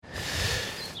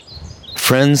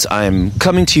Friends, I'm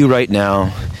coming to you right now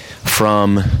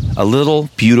from a little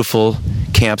beautiful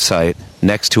campsite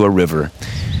next to a river.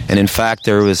 And in fact,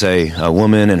 there was a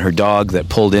woman and her dog that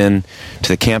pulled in to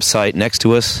the campsite next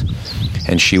to us,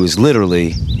 and she was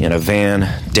literally in a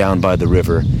van down by the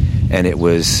river, and it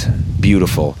was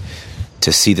beautiful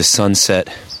to see the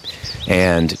sunset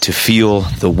and to feel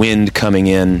the wind coming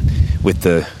in with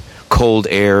the cold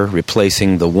air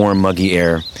replacing the warm, muggy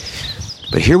air.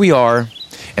 But here we are,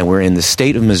 and we're in the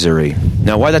state of Missouri.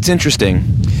 Now, why that's interesting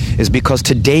is because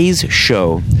today's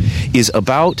show is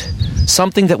about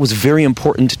something that was very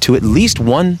important to at least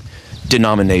one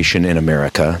denomination in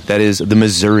America, that is the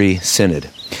Missouri Synod.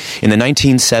 In the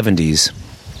 1970s,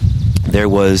 there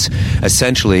was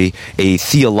essentially a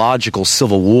theological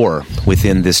civil war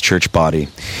within this church body,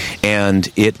 and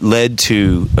it led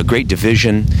to a great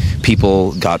division.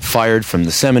 People got fired from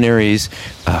the seminaries,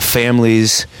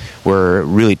 families were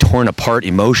really torn apart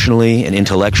emotionally and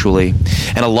intellectually,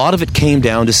 and a lot of it came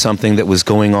down to something that was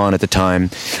going on at the time,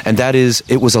 and that is,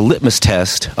 it was a litmus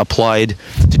test applied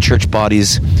to church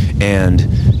bodies and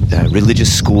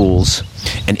religious schools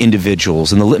and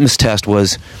individuals, and the litmus test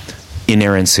was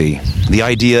inerrancy. The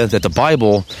idea that the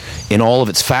Bible, in all of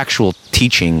its factual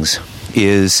teachings,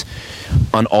 is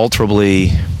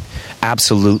unalterably,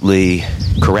 absolutely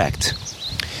correct.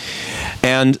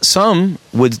 And some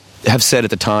would have said at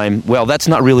the time, well, that's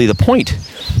not really the point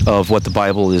of what the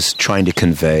Bible is trying to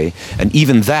convey, and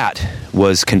even that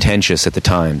was contentious at the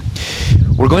time.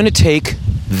 We're going to take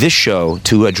this show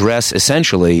to address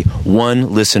essentially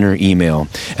one listener email,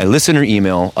 a listener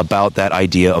email about that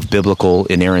idea of biblical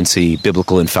inerrancy,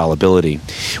 biblical infallibility.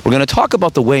 We're going to talk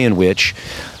about the way in which,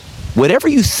 whatever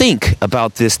you think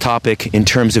about this topic in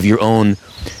terms of your own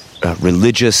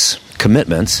religious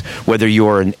commitments, whether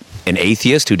you're an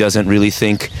atheist who doesn't really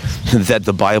think that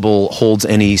the Bible holds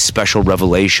any special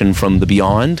revelation from the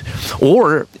beyond,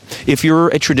 or if you're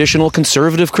a traditional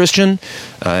conservative Christian,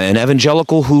 an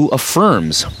evangelical who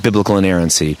affirms biblical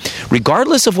inerrancy.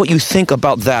 Regardless of what you think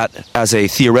about that as a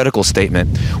theoretical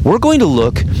statement, we're going to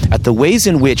look at the ways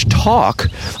in which talk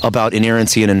about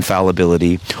inerrancy and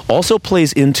infallibility also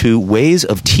plays into ways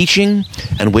of teaching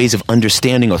and ways of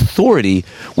understanding authority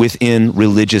within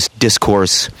religious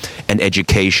discourse and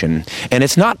education. And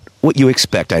it's not what you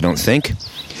expect, I don't think.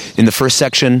 In the first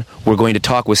section, we're going to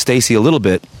talk with Stacy a little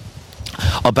bit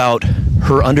about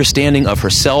her understanding of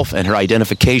herself and her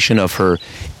identification of her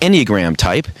Enneagram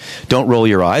type. Don't roll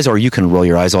your eyes, or you can roll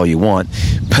your eyes all you want,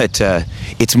 but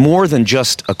it's more than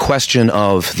just a question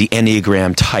of the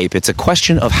Enneagram type. It's a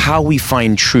question of how we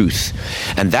find truth.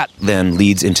 And that then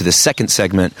leads into the second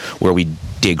segment where we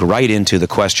dig right into the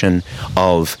question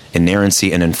of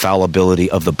inerrancy and infallibility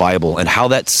of the Bible and how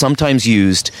that's sometimes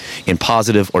used in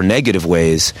positive or negative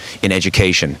ways in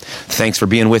education. Thanks for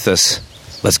being with us.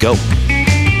 Let's go.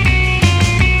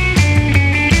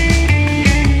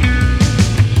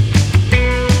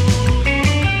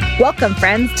 Welcome,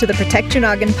 friends, to the Protect Your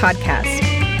Noggin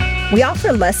podcast. We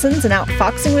offer lessons in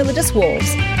outfoxing religious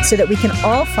wolves so that we can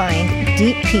all find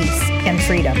deep peace and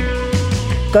freedom.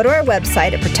 Go to our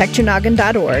website at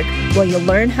protectyournoggin.org, where you'll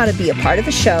learn how to be a part of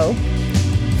the show,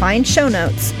 find show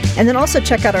notes, and then also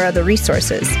check out our other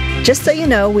resources. Just so you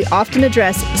know, we often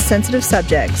address sensitive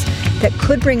subjects that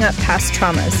could bring up past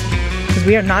traumas, because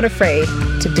we are not afraid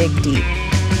to dig deep.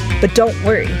 But don't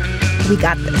worry, we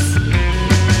got this.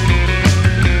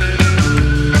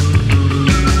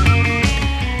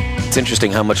 It's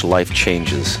interesting how much life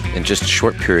changes in just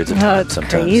short periods of time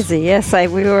sometimes. Crazy. Yes,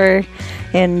 we were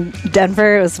in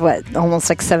Denver. It was, almost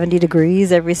like 70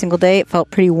 degrees every single day. It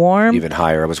felt pretty warm. Even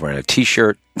higher. I was wearing a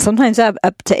T-shirt. Sometimes up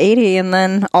to 80, and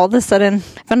then all of a sudden,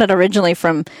 I found out originally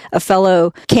from a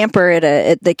fellow camper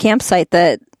at the campsite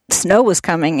that snow was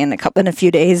coming in a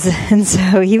few days, and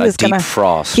so he was going to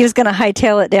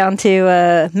hightail it down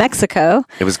to Mexico.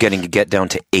 It was getting to get down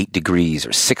to 8 degrees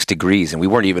or 6 degrees, and we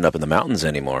weren't even up in the mountains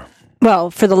anymore.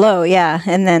 Well, for the low, yeah,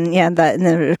 and then and then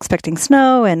we're expecting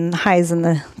snow and highs in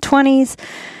the 20s.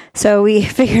 So we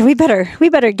figured we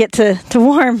better get to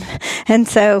warm, and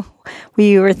so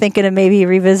we were thinking of maybe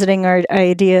revisiting our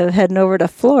idea of heading over to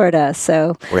Florida.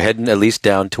 So we're heading at least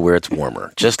down to where it's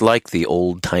warmer, just like the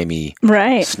old-timey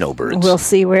snowbirds. We'll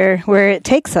see where it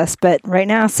takes us, but right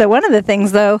now. So one of the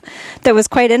things, though, that was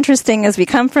quite interesting is we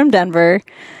come from Denver,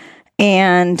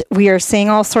 and we are seeing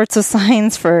all sorts of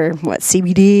signs for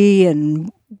CBD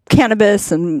and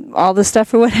cannabis and all this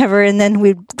stuff or whatever, and then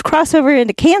we cross over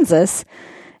into Kansas.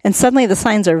 And suddenly the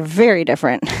signs are very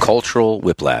different. Cultural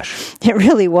whiplash. It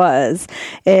really was.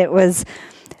 It was,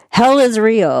 hell is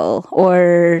real,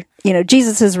 or,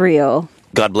 Jesus is real.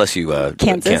 God bless you,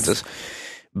 Kansas.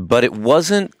 But it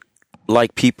wasn't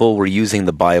like people were using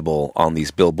the Bible on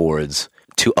these billboards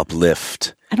to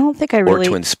uplift I don't think I or really...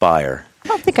 to inspire. I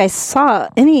don't think I saw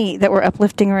any that were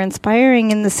uplifting or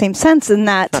inspiring in the same sense in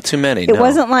that... Not too many, It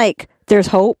wasn't like, there's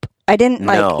hope. I didn't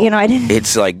I didn't...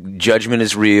 It's like judgment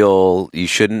is real. You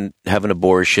shouldn't have an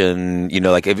abortion.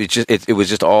 Like it was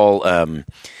just all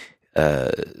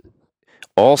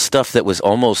stuff that was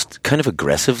almost kind of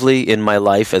aggressively in my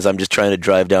life as I'm just trying to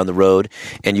drive down the road.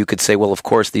 And you could say, well, of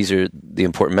course, these are the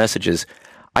important messages.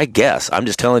 I guess I'm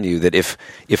just telling you that if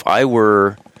I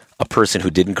were a person who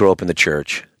didn't grow up in the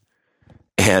church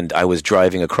and I was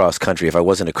driving across country, if I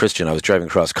wasn't a Christian, I was driving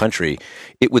across country,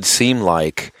 it would seem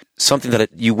like something that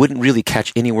you wouldn't really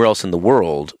catch anywhere else in the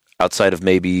world outside of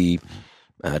maybe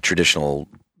traditional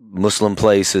Muslim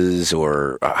places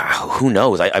or who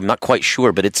knows? I'm not quite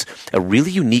sure, but it's a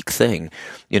really unique thing,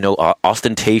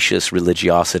 ostentatious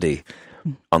religiosity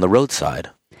on the roadside.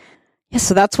 Yeah,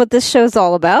 so that's what this show's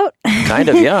all about. Kind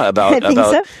of, yeah. About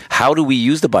so. How do we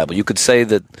use the Bible? You could say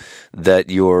that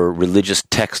your religious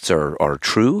texts are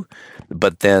true,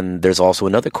 but then there's also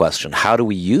another question. How do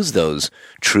we use those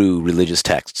true religious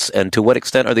texts? And to what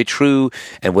extent are they true?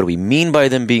 And what do we mean by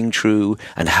them being true?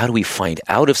 And how do we find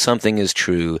out if something is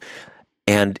true?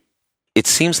 And it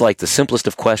seems like the simplest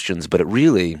of questions, but it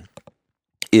really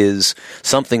is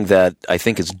something that I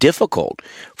think is difficult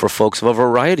for folks of a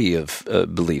variety of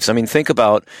beliefs. I mean, think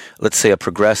about, let's say, a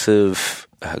progressive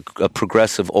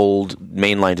old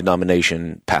mainline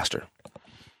denomination pastor.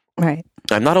 Right.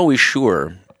 I'm not always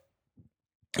sure,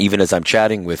 even as I'm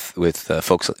chatting with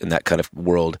folks in that kind of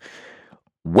world,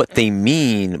 what they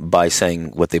mean by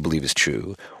saying what they believe is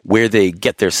true, where they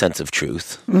get their sense of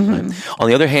truth. Mm-hmm. Right? On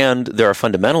the other hand, there are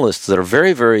fundamentalists that are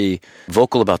very, very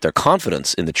vocal about their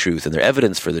confidence in the truth and their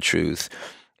evidence for the truth,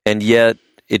 and yet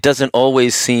it doesn't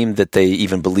always seem that they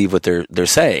even believe what they're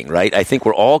saying, right? I think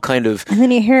we're all kind of and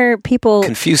then you hear people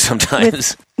confused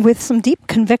sometimes with some deep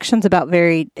convictions about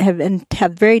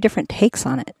have very different takes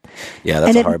on it. Yeah,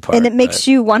 that's the hard part. And it makes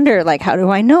you wonder, like, how do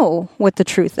I know what the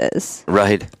truth is?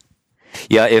 Right.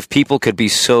 Yeah, if people could be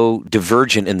so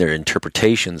divergent in their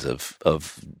interpretations of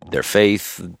their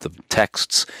faith, the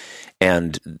texts,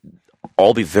 and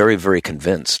all be very, very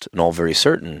convinced and all very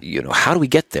certain, how do we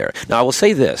get there? Now, I will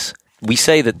say this. We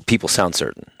say that people sound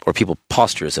certain, or people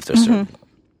posture as if they're certain.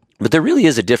 But there really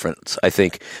is a difference, I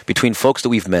think, between folks that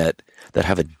we've met that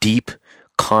have a deep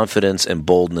confidence and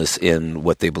boldness in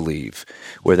what they believe,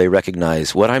 where they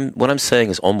recognize what I'm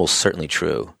saying is almost certainly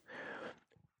true.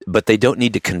 But they don't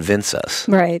need to convince us.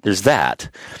 Right. There's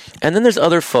that. And then there's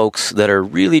other folks that are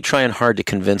really trying hard to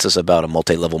convince us about a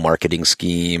multi-level marketing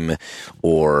scheme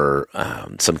or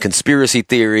some conspiracy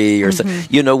theory or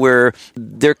where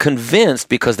they're convinced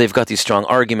because they've got these strong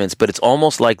arguments, but it's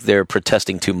almost like they're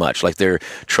protesting too much, like they're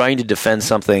trying to defend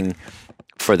something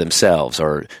for themselves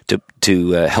or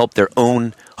to help their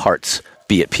own hearts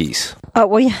be at peace.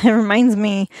 Well, yeah, it reminds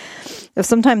me of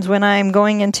sometimes when I'm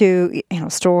going into a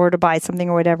store to buy something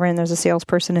or whatever, and there's a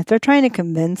salesperson, if they're trying to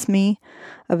convince me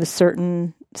of a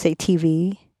certain, say,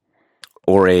 TV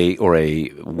or a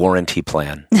warranty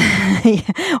plan,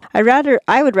 yeah,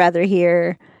 I would rather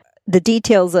hear the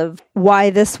details of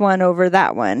why this one over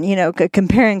that one,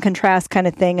 compare and contrast kind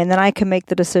of thing, and then I can make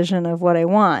the decision of what I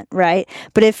want, right?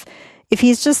 But if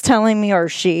he's just telling me, or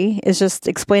she is just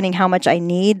explaining how much I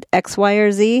need X, Y,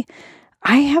 or Z,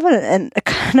 I have a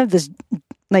kind of this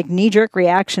like knee-jerk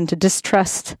reaction to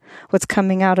distrust what's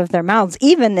coming out of their mouths,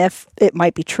 even if it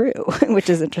might be true, which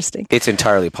is interesting. It's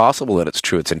entirely possible that it's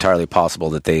true. It's entirely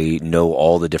possible that they know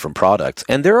all the different products.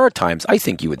 And there are times, I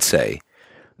think you would say,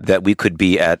 that we could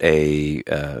be at a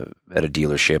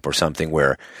dealership or something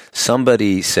where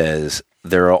somebody says,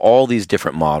 there are all these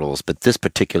different models, but this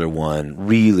particular one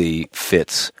really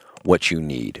fits what you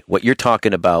need, what you're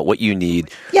talking about, what you need.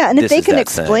 Yeah, and if they can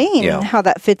explain how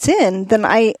that fits in, then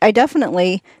I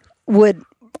definitely would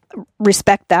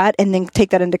respect that and then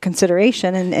take that into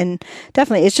consideration. And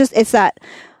definitely, it's that,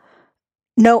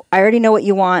 no, I already know what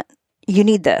you want. You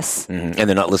need this. Mm-hmm. And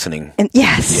they're not listening. And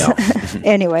yes. Yeah.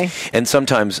 Anyway. And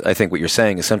sometimes, I think what you're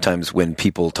saying is sometimes when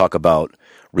people talk about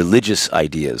religious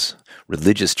ideas,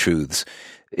 religious truths,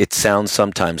 it sounds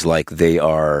sometimes like they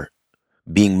are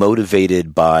being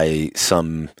motivated by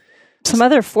some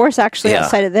other force actually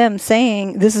outside of them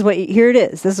saying, this is here it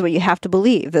is. This is what you have to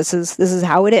believe. This is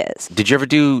how it is. Did you ever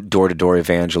do door-to-door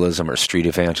evangelism or street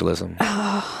evangelism?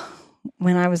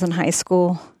 When I was in high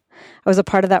school, I was a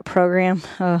part of that program.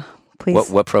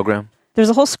 Please. What program? There's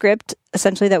a whole script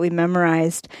essentially that we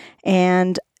memorized,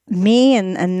 and me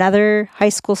and another high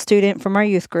school student from our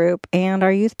youth group and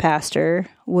our youth pastor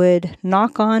would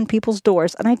knock on people's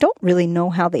doors. And I don't really know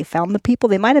how they found the people.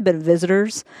 They might have been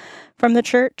visitors from the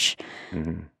church.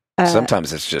 Mm-hmm.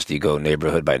 Sometimes it's just you go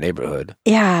neighborhood by neighborhood.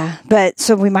 Yeah, but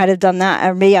so we might have done that.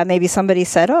 Or maybe somebody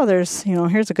said, "Oh, there's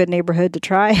here's a good neighborhood to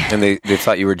try." And they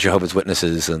thought you were Jehovah's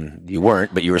Witnesses, and you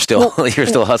weren't, but you were still you were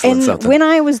still hustling and something. When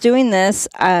I was doing this,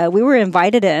 we were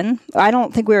invited in. I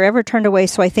don't think we were ever turned away.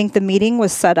 So I think the meeting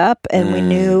was set up, and we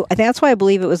knew. I think that's why I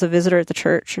believe it was a visitor at the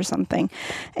church or something.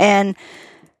 And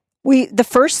the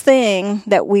first thing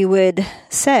that we would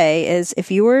say is, if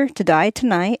you were to die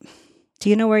tonight, do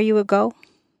you know where you would go?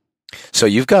 So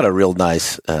you've got a real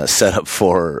nice setup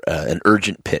for an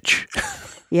urgent pitch.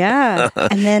 Yeah,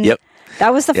 and then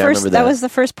that was the first. That was the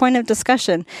first point of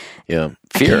discussion. Yeah,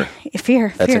 fear.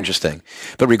 That's interesting.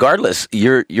 But regardless,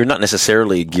 you're not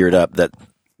necessarily geared up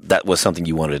that was something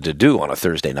you wanted to do on a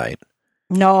Thursday night.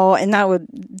 No, and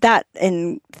that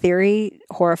in theory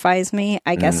horrifies me.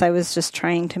 I guess I was just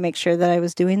trying to make sure that I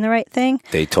was doing the right thing.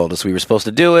 They told us we were supposed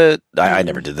to do it. I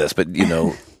never did this, but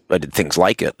I did things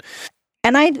like it.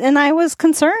 And I was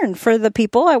concerned for the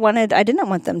people. I didn't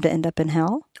want them to end up in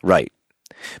hell. Right.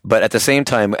 But at the same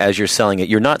time, as you're selling it,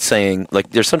 you're not saying, like,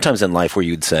 there's sometimes in life where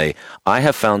you'd say, I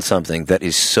have found something that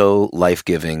is so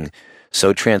life-giving,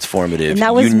 so transformative. And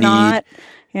that was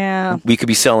yeah. We could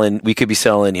be selling,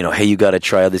 hey, you got to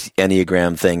try this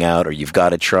Enneagram thing out, or you've got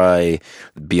to try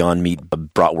Beyond Meat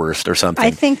bratwurst or something.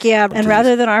 I think, and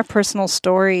rather than our personal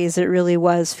stories, it really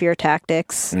was fear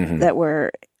tactics that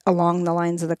were along the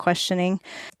lines of the questioning.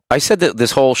 I said that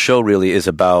this whole show really is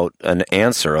about an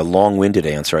answer, a long-winded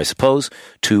answer, I suppose,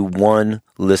 to one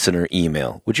listener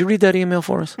email. Would you read that email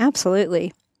for us?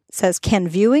 Absolutely. It says, can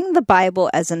viewing the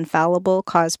Bible as infallible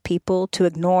cause people to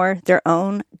ignore their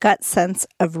own gut sense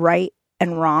of right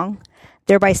and wrong,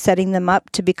 thereby setting them up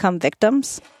to become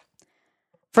victims?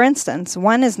 For instance,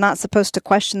 one is not supposed to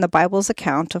question the Bible's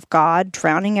account of God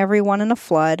drowning everyone in a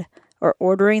flood or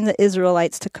ordering the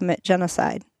Israelites to commit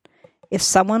genocide. If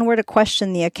someone were to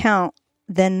question the account,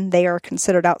 then they are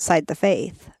considered outside the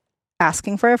faith.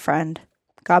 Asking for a friend.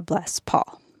 God bless,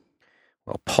 Paul.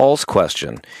 Well, Paul's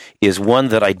question is one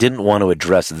that I didn't want to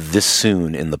address this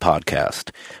soon in the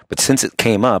podcast. But since it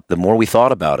came up, the more we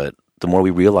thought about it, the more we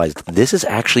realized this is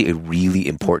actually a really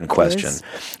important question.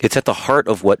 It's at the heart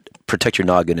of what Protect Your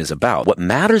Noggin is about. What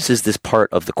matters is this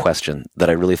part of the question that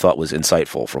I really thought was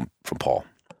insightful from Paul.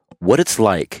 What it's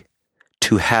like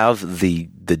to have the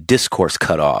discourse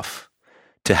cut off,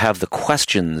 to have the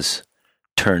questions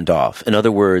turned off. In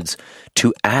other words,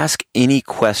 to ask any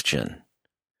question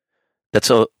that's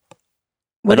an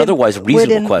otherwise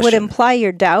reasonable question. Would imply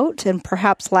your doubt and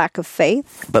perhaps lack of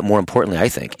faith. But more importantly, I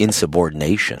think,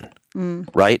 insubordination,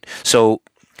 right? So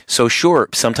sure,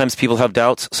 sometimes people have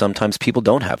doubts, sometimes people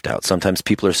don't have doubts, sometimes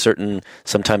people are certain,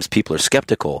 sometimes people are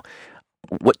skeptical.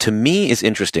 What to me is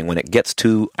interesting when it gets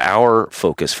to our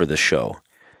focus for this show,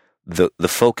 the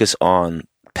focus on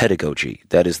pedagogy,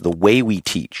 that is the way we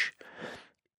teach.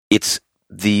 It's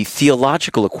the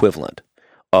theological equivalent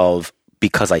of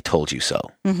because I told you so.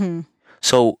 Mm-hmm.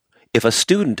 So if a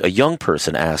student, a young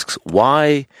person asks,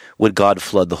 why would God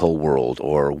flood the whole world?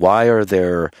 Or why are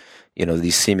there,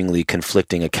 these seemingly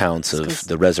conflicting accounts of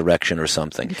the resurrection or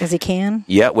something? Because he can?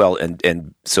 Yeah, well,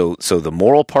 and so the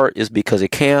moral part is because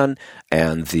it can,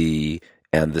 and the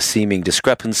seeming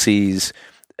discrepancies,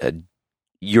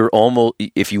 you're almost,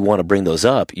 if you want to bring those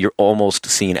up, you're almost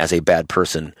seen as a bad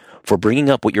person for bringing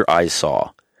up what your eyes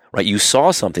saw, right? You saw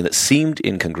something that seemed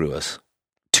incongruous.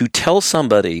 To tell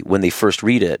somebody when they first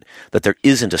read it that there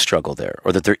isn't a struggle there,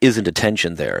 or that there isn't a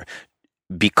tension there,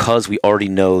 because we already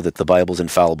know that the Bible's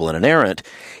infallible and inerrant,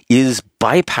 is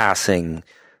bypassing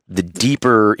the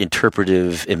deeper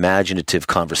interpretive, imaginative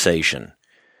conversation.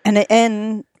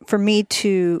 And for me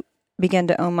to begin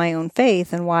to own my own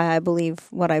faith and why I believe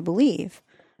what I believe.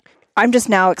 I'm just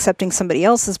now accepting somebody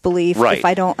else's belief if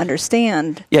I don't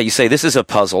understand. Yeah, you say, this is a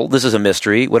puzzle, this is a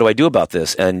mystery, what do I do about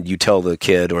this? And you tell the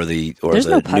kid There's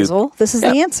no puzzle, this is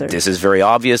the answer. This is very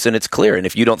obvious and it's clear. And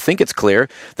if you don't think it's clear,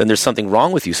 then there's something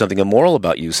wrong with you, something immoral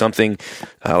about you, something,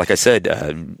 like I said,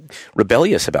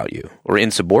 rebellious about you or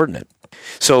insubordinate.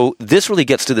 So this really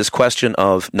gets to this question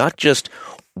of not just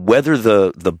whether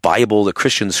the Bible, the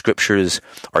Christian scriptures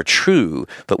are true,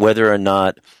 but whether or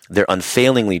not they're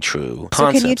unfailingly true.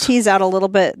 So can you tease out a little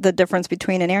bit the difference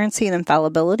between inerrancy and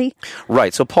infallibility?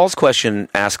 Right. So Paul's question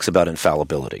asks about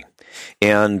infallibility.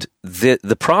 And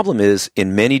the problem is,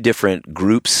 in many different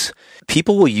groups,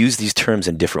 people will use these terms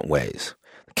in different ways.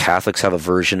 Catholics have a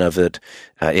version of it.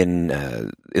 In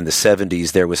the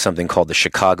 70s, there was something called the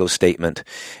Chicago Statement.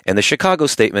 And the Chicago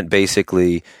Statement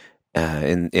basically,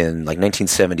 in like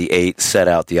 1978, set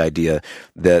out the idea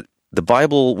that the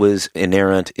Bible was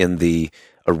inerrant in the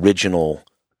original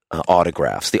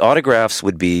autographs. The autographs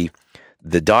would be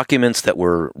the documents that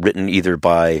were written either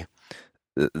by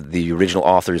the original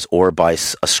authors or by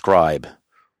a scribe,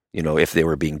 if they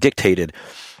were being dictated.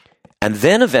 And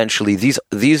then eventually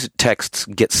these texts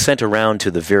get sent around to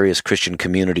the various Christian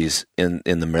communities in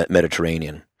the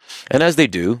Mediterranean. And as they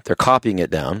do, they're copying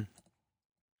it down.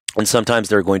 And sometimes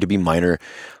there are going to be minor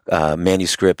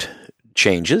manuscript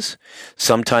changes.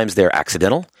 Sometimes they're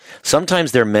accidental.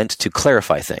 Sometimes they're meant to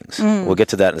clarify things. We'll get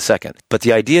to that in a second. But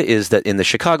the idea is that in the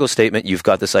Chicago Statement, you've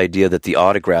got this idea that the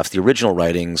autographs, the original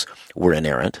writings, were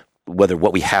inerrant. Whether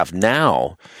what we have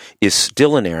now is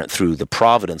still inerrant through the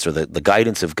providence or the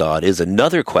guidance of God is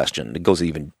another question. It goes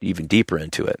even deeper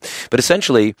into it. But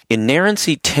essentially,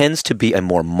 inerrancy tends to be a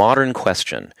more modern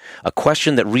question, a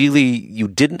question that really you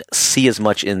didn't see as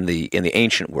much in the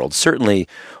ancient world. Certainly,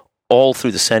 all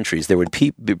through the centuries, there would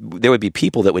be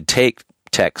people that would take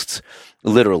texts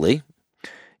literally,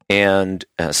 and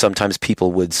sometimes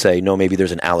people would say, no, maybe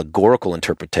there's an allegorical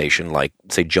interpretation, like,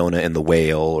 say, Jonah and the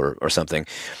whale or something.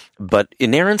 But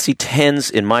inerrancy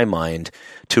tends, in my mind,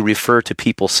 to refer to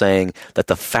people saying that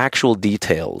the factual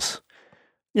details...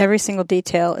 Every single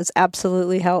detail is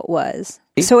absolutely how it was.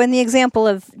 So in the example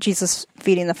of Jesus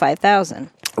feeding the 5,000...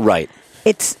 Right.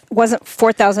 It wasn't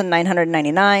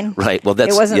 4,999. Right. Well,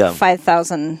 it wasn't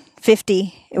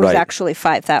 5,050. It was actually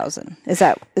 5,000. Is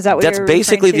that what That's you're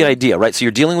basically the to? idea, right? So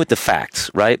you're dealing with the facts,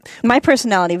 right? My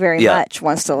personality very much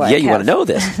wants to you want to know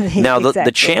this. Now, exactly.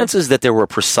 the chances that there were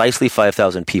precisely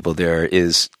 5,000 people there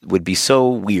would be so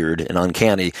weird and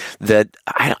uncanny that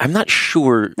I'm not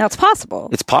sure. Now, it's possible.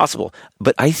 It's possible.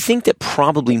 But I think that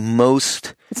probably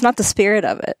most... It's not the spirit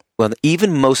of it. Well,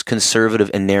 even most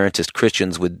conservative inerrantist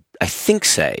Christians would, I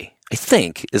think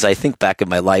back in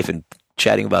my life and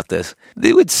chatting about this,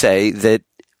 they would say that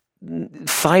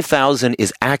 5,000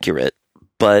 is accurate,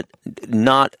 but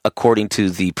not according to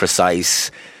the precise,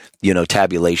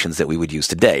 tabulations that we would use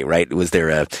today, right? Was there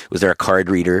a card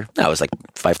reader? No, it was like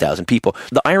 5,000 people.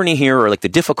 The irony here, or like the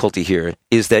difficulty here,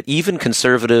 is that even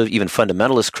conservative, even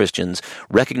fundamentalist Christians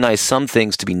recognize some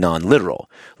things to be non-literal,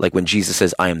 like when Jesus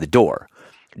says, "I am the door."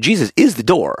 Jesus is the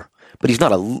door, but he's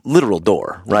not a literal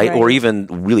door, right? Or even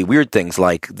really weird things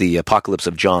like the Apocalypse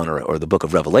of John or the Book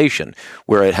of Revelation,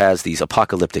 where it has these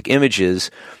apocalyptic images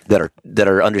that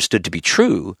are understood to be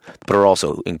true, but are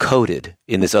also encoded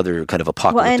in this other kind of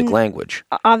apocalyptic language.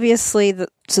 Obviously, the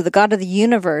God of the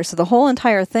universe, the whole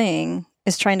entire thing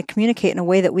is trying to communicate in a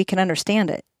way that we can understand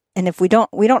it. And if we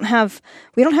don't have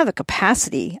the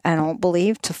capacity, I don't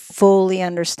believe, to fully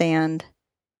understand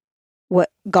what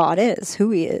God is,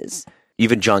 who he is.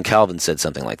 Even John Calvin said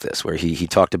something like this, where he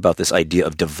talked about this idea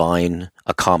of divine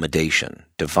accommodation.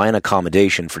 Divine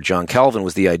accommodation for John Calvin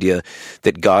was the idea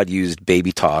that God used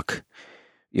baby talk.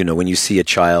 When you see a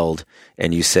child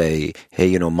and you say,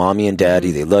 hey, mommy and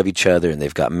daddy, they love each other and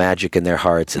they've got magic in their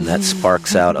hearts, and that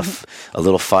sparks out a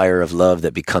little fire of love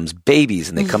that becomes babies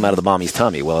and they come out of the mommy's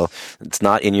tummy. Well, it's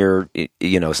not in your,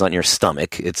 it's not in your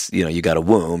stomach. It's, you got a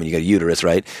womb and you got a uterus,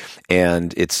 right?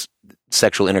 And it's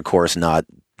sexual intercourse, not,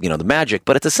 the magic.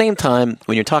 But at the same time,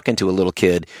 when you're talking to a little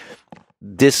kid,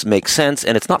 this makes sense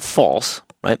and it's not false,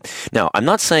 right? Now, I'm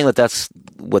not saying that that's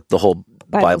what the whole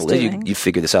Bible is. You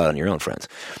figure this out on your own, friends.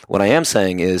 What I am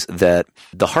saying is that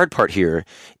the hard part here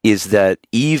is that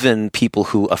even people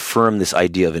who affirm this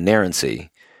idea of inerrancy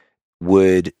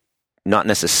would not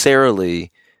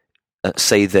necessarily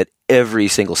say that every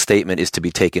single statement is to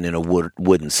be taken in a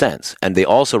wooden sense. And they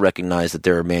also recognize that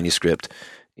there are manuscript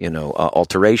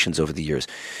alterations over the years,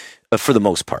 for the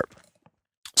most part.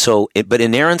 But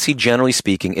inerrancy, generally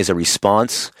speaking, is a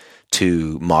response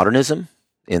to modernism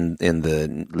in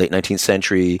the late 19th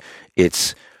century.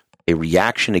 It's a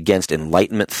reaction against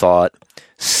Enlightenment thought,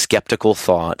 skeptical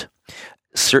thought,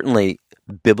 certainly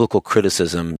biblical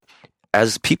criticism.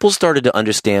 As people started to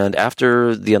understand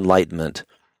after the Enlightenment,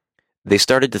 they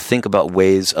started to think about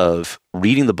ways of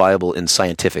reading the Bible in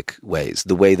scientific ways,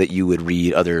 the way that you would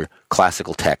read other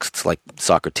classical texts like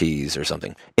Socrates or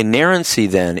something. Inerrancy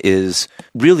then is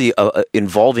really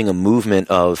involving a movement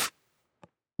of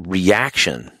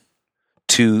reaction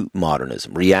to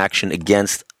modernism, reaction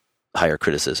against higher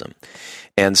criticism,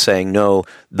 and saying, no,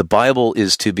 the Bible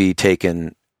is to be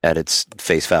taken at its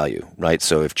face value, right?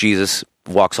 So if Jesus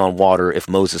walks on water, if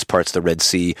Moses parts the Red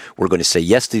Sea, we're going to say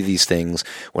yes to these things.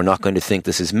 We're not going to think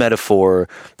this is metaphor.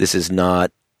 This is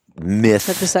not, myth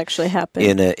That this actually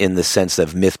happened. in the sense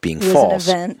of myth being It was false.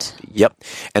 an event. Yep.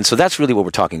 And so that's really what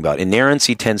we're talking about.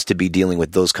 Inerrancy tends to be dealing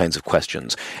with those kinds of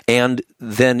questions. And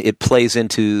then it plays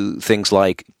into things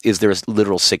like, is there a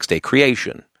literal 6-day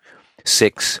creation?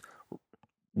 6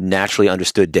 naturally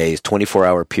understood days,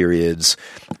 24-hour periods,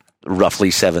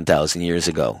 roughly 7,000 years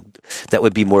ago. That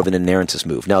would be more of an inerrantist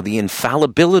move. Now, the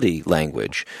infallibility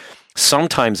language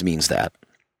sometimes means that.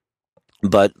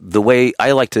 But the way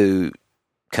I like to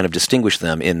kind of distinguish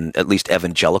them in at least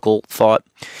evangelical thought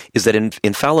is that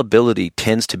infallibility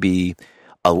tends to be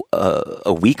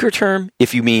a weaker term.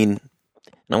 If you mean,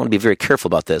 and I want to be very careful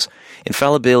about this,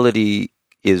 infallibility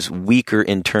is weaker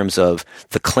in terms of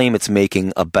the claim it's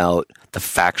making about the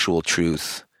factual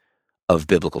truth of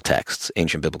biblical texts,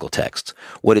 ancient biblical texts.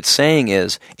 What it's saying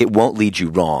is it won't lead you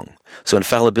wrong. So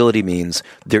infallibility means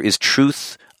there is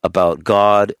truth about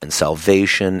God and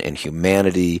salvation and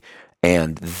humanity,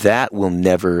 and that will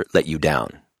never let you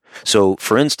down. So,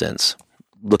 for instance,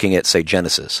 looking at, say,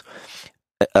 Genesis,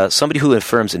 somebody who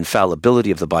affirms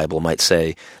infallibility of the Bible might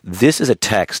say, this is a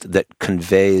text that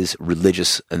conveys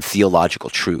religious and theological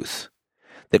truth,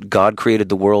 that God created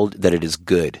the world, that it is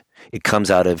good. It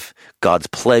comes out of God's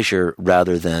pleasure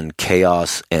rather than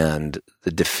chaos and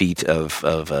the defeat of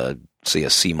say, a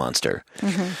sea monster.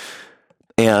 Mm-hmm.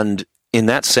 And in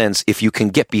that sense, if you can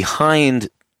get behind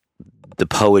the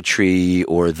poetry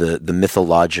or the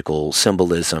mythological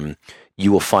symbolism,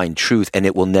 you will find truth and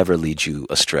it will never lead you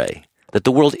astray. That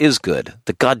the world is good,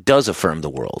 that God does affirm the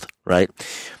world, right?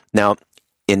 Now,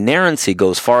 inerrancy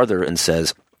goes farther and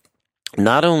says,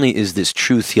 not only is this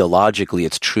true theologically,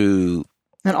 it's true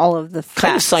and all of the facts.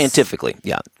 Kind of scientifically,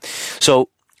 yeah. So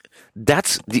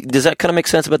does that kind of make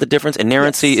sense about the difference?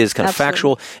 Inerrancy is kind of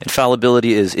factual.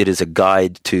 Infallibility is a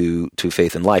guide to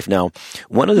faith and life. Now,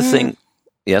 one of the things,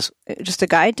 yes, just a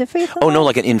guide to faith. Oh no,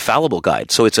 like an infallible guide.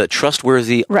 So it's a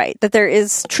trustworthy, right? That there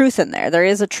is truth in there. There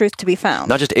is a truth to be found.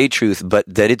 Not just a truth, but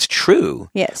that it's true.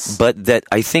 Yes. But that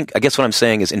I guess what I'm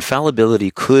saying is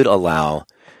infallibility could allow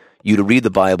you to read the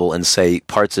Bible and say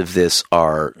parts of this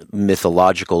are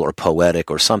mythological or poetic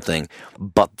or something,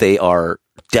 but they are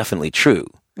definitely true.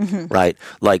 Mm-hmm. Right?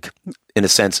 Like, in a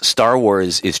sense, Star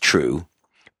Wars is true,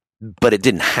 but it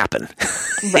didn't happen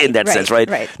in that sense, right?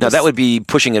 Right. Now, that would be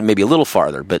pushing it maybe a little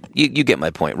farther, but you get my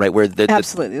point, right? Where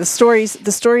absolutely. The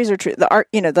stories are true.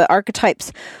 The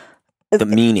archetypes. The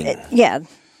meaning. Yeah.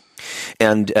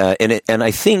 And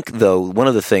I think, though, one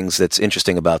of the things that's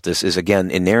interesting about this is,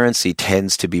 again, inerrancy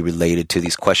tends to be related to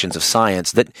these questions of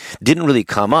science that didn't really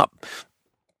come up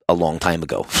a long time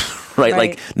ago. Right?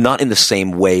 Like, not in the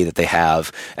same way that they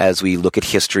have as we look at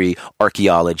history,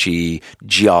 archaeology,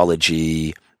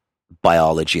 geology,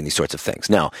 biology, and these sorts of things.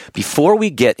 Now, before we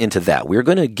get into that, we're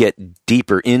going to get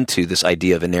deeper into this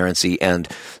idea of inerrancy and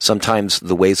sometimes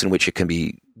the ways in which it can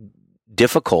be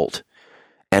difficult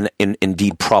and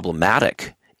indeed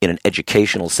problematic in an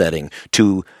educational setting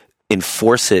to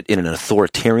enforce it in an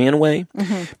authoritarian way.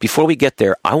 Mm-hmm. Before we get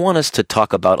there, I want us to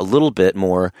talk about a little bit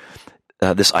more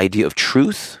this idea of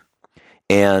truth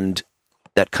and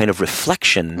that kind of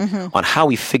reflection on how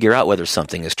we figure out whether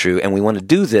something is true. And we want to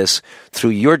do this through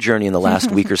your journey in the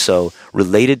last week or so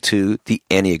related to the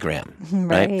Enneagram.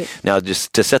 Right? Now,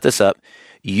 just to set this up,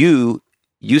 you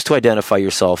used to identify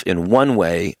yourself in one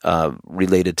way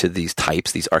related to these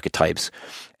types, these archetypes,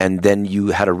 and then you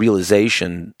had a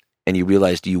realization and you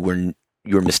realized you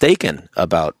were mistaken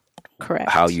about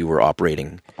how you were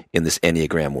operating in this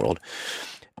Enneagram world.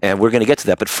 And we're going to get to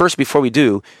that. But first, before we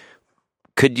do,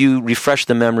 could you refresh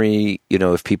the memory,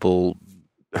 if people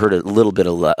heard a little bit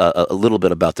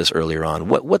about this earlier on?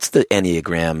 What's the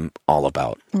Enneagram all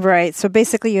about? Right. So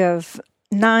basically you have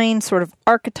 9 sort of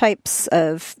archetypes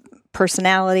of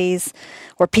personalities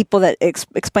or people that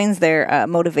explains their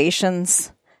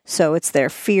motivations. So it's their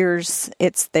fears,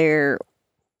 it's their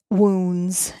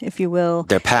wounds, if you will.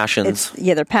 Their passions.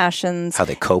 Their passions. How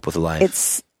they cope with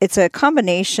life. It's a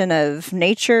combination of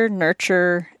nature,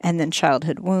 nurture, and then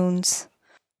childhood wounds.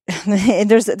 And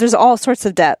there's all sorts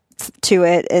of depth to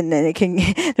it, and then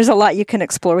there's a lot you can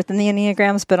explore within the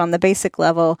Enneagrams. But on the basic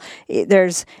level,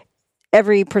 there's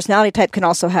every personality type can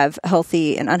also have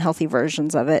healthy and unhealthy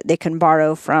versions of it. They can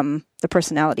borrow from the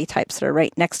personality types that are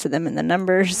right next to them in the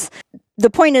numbers. The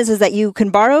point is that you can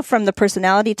borrow from the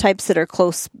personality types that are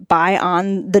close by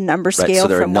on the number scale. Right, so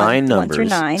there from are 9 numbers. 1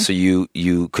 through 9. So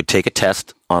you could take a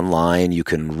test online. You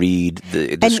can read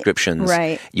the descriptions.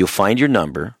 Right. You'll find your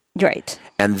number. Right.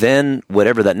 And then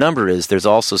whatever that number is, there's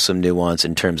also some nuance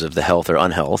in terms of the health or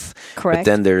unhealth. Correct. But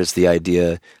then there's the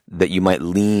idea that you might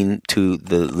lean to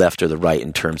the left or the right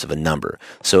in terms of a number.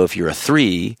 So if you're a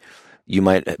 3, you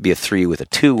might be a 3 with a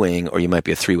 2 wing, or you might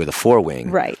be a 3 with a 4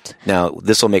 wing. Right. Now,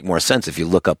 this will make more sense if you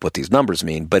look up what these numbers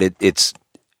mean, but it's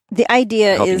the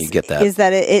idea is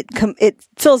that it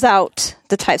fills out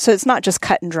the type, so it's not just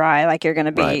cut and dry, like you're going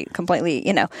to be completely,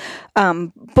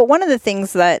 But one of the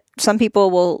things that some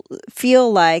people will feel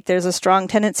like there's a strong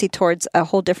tendency towards a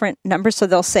whole different number, so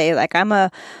they'll say, like,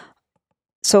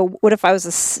 so what if I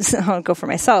was I'll go for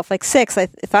myself, like 6, I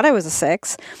thought I was a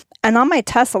 6, and on my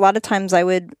test, a lot of times I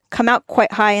would come out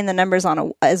quite high in the numbers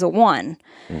as a 1,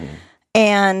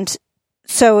 and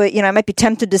so, I might be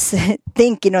tempted to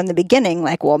think, in the beginning,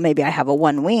 like, well, maybe I have a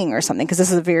 1 wing or something, because this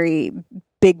is a very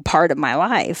big part of my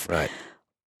life. Right.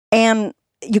 And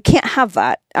you can't have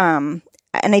that. And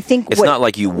I think it's not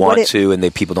like you want to,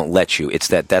 and people don't let you. It's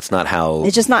that's not how.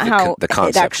 It's just not how the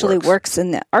concept it actually works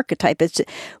in the archetype.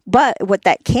 But what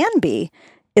that can be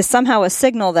is somehow a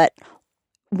signal that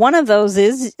one of those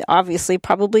is obviously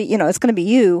probably, it's going to be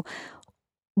you,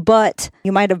 but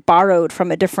you might have borrowed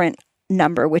from a different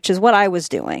number, which is what I was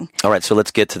doing. All right, so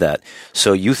let's get to that.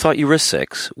 So you thought you were a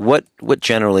 6. What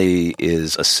generally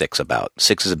is a 6 about?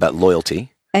 6 is about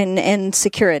loyalty and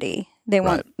security. They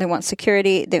want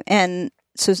security, and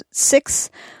so 6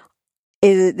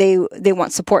 is they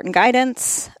want support and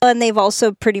guidance, and they've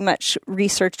also pretty much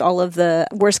researched all of the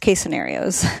worst case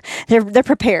scenarios. They're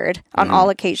prepared on all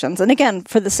occasions, and again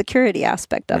for the security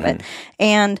aspect of it.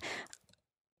 And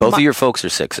both of your folks are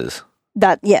 6s.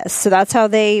 Yes. So that's how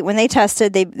when they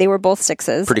tested, they were both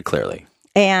 6s. Pretty clearly.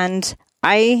 And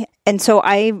so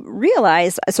I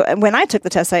realized, so when I took the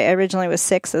test, I originally was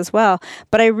 6 as well,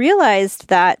 but I realized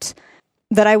that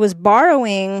I was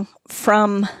borrowing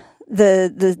from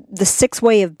the 6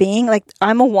 way of being. Like,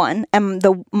 I'm a 1,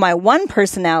 and my 1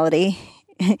 personality,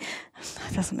 that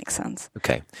doesn't make sense.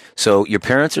 Okay. So your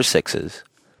parents are 6s,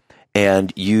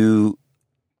 and you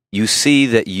see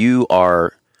that you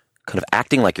are kind of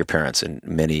acting like your parents in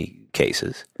many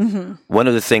cases. Mm-hmm. One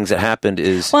of the things that happened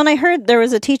is... Well, and I heard there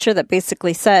was a teacher that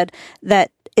basically said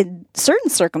that in certain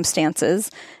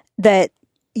circumstances that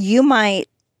you might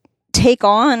take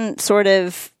on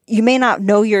you may not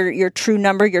know your true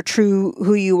number, your true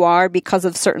who you are because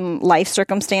of certain life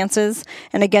circumstances.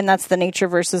 And again, that's the nature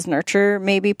versus nurture,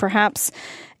 maybe, perhaps.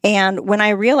 And when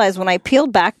I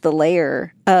peeled back the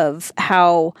layer of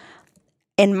how...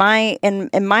 In my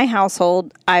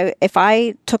household, if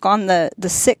I took on the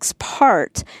 6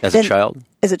 part as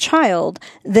a child,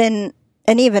 then,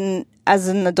 and even as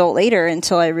an adult later,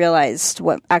 until I realized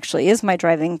what actually is my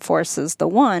driving force is the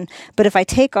 1. But if I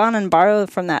take on and borrow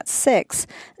from that 6,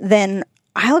 then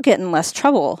I'll get in less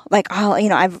trouble. Like,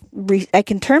 I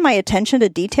can turn my attention to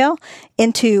detail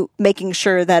into making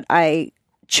sure that I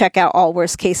check out all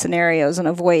worst case scenarios and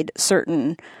avoid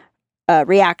certain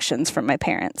reactions from my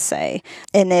parents, say.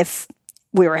 And if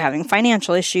we were having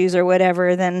financial issues or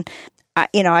whatever, then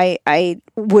I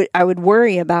would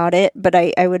worry about it, but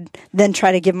I would then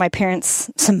try to give my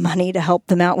parents some money to help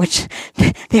them out, which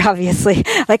they obviously,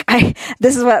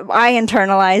 this is what I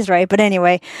internalized, right? But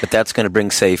anyway. But that's going to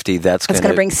bring safety. That's going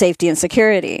to bring safety and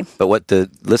security. But what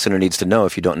the listener needs to know,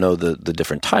 if you don't know the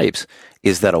different types,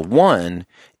 is that a 1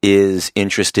 is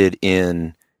interested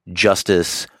in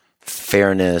justice,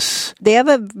 fairness. They have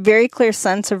a very clear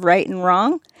sense of right and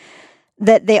wrong,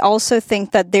 that they also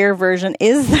think that their version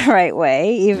is the right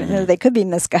way, even though they could be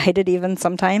misguided even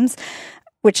sometimes,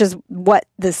 which is what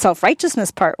the self-righteousness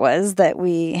part was that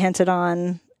we hinted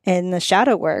on in the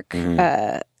shadow work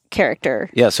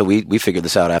character. Yeah, so we figured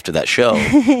this out after that show.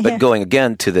 But going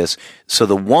again to this, so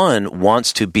the 1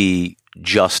 wants to be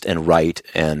just and right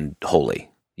and holy.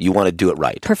 You want to do it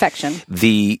right. Perfection.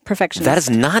 Perfectionist. That is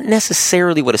not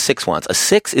necessarily what a 6 wants. A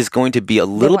 6 is going to be a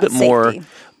little bit more,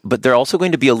 but they're also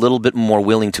going to be a little bit more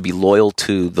willing to be loyal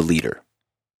to the leader,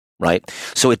 right?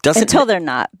 So it doesn't until they're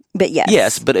not. But yes.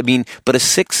 Yes, but a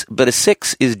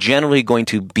 6 is generally going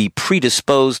to be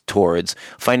predisposed towards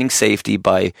finding safety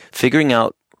by figuring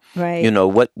out, right,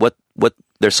 what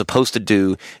they're supposed to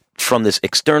do from this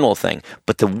external thing.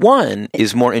 But the 1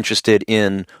 is more interested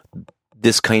in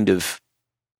this kind of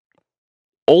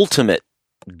ultimate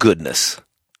goodness,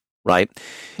 right?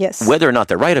 Yes. Whether or not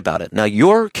they're right about it. Now,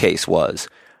 your case was,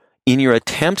 in your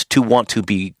attempt to want to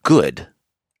be good,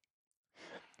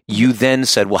 you then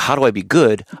said, well, how do I be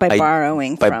good? By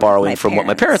borrowing from what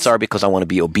my parents are, because I want to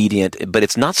be obedient. But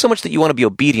it's not so much that you want to be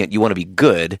obedient, you want to be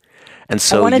good. And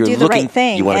so I want to do the right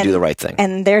thing. You want to do the right thing.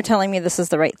 And they're telling me this is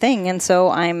the right thing, and so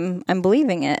I'm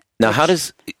believing it. Now, a lot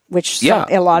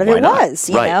of it was,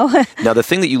 you know. Now, the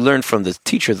thing that you learned from the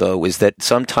teacher, though, is that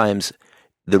sometimes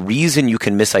the reason you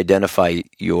can misidentify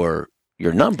your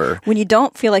number, when you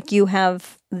don't feel like you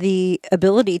have the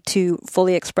ability to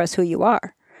fully express who you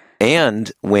are.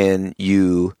 and when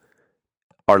you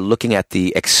are looking at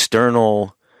the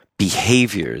external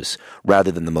behaviors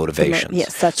rather than the motivations.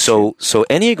 Yes, that's so true. So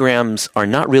Enneagrams are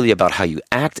not really about how you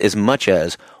act as much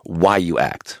as why you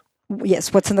act.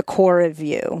 Yes, what's in the core of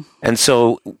you. And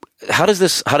so how does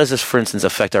this, for instance,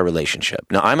 affect our relationship?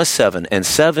 Now, I'm a 7, and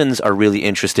 7s are really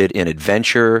interested in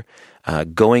adventure,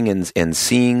 going and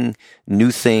seeing new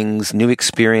things, new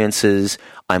experiences.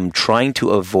 I'm trying to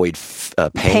avoid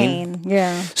pain.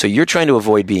 Yeah. So you're trying to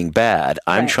avoid being bad.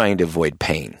 I'm Right. trying to avoid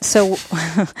pain. So,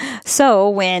 so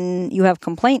when you have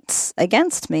complaints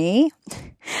against me,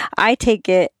 I take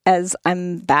it as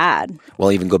I'm bad. Well,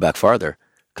 I'll even go back farther,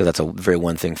 because that's a very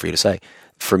one thing for you to say.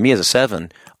 For me as a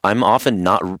 7, I'm often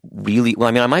not really, well,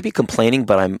 I mean, I might be complaining,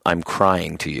 but I'm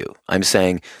crying to you. I'm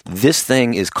saying, this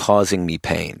thing is causing me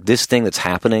pain. This thing that's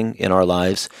happening in our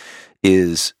lives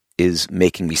is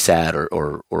making me sad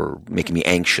or making me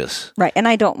anxious. Right. And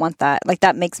I don't want that. Like,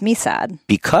 that makes me sad.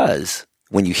 Because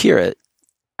when you hear it,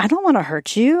 I don't want to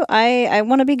hurt you. I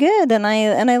want to be good, and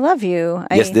I love you.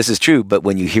 yes, this is true, but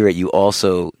when you hear it, you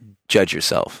also judge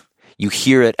yourself. You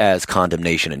hear it as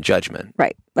condemnation and judgment.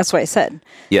 Right. That's what I said.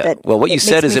 Yeah. That Well, what you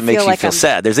said is it makes you like feel I'm-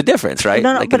 sad. There's a difference, right?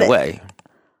 No, like in a way.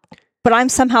 But I'm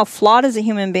somehow flawed as a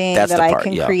human being That's that the I part,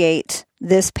 can yeah. create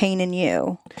this pain in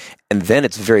you. And then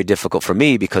it's very difficult for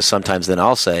me, because sometimes then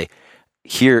I'll say,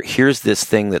 here's this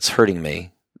thing that's hurting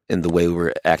me in the way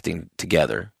we're acting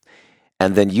together.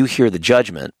 And then you hear the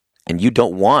judgment and you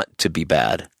don't want to be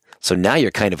bad. So now you're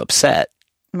kind of upset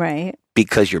Right.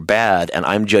 because you're bad and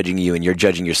I'm judging you and you're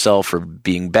judging yourself for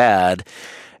being bad.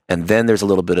 And then there's a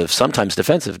little bit of sometimes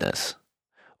defensiveness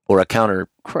or a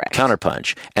Correct.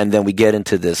 counterpunch. And then we get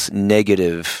into this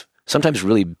negative, sometimes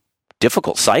really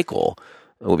difficult cycle,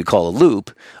 what we call a loop,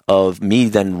 of me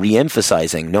then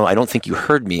re-emphasizing, no, I don't think you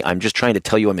heard me. I'm just trying to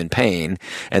tell you I'm in pain.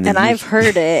 And then I've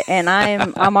heard it, and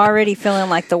I'm already feeling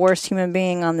like the worst human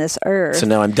being on this earth. So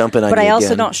now I'm dumping on but you I also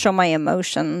again. don't show my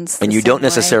emotions. And the you don't same way.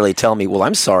 necessarily tell me, well,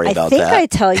 I'm sorry I about think that. I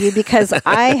tell you because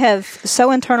I have so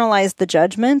internalized the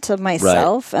judgment of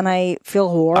myself, and I feel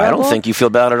horrible. I don't think you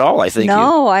feel bad at all. I think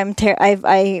no,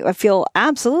 I feel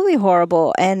absolutely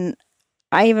horrible, and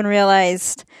I even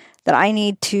realized that I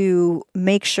need to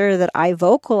make sure that I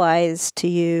vocalize to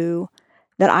you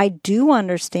that I do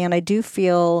understand, I do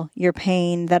feel your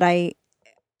pain, that I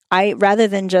rather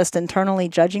than just internally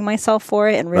judging myself for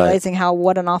it and realizing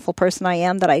what an awful person I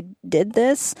am that I did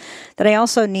this, that I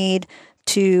also need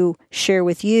to share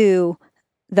with you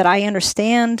that I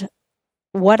understand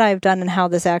what I've done and how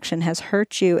this action has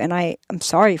hurt you, and I'm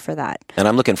sorry for that. And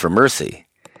I'm looking for mercy.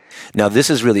 Now, this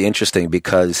is really interesting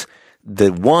because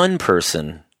the one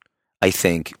person I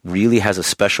think really has a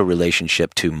special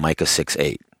relationship to Micah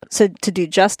 6:8. So to do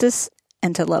justice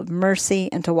and to love mercy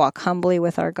and to walk humbly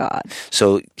with our God.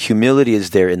 So humility is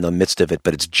there in the midst of it,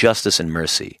 but it's justice and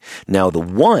mercy. Now,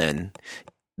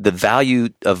 the value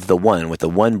of the one, what the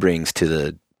one brings to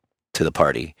the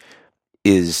party,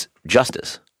 is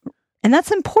justice. And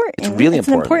that's important. It's really It's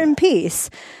an important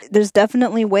piece. There's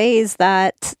definitely ways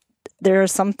that there are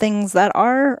some things that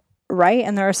are right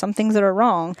and there are some things that are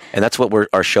wrong. And that's what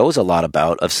our show is a lot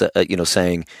about, of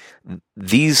saying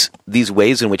these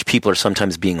ways in which people are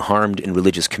sometimes being harmed in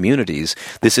religious communities,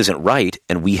 this isn't right,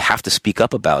 and we have to speak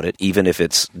up about it, even if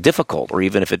it's difficult or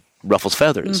even if it ruffles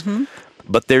feathers. Mm-hmm.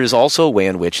 But there's also a way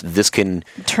in which this can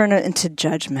turn it into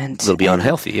judgment. It'll be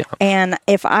unhealthy, yeah. And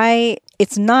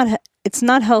it's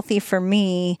not healthy for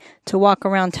me to walk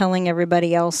around telling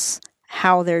everybody else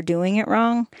how they're doing it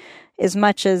wrong, as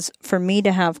much as for me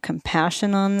to have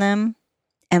compassion on them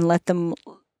and let them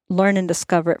learn and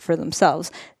discover it for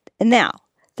themselves. And now,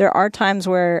 there are times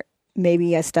where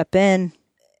maybe I step in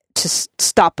to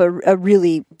stop a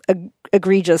really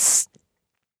egregious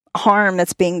harm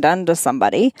that's being done to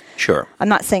somebody. Sure. I'm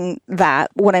not saying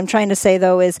that. What I'm trying to say,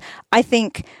 though, is I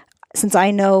think since I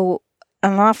know,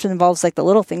 and it often involves like the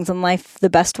little things in life, the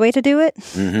best way to do it,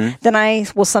 then I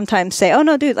will sometimes say, oh,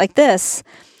 no, dude, like this.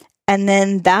 And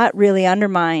then that really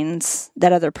undermines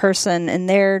that other person, and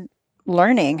they're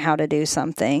learning how to do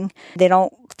something. They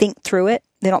don't think through it.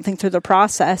 They don't think through the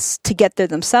process to get there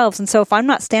themselves. And so if I'm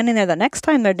not standing there the next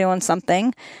time they're doing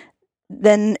something,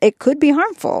 then it could be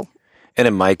harmful. And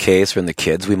in my case, or in the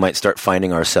kids, we might start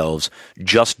finding ourselves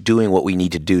just doing what we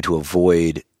need to do to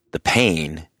avoid the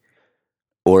pain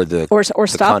or the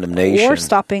condemnation. Or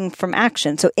stopping from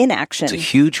action. So inaction. It's a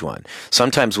huge one.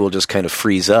 Sometimes we'll just kind of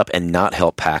freeze up and not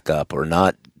help pack up or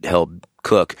not help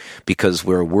cook because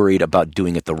we're worried about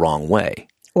doing it the wrong way.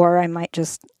 Or I might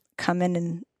just come in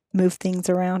and move things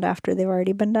around after they've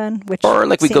already been done. Or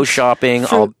like we go shopping,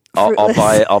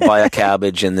 I'll buy a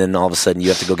cabbage, and then all of a sudden you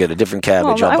have to go get a different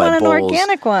cabbage. Well, I'll buy I want bowls. an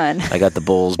organic one. I got the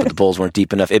bowls, but the bowls weren't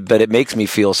deep enough. But it makes me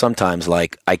feel sometimes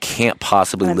like I can't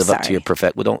possibly live up to your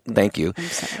perfect. Well, don't. Thank you. I'm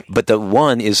sorry. But the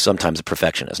one is sometimes a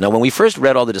perfectionist. Now, when we first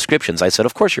read all the descriptions, I said,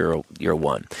 "Of course you're a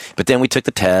 1." But then we took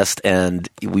the test, and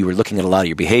we were looking at a lot of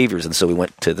your behaviors, and so we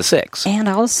went to the 6. And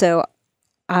also,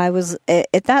 I was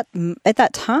at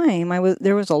that time.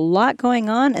 There was a lot going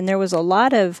on, and there was a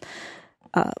lot of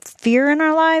fear in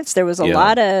our lives. There was a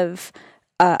lot of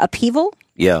upheaval.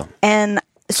 Yeah. And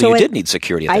so you did need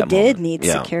security at that moment. I did need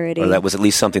security. Or that was at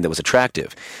least something that was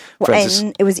attractive.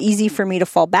 And it was easy for me to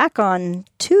fall back on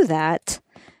to that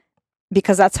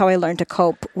because that's how I learned to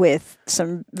cope with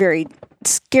some very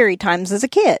scary times as a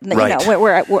kid. Right.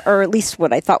 Or at least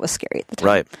what I thought was scary at the time.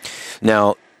 Right.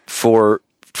 Now, for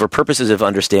purposes of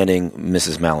understanding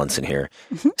Mrs. Mallinson here,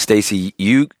 Stacy,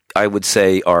 you, I would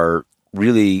say, are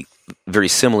really very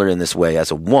similar in this way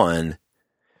as a 1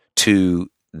 to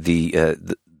the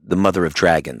Mother of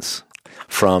Dragons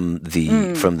from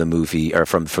the movie or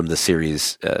from the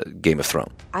series Game of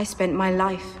Thrones. I spent my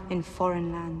life in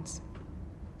foreign lands.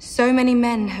 So many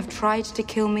men have tried to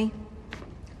kill me.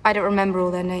 I don't remember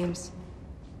all their names.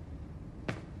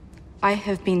 I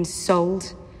have been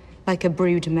sold like a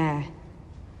brood mare.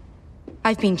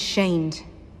 I've been shamed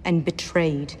and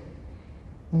betrayed,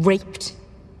 raped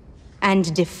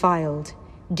and defiled.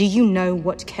 Do you know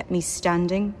what kept me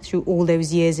standing through all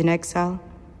those years in exile?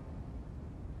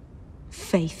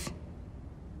 Faith.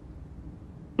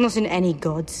 Not in any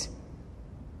gods.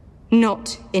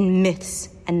 Not in myths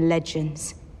and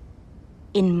legends.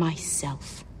 In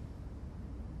myself.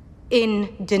 In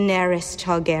Daenerys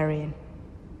Targaryen.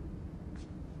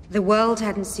 The world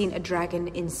hadn't seen a dragon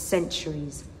in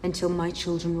centuries until my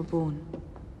children were born.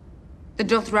 The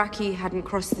Dothraki hadn't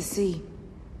crossed the sea.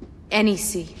 Any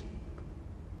sea.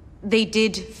 They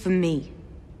did for me.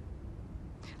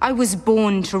 I was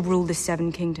born to rule the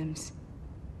 7 kingdoms.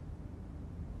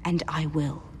 And I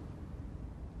will.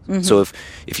 Mm-hmm. So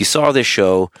if you saw this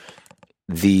show,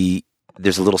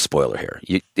 there's a little spoiler here.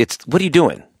 What are you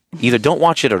doing? Either don't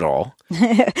watch it at all,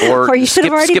 or you should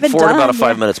have already skip been forward done, about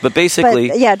 5 minutes. But basically,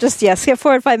 skip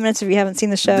forward 5 minutes if you haven't seen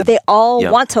the show. They all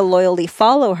want to loyally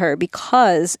follow her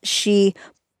because she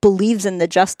believes in the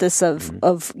justice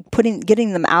of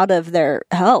getting them out of their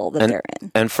hell that they're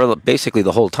in. And for basically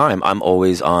the whole time, I'm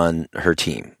always on her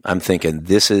team. I'm thinking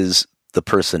this is the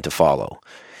person to follow,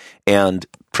 and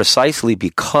precisely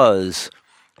because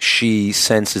she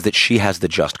senses that she has the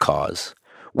just cause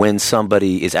when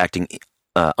somebody is acting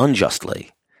unjustly,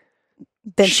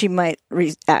 then she might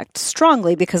react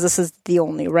strongly because this is the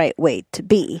only right way to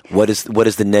be. What is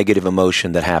the negative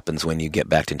emotion that happens when you get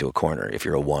backed into a corner if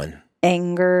you're a 1?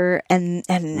 Anger and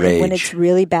when it's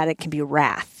really bad, it can be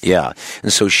wrath. Yeah.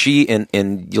 And so she,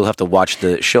 and you'll have to watch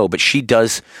the show, but she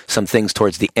does some things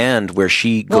towards the end where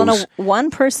she goes...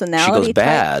 one personality she goes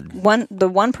bad. Type, the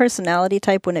one personality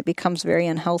type, when it becomes very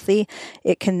unhealthy,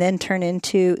 it can then turn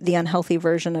into the unhealthy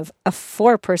version of a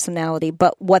 4 personality.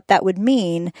 But what that would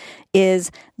mean is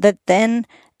that then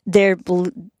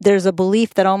there's a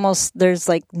belief that almost there's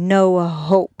like no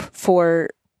hope for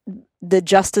the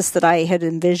justice that I had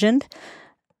envisioned,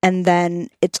 and then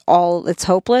it's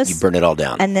hopeless. You burn it all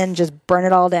down, and then just burn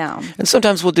it all down. And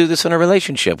sometimes we'll do this in a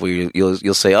relationship where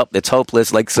you'll say, "Oh, it's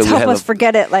hopeless." Like so, it's hopeless.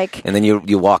 Forget it. Like, and then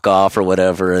you walk off or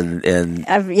whatever. And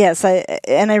I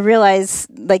realize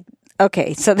like,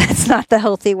 okay, so that's not the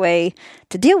healthy way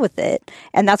to deal with it,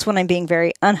 and that's when I'm being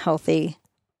very unhealthy.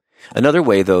 Another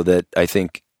way, though, that I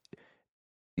think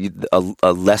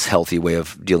a less healthy way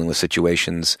of dealing with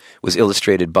situations was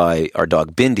illustrated by our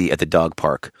dog Bindi at the dog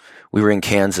park. We were in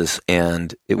Kansas,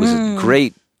 and it was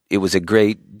a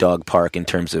great dog park in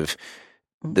terms of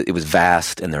it was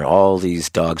vast, and there are all these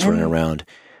dogs running around.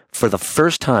 For the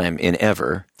first time in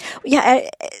ever,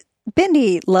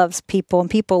 Bindi loves people, and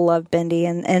people love Bindi,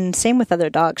 and same with other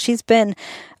dogs. She's been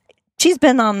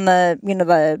on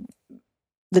the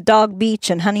dog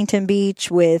beach in Huntington Beach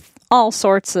with all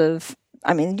sorts of.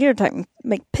 I mean, you're talking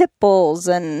like pit bulls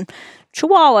and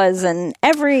chihuahuas and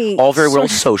all very well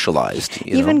socialized.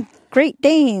 Even Great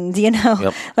Danes,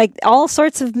 like all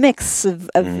sorts of mix of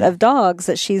dogs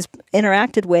that she's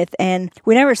interacted with. And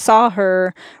we never saw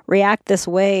her react this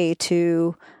way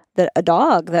to a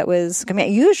dog that was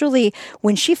coming. Usually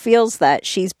when she feels that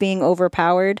she's being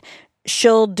overpowered,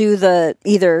 she'll do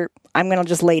either I'm going to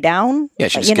just lay down. Yeah,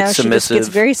 she just gets submissive. She just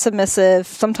gets very submissive.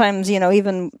 Sometimes,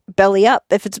 even belly up.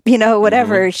 If it's,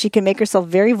 whatever, she can make herself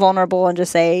very vulnerable and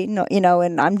just say, no,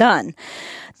 and I'm done.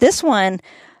 This one,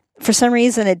 for some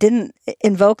reason, it didn't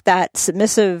invoke that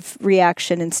submissive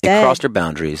reaction. Instead, it crossed her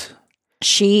boundaries.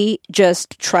 she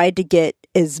just tried to get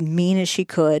as mean as she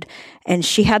could. And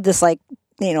she had this like,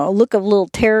 a look of little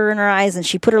terror in her eyes, and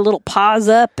she put her little paws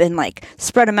up and like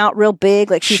spread them out real big.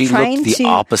 Like she's trying to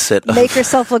opposite make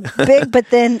herself look big, but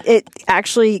then it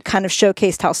actually kind of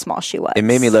showcased how small she was. It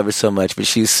made me love her so much, but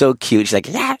she's so cute. She's like,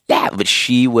 yeah, yeah. But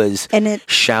she was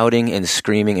shouting and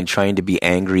screaming and trying to be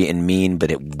angry and mean,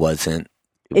 but it wasn't.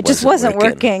 It just wasn't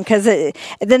working because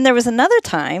then there was another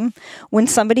time when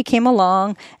somebody came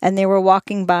along and they were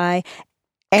walking by,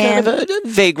 and kind of a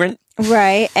vagrant.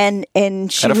 Right, and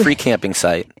she at a free camping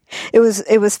site. It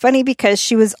was funny because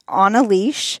she was on a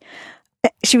leash.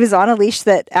 She was on a leash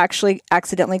that actually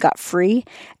accidentally got free,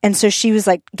 and so she was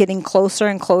like getting closer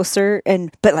and closer,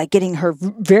 but like getting her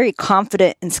very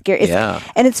confident and scared.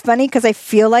 And it's funny because I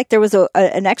feel like there was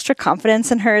an extra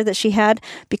confidence in her that she had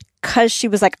because she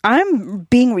was like, "I'm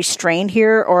being restrained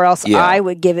here, or else I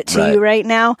would give it to you right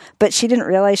now." But she didn't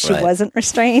realize she wasn't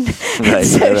restrained,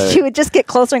 she would just get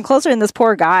closer and closer. And this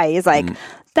poor guy is like.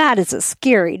 That is a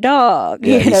scary dog.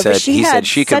 Yeah, he said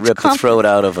she could rip the throat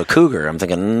out of a cougar. I'm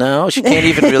thinking, no, she can't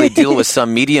even really deal with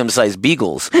some medium-sized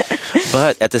beagles.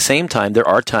 But at the same time, there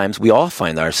are times we all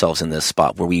find ourselves in this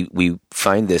spot where we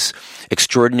find this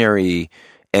extraordinary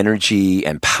energy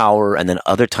and power, and then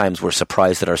other times we're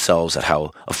surprised at ourselves at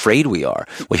how afraid we are.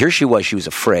 Well, here she was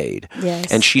afraid. Yes.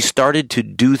 And she started to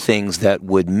do things that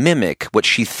would mimic what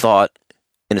she thought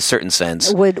in a certain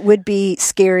sense would be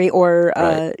scary or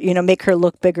make her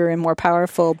look bigger and more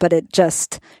powerful, but it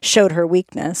just showed her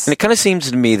weakness. And it kind of seems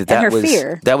to me that was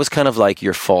fear. That was kind of like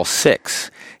your false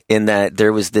six, in that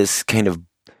there was this kind of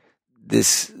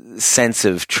this sense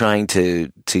of trying to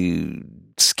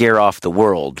scare off the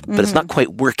world, but it's not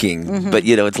quite working, but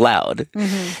it's loud.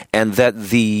 And that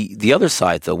the other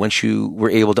side, though, once you were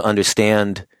able to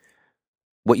understand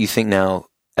what you think now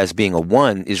as being a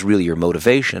one is really your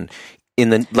motivation. In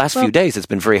the last few days, it's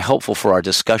been very helpful for our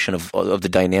discussion of the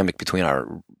dynamic between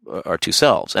our two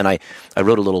selves. And I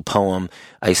wrote a little poem.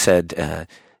 I said,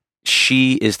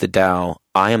 she is the Tao,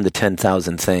 I am the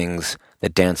 10,000 things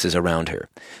that dances around her.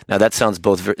 Now that sounds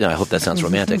I hope that sounds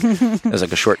romantic. It was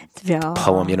like a short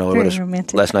poem,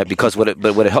 last night, because what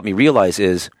it helped me realize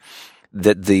is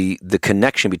that the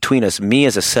connection between us, me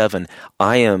as a 7,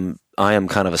 I am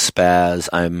kind of a spaz.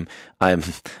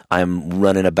 I'm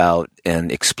running about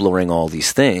and exploring all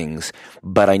these things,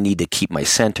 but I need to keep my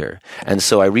center. And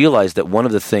so I realized that one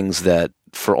of the things that,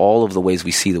 for all of the ways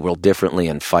we see the world differently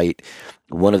and fight,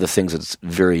 one of the things that's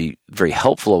very, very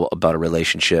helpful about a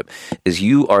relationship is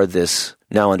you are this,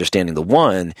 now understanding the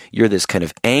one, you're this kind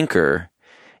of anchor.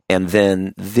 And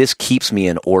then this keeps me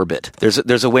in orbit.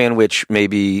 There's a way in which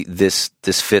maybe this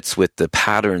fits with the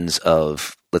patterns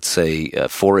of, let's say,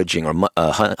 foraging or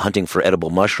hunting for edible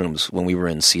mushrooms when we were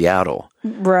in Seattle.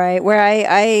 Right, where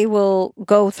I will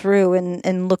go through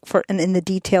and look for in the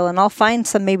detail, and I'll find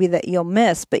some maybe that you'll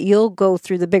miss, but you'll go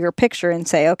through the bigger picture and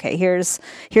say, okay, here's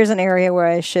an area where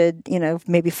I should,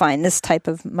 maybe find this type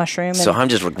of mushroom. So I'm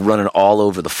just running all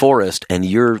over the forest, and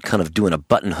you're kind of doing a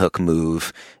button hook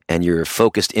move, and you're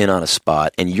focused in on a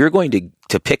spot, and you're going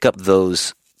to pick up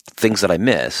those things that I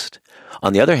missed.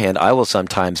 On the other hand, I will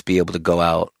sometimes be able to go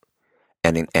out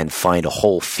and find a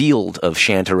whole field of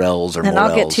chanterelles or morels.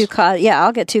 I'll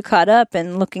get too caught up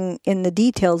in looking in the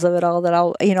details of it all that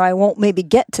I won't maybe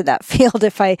get to that field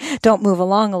if I don't move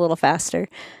along a little faster.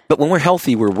 But when we're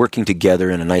healthy, we're working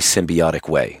together in a nice symbiotic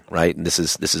way, right? And this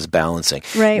is balancing.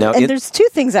 Right. Now, and there's two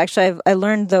things actually I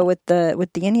learned though with the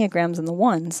Enneagrams and the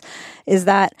ones, is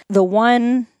that the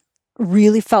one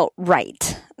really felt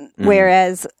right,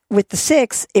 whereas with the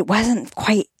 6, it wasn't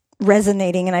quite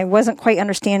resonating, and I wasn't quite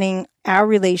understanding our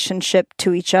relationship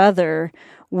to each other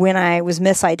when I was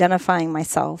misidentifying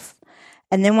myself.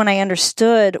 And then when I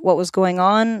understood what was going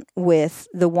on with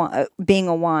the one, being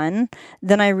a 1,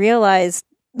 then I realized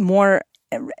more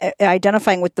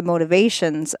identifying with the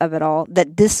motivations of it all,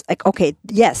 that this, like, okay,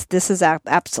 yes, this is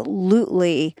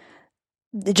absolutely,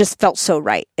 it just felt so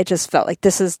right. It just felt like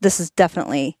this is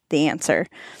definitely the answer.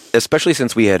 Especially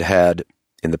since we had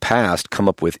in the past come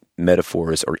up with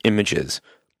metaphors or images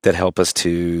that help us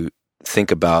to think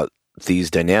about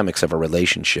these dynamics of a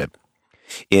relationship.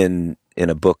 In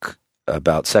a book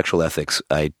about sexual ethics,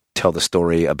 I tell the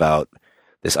story about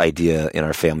this idea in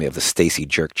our family of the Stacy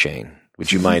jerk chain.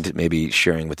 Would you mind maybe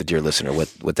sharing with the dear listener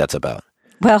what that's about?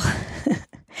 Well,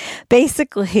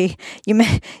 basically,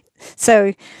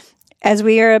 so as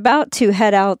we are about to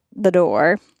head out the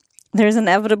door, there's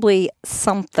inevitably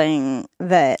something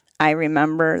that I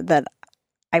remember that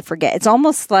I forget. It's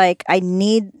almost like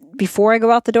before I go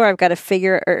out the door, I've got to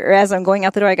figure, or as I'm going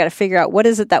out the door, I got to figure out what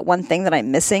is it, that one thing that I'm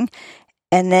missing.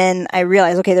 And then I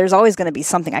realized, okay, there's always going to be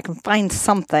something. I can find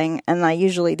something, and I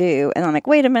usually do. And I'm like,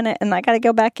 wait a minute, and I got to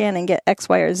go back in and get X,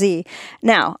 Y, or Z.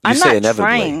 Now, I'm not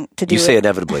trying to do it. You say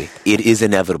inevitably. It is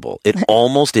inevitable. It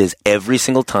almost is every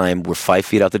single time we're 5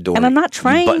 feet out the door. And I'm not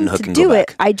trying to do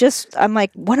it. I'm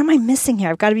like, what am I missing here?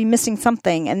 I've got to be missing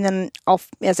something. And then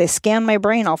as I scan my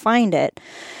brain, I'll find it.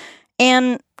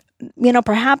 And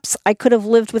perhaps I could have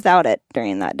lived without it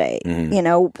during that day.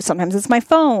 Mm-hmm. Sometimes it's my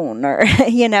phone or,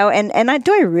 and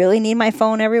do I really need my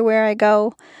phone everywhere I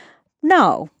go?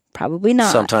 No, probably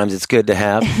not. Sometimes it's good to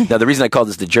have. Now, the reason I call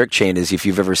this the jerk chain is if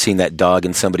you've ever seen that dog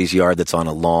in somebody's yard that's on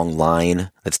a long line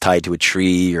that's tied to a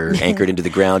tree or anchored into the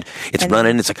ground, it's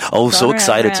running. It's like, so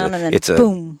excited.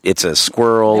 It's a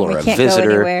squirrel or a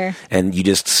visitor. And you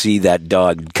just see that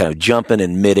dog kind of jumping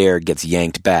in midair, gets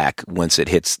yanked back once it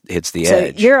hits the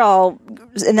edge. You're all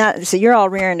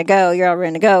rearing to go.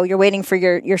 You're waiting for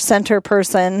your center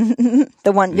person,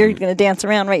 the one you're going to dance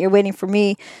around, right? You're waiting for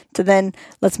me to then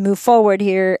let's move forward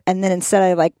here. And then instead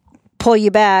I like pull you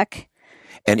back.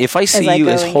 And if I see you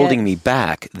as holding me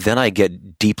back, then I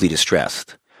get deeply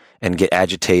distressed and get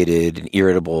agitated and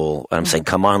irritable. And I'm saying,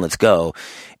 come on, let's go.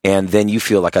 And then you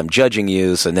feel like I'm judging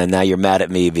you. So then now you're mad at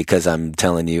me because I'm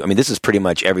telling you. I mean, this is pretty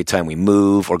much every time we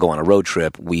move or go on a road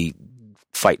trip, we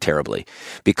fight terribly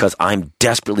because I'm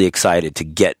desperately excited to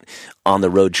get on the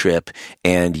road trip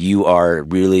and you are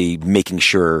really making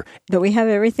sure that we have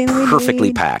everything perfectly we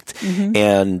need. Packed. Mm-hmm.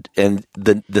 And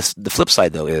the flip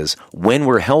side though is when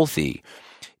we're healthy,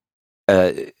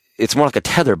 it's more like a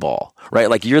tether ball, right?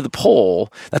 Like you're the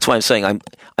pole. That's why I'm saying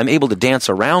I'm able to dance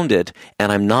around it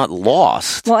and I'm not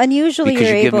lost. Well, and usually because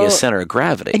you give me a center of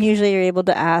gravity. And usually you're able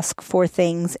to ask for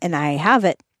things and I have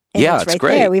it. And it's right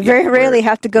great. There. We very rarely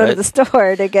have to go to the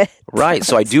store to get right.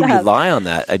 So I do rely on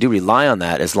that. I do rely on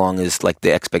that as long as like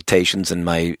the expectations and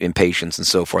my impatience and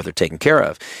so forth are taken care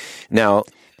of. Now,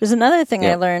 there's another thing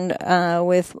I learned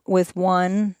with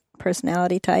one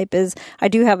personality type is I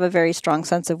do have a very strong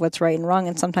sense of what's right and wrong,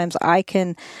 and sometimes I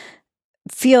can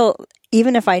feel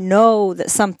even if I know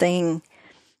that something,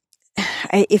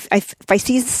 if I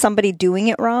see somebody doing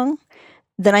it wrong,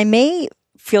 then I may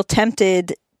feel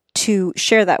tempted to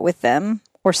share that with them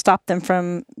or stop them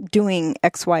from doing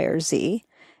X, Y, or Z.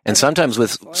 And sometimes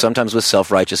with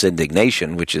self-righteous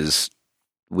indignation, which is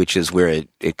where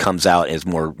it comes out as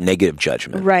more negative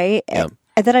judgment. Right. Yeah.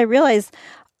 And then I realize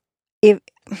if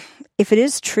it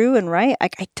is true and right,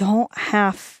 I don't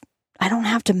have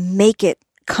to make it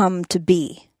come to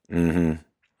be. Mm-hmm.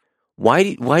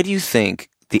 Why do you think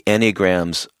the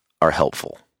Enneagrams are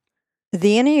helpful?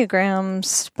 The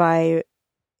Enneagrams, by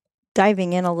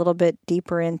diving in a little bit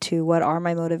deeper into what are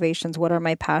my motivations, what are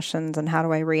my passions, and how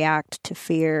do I react to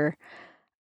fear,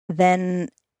 then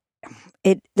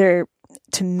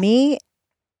to me,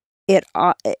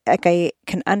 like I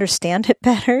can understand it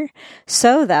better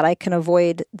so that I can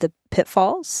avoid the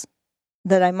pitfalls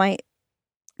that I might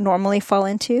normally fall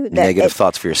into. Negative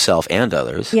thoughts for yourself and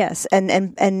others. Yes,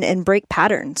 and break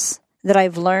patterns that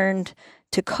I've learned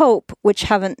to cope, which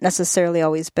haven't necessarily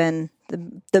always been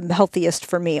the healthiest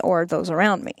for me or those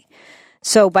around me.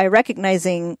 So by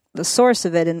recognizing the source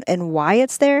of it and why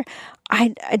it's there,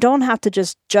 I don't have to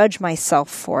just judge myself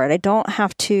for it.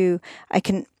 I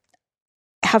can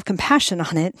have compassion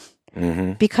on it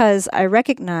because I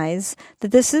recognize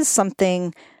that this is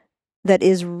something that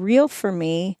is real for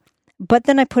me, but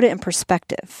then I put it in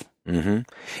perspective. Mm-hmm.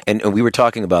 And we were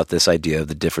talking about this idea of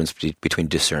the difference between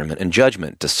discernment and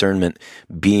judgment. Discernment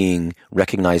being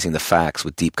recognizing the facts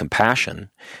with deep compassion,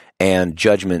 and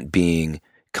judgment being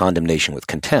condemnation with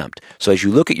contempt. So as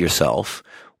you look at yourself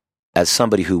as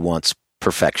somebody who wants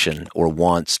perfection or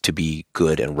wants to be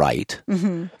good and right,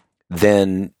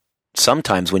 then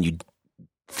sometimes when you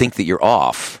think that you're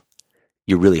off,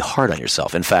 you're really hard on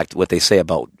yourself. In fact, what they say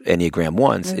about Enneagram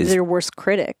 1s is their worst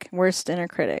inner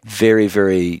critic. Very,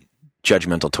 very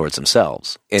judgmental towards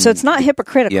themselves. So it's not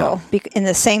hypocritical in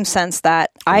the same sense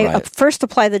that I first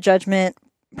apply the judgment,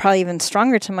 probably even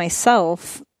stronger to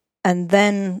myself, and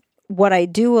then what I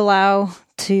do allow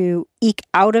to eke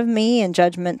out of me in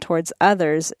judgment towards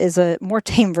others is a more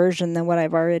tame version than what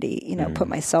I've already, put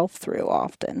myself through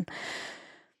often.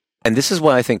 And this is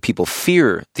why I think people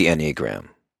fear the Enneagram,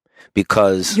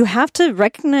 because you have to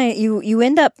recognize you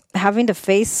end up having to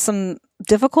face some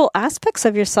difficult aspects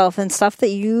of yourself and stuff that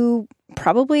you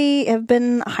probably have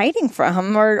been hiding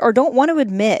from or don't want to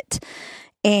admit.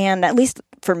 And at least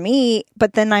for me,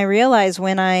 but then I realize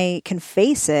when I can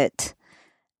face it,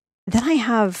 then I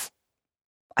have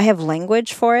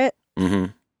language for it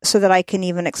so that I can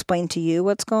even explain to you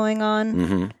what's going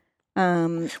on.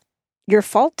 Your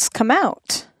faults come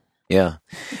out. Yeah.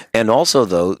 And also,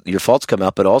 though, your faults come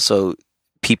out, but also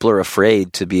people are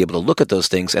afraid to be able to look at those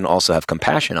things and also have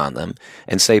compassion on them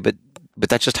and say, but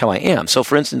that's just how I am. So,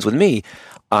 for instance, with me,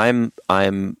 I'm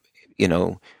a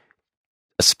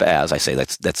spaz. I say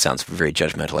that sounds very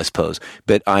judgmental, I suppose,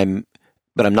 but I'm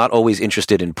not always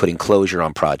interested in putting closure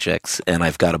on projects, and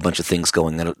I've got a bunch of things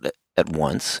going at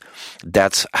once.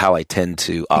 That's how I tend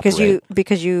to operate.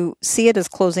 Because you see it as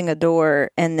closing a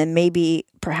door, and then maybe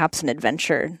perhaps an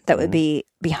adventure that would be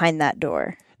behind that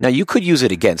door. Now, you could use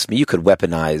it against me. You could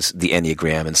weaponize the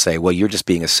Enneagram and say, well, you're just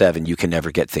being a 7. You can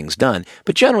never get things done.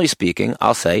 But generally speaking,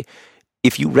 I'll say,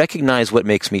 if you recognize what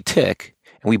makes me tick,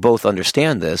 and we both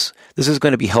understand this is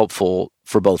going to be helpful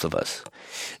for both of us.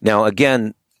 Now,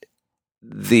 again,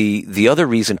 the other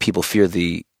reason people fear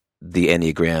the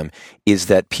Enneagram is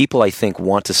that people, I think,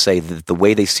 want to say that the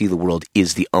way they see the world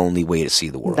is the only way to see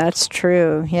the world. That's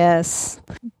true, yes.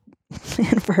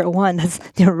 And for one, that's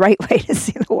the right way to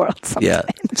see the world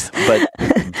sometimes. Yeah,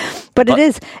 but it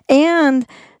is. And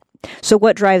so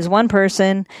what drives one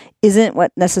person isn't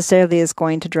what necessarily is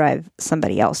going to drive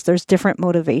somebody else. There's different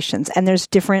motivations, and there's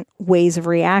different ways of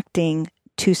reacting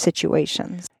to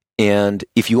situations. And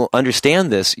if you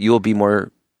understand this, you'll be more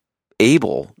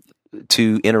able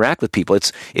to interact with people.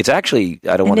 It's actually,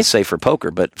 I don't want to say for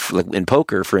poker, but in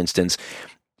poker, for instance,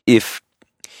 if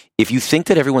you think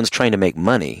that everyone's trying to make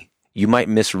money, you might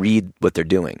misread what they're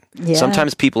doing. Yeah.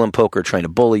 Sometimes people in poker are trying to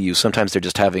bully you. Sometimes they're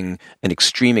just having an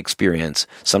extreme experience.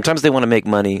 Sometimes they want to make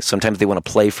money. Sometimes they want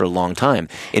to play for a long time.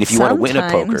 And if you want to win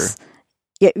at poker...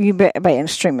 Yeah, by an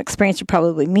extreme experience, you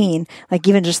probably mean like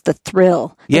even just the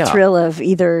thrill of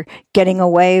either getting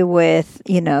away with,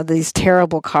 these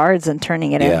terrible cards and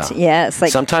turning it into, it's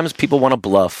like sometimes people want to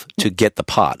bluff to get the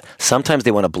pot. Sometimes they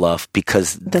want to bluff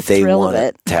because they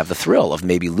want to have the thrill of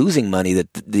maybe losing money that,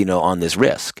 on this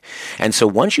risk. And so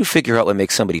once you figure out what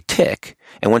makes somebody tick,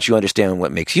 and once you understand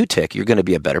what makes you tick, you're going to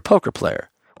be a better poker player.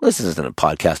 Well, this isn't a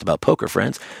podcast about poker,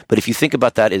 friends, but if you think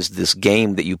about that as this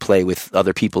game that you play with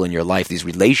other people in your life, these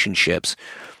relationships,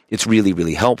 it's really,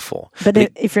 really helpful. But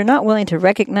if you're not willing to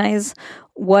recognize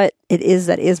what it is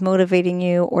that is motivating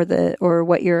you or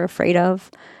what you're afraid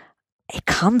of, it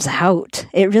comes out.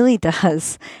 It really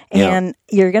does. And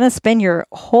you're going to spend your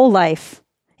whole life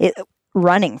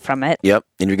running from it. Yep.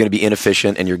 And you're going to be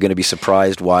inefficient, and you're going to be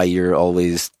surprised why you're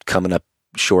always coming up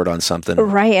short on something.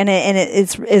 Right. And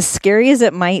it's as scary as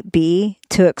it might be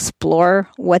to explore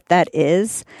what that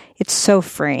is. It's so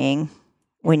freeing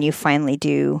when you finally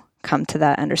do come to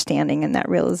that understanding and that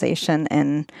realization,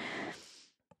 and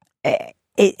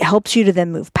it helps you to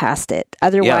then move past it.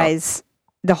 Otherwise,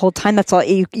 the whole time, that's all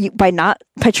by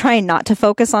trying not to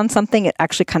focus on something, it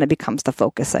actually kind of becomes the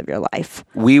focus of your life.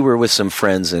 We were with some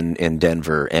friends in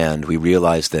Denver, and we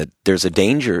realized that there's a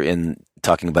danger in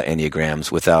talking about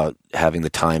Enneagrams without having the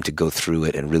time to go through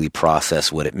it and really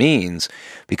process what it means,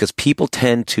 because people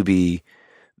tend to be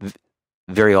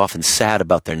very often sad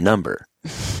about their number.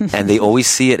 And they always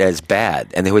see it as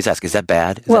bad. And they always ask, is that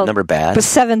bad? Is that number bad? But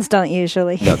 7s don't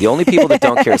usually. No, the only people that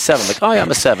don't care is 7. Like, oh yeah,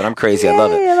 I'm a 7. I'm crazy. I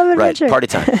love it. I love right, party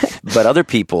time. But other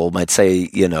people might say,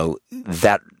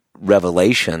 that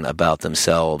revelation about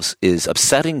themselves is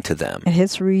upsetting to them. It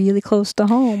hits really close to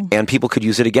home. And people could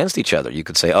use it against each other. You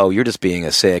could say, oh, you're just being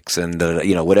a 6 and,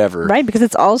 whatever. Right, because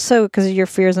it's also because of your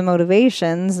fears and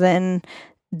motivations, then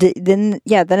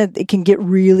it can get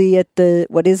really at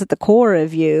what is at the core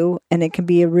of you, and it can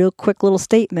be a real quick little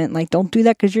statement like, don't do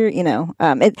that because you're,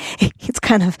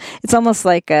 it's almost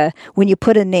like when you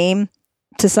put a name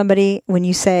to somebody, when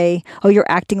you say, oh, you're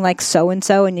acting like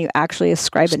so-and-so, and you actually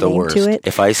ascribe a name to it.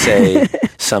 If I say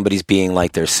somebody's being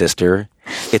like their sister,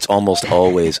 it's almost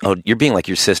always, oh, you're being like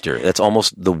your sister. That's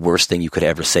almost the worst thing you could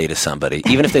ever say to somebody,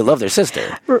 even if they love their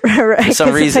sister. Right. For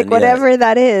some reason. It's like whatever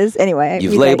that is. Anyway.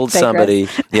 You've labeled somebody.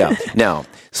 Yeah. Now,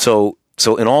 so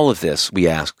in all of this, we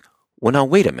ask, well, now,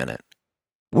 wait a minute.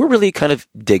 We're really kind of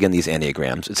digging these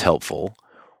Enneagrams. It's helpful.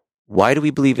 Why do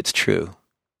we believe it's true?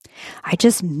 I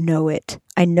just know it.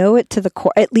 I know it to the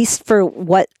core, at least for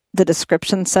what the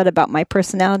description said about my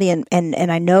personality, and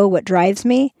I know what drives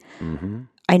me. Mm-hmm.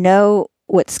 I know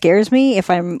what scares me if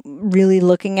I'm really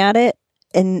looking at it,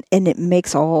 and it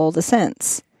makes all the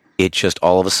sense. It just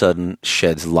all of a sudden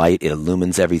sheds light, it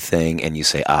illumines everything, and you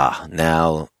say,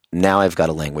 now I've got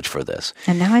a language for this.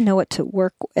 And now I know what to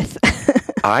work with.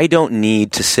 I don't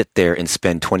need to sit there and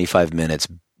spend 25 minutes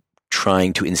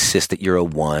trying to insist that you're a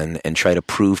 1 and try to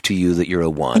prove to you that you're a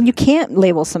 1. And you can't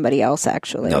label somebody else,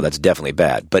 actually. No, that's definitely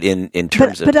bad. But in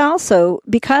terms of... But also,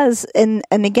 because, and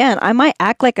again, I might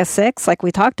act like a 6, like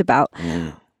we talked about,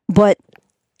 but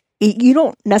you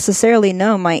don't necessarily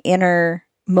know my inner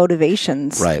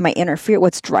motivations might interfere,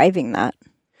 what's driving that.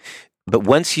 But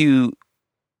once you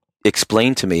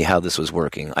explained to me how this was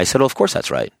working, I said, "Oh, of course that's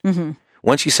right." Mm-hmm.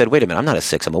 Once you said, "Wait a minute, I'm not a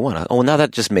 6, I'm a 1." Oh, well, now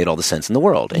that just made all the sense in the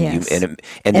world. And yes.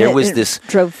 This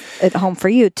drove it home for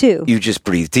you too. You just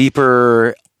breathe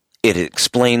deeper. It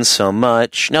explains so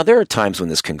much. Now, there are times when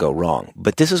this can go wrong,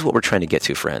 but this is what we're trying to get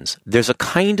to, friends. There's a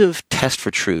kind of test for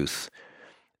truth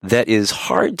that is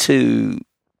hard to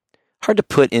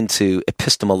put into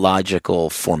epistemological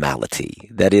formality.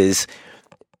 That is,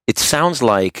 it sounds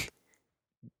like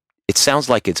it's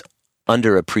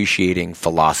underappreciating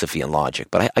philosophy and logic,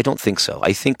 but I don't think so.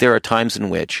 I think there are times in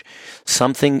which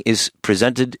something is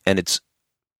presented and it's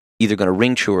either going to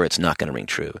ring true or it's not going to ring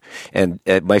true. And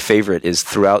my favorite is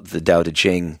throughout the Tao Te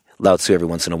Ching, Lao Tzu every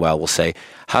once in a while will say,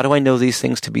 "How do I know these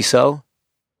things to be so?"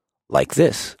 Like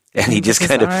this. And he just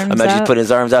kind of, imagine he's putting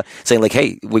his arms out, saying like,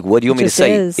 "Hey, what do you want me to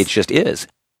say?" Is. It just is.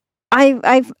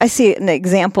 I see an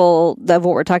example of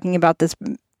what we're talking about that's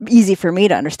easy for me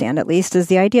to understand, at least, is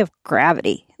the idea of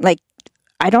gravity. Like,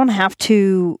 I don't have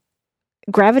to,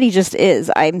 gravity just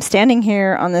is. I'm standing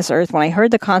here on this earth. When I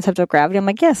heard the concept of gravity, I'm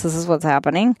like, yes, this is what's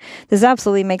happening. This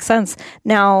absolutely makes sense.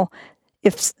 Now,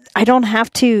 if I don't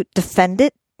have to defend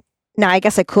it, now I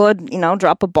guess I could,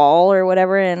 drop a ball or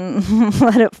whatever and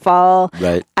let it fall.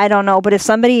 Right. I don't know. But if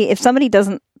somebody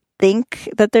doesn't think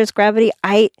that there's gravity,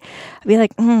 I'd be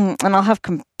like, and I'll have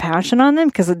compassion on them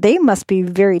because they must be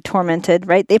very tormented,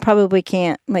 right? They probably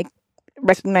can't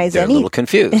recognize They're a little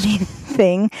confused.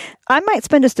 anything. I might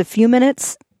spend just a few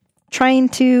minutes trying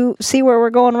to see where we're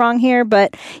going wrong here,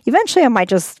 but eventually I might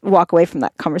just walk away from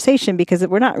that conversation because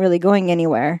we're not really going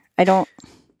anywhere.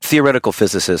 Theoretical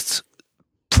physicists,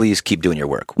 please keep doing your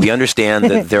work. We understand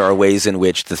that there are ways in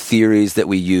which the theories that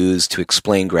we use to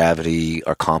explain gravity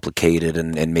are complicated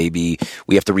and maybe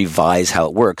we have to revise how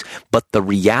it works. But the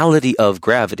reality of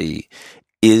gravity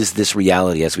is this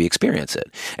reality as we experience it.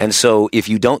 And so if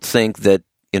you don't think that,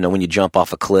 when you jump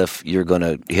off a cliff, you're going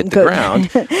to hit the ground.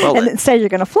 Well, and instead you're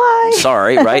going to fly.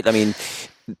 Sorry, right? I mean,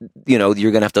 you're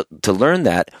going to have to learn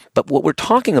that. But what we're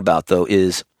talking about, though,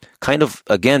 is kind of,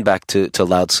 again, back to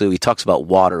Lao Tzu. He talks about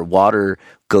water. Water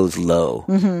goes low,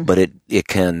 but it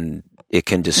can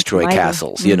destroy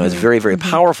castles. It's very, very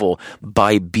powerful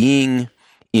by being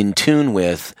in tune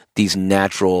with these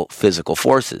natural physical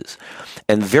forces.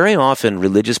 And very often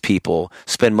religious people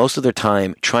spend most of their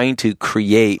time trying to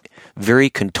create very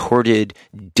contorted,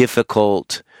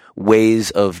 difficult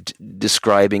ways of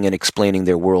describing and explaining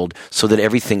their world so that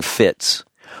everything fits.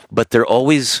 But they're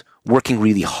always working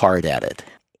really hard at it.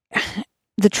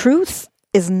 The truth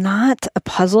is not a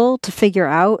puzzle to figure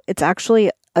out. It's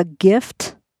actually a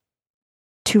gift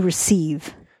to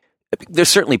receive. There's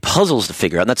certainly puzzles to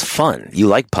figure out, and that's fun. You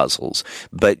like puzzles,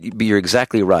 but you're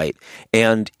exactly right.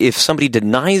 And if somebody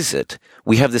denies it,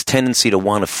 we have this tendency to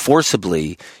want to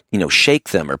forcibly, shake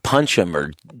them or punch them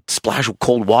or splash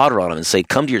cold water on them and say,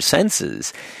 "Come to your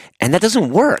senses." And that doesn't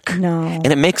work. No. And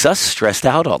it makes us stressed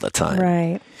out all the time.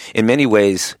 Right. In many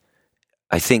ways,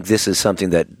 I think this is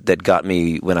something that got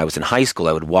me when I was in high school.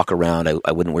 I would walk around.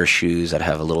 I wouldn't wear shoes. I'd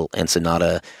have a little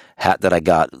Ensenada hat that I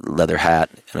got, leather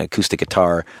hat, an acoustic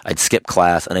guitar. I'd skip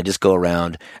class, and I'd just go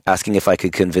around asking if I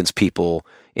could convince people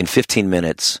in 15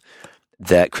 minutes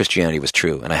that Christianity was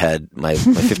true. And I had my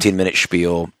 15-minute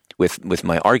spiel with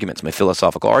my arguments, my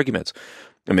philosophical arguments,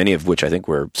 many of which I think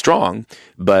were strong.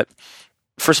 But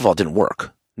first of all, it didn't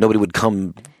work. Nobody would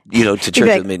come to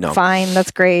church with me. No. Fine,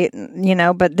 that's great,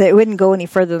 but it wouldn't go any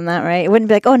further than that, right? It wouldn't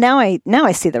be like, oh, now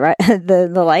I see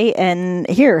the light, and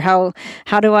here, how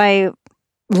do I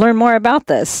learn more about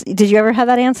this? Did you ever have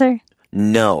that answer?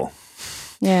 No.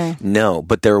 Yeah. No,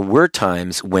 but there were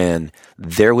times when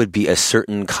there would be a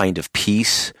certain kind of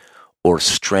peace or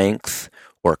strength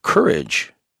or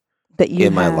courage that you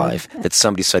in my life that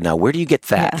somebody said, "Now, where do you get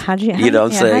that?" Yeah, how'd you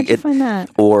find that?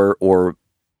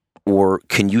 Or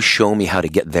can you show me how to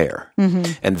get there?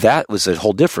 Mm-hmm. And that was a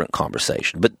whole different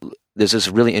conversation. But there's this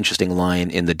really interesting line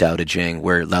in the Tao Te Ching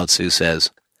where Lao Tzu says,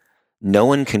 "No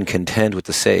one can contend with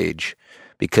the sage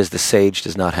because the sage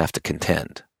does not have to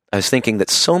contend." I was thinking that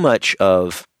so much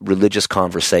of religious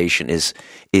conversation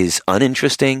is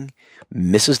uninteresting,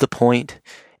 misses the point,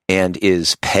 and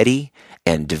is petty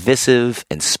and divisive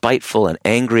and spiteful and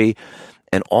angry.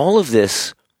 And all of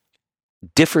this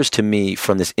differs to me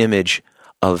from this image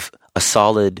of a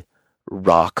solid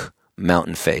rock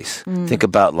mountain face. Think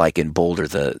about like in Boulder,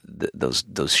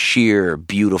 those sheer,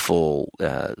 beautiful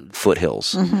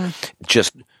foothills,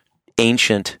 just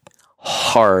ancient,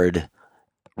 hard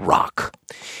rock.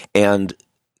 And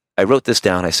I wrote this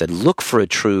down. I said, look for a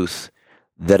truth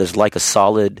that is like a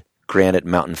solid granite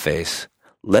mountain face,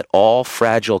 let all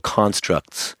fragile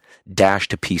constructs dash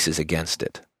to pieces against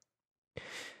it.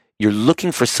 You're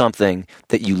looking for something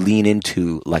that you lean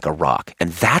into like a rock.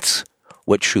 And that's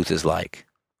what truth is like.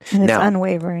 And it's Now,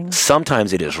 unwavering.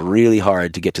 Sometimes it is really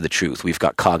hard to get to the truth. We've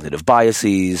got cognitive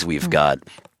biases. We've got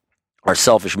our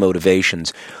selfish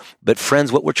motivations. But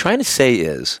friends, what we're trying to say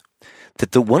is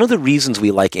that one of the reasons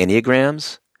we like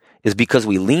Enneagrams is because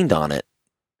we leaned on it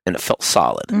and it felt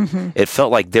solid. It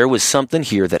felt like there was something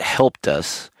here that helped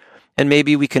us. And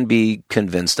maybe we can be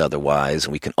convinced otherwise,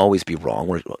 and we can always be wrong.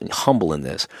 We're humble in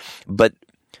this. But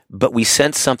we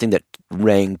sensed something that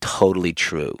rang totally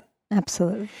true.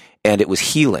 Absolutely. And it was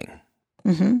healing.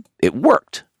 It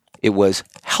worked. It was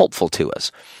helpful to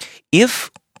us. If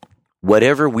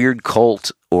whatever weird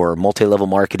cult or multi-level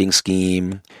marketing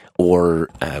scheme or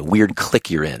weird clique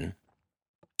you're in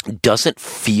doesn't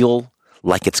feel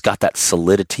like it's got that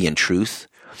solidity and truth,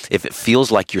 if it feels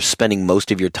like you're spending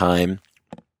most of your time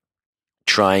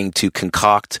trying to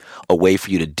concoct a way for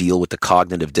you to deal with the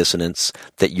cognitive dissonance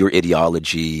that your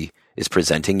ideology is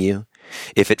presenting you,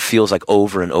 if it feels like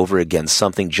over and over again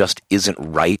something just isn't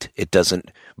right, it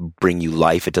doesn't bring you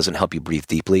life, it doesn't help you breathe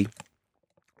deeply,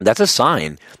 that's a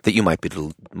sign that you might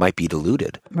be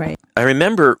deluded. Right. I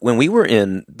remember when we were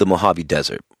in the Mojave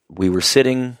Desert, we were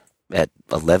sitting at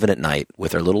 11 at night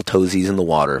with our little toesies in the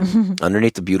water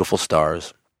underneath the beautiful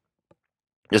stars.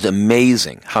 It was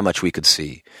amazing how much we could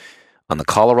see on the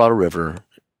Colorado River,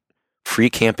 free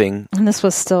camping. And this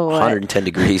was still 110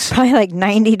 degrees. Probably like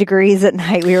 90 degrees at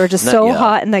night. We were just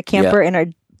hot in the camper, and our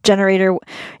generator,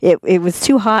 it was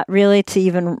too hot really to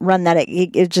even run that.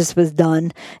 It just was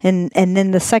done. And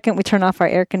then the second we turn off our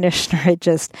air conditioner, it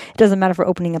doesn't matter if we're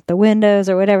opening up the windows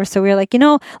or whatever. So we were like,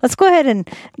 let's go ahead and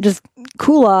just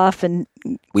cool off. And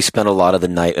we spent a lot of the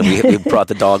night, and we brought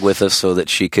the dog with us so that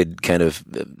she could kind of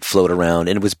float around,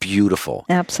 and it was beautiful.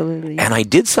 Absolutely. And I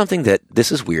did something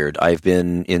this is weird. I've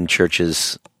been in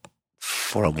churches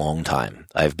for a long time.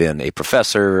 I've been a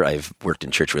professor. I've worked in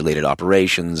church-related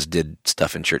operations, did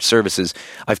stuff in church services.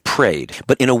 I've prayed.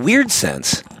 But in a weird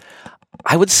sense,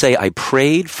 I would say I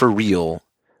prayed for real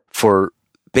for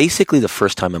basically the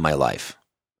first time in my life.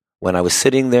 When I was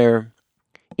sitting there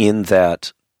in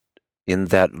that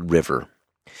river.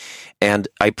 And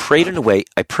I prayed in a way,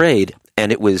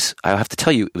 and it was, I have to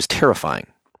tell you, it was terrifying.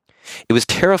 It was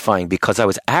terrifying because I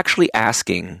was actually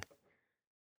asking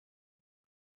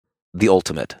the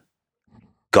ultimate,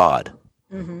 God.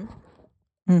 So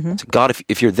God,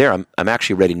 if you're there, I'm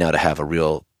actually ready now to have a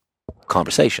real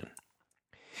conversation.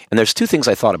 And there's two things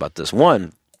I thought about this.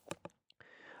 One,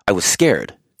 I was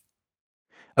scared.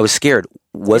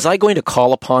 Was I going to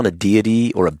call upon a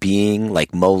deity or a being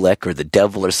like Molech or the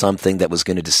devil or something that was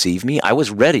going to deceive me? I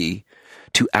was ready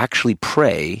to actually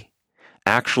pray,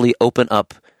 actually open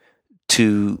up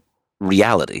to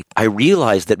reality. I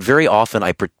realized that very often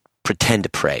I pretend to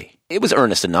pray. It was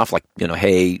earnest enough, like,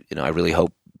 hey, I really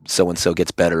hope so-and-so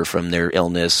gets better from their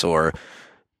illness, or,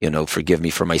 forgive me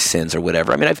for my sins or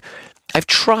whatever. I mean, I've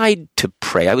tried to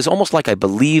pray. I was almost like I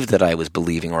believed that I was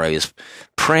believing, or I was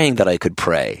praying that I could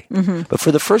pray. But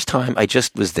for the first time, I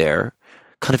just was there,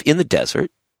 kind of in the desert,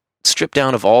 stripped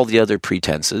down of all the other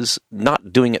pretenses,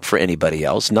 not doing it for anybody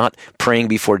else, not praying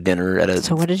before dinner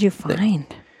So what did you find?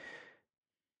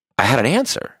 I had an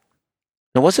answer.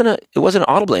 It wasn't an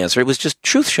audible answer. It was just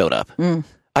truth showed up.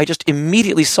 I just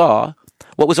immediately saw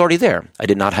what was already there. I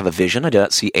did not have a vision. I did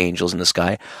not see angels in the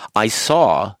sky. I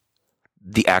saw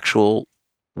the actual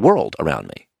world around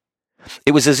me.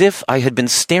 It was as if I had been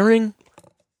staring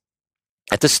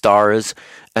at the stars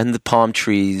and the palm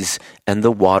trees and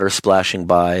the water splashing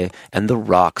by and the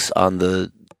rocks on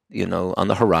the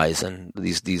horizon,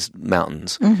 these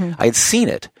mountains. I had seen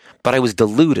it, but I was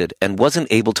deluded and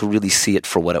wasn't able to really see it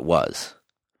for what it was.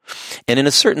 And in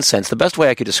a certain sense, the best way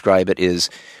I could describe it is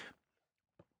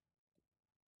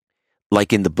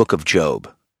like in the book of Job,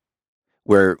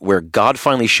 where God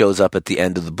finally shows up at the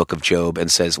end of the book of Job and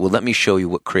says, well, let me show you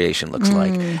what creation looks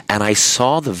like. And I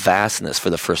saw the vastness for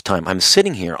the first time. I'm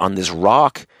sitting here on this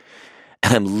rock,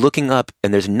 and I'm looking up,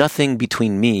 and there's nothing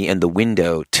between me and the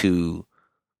window to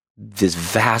this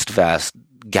vast, vast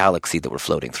galaxy that we're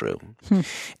floating through.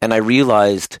 And I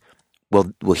realized,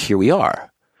 well, here we are.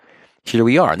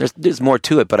 And there's more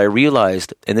to it, but I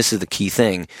realized, and this is the key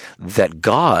thing, that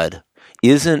God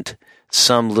isn't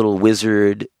some little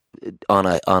wizard on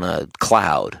a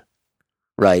cloud,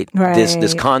 right?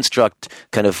 This construct,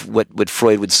 kind of what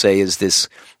Freud would say is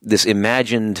this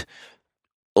imagined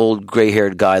old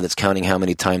gray-haired guy that's counting how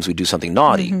many times we do something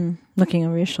naughty. Looking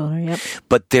over your shoulder, yep.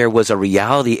 But there was a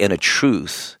reality and a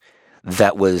truth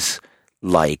that was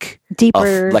like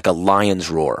deeper, like a lion's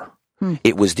roar,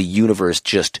 It was the universe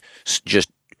just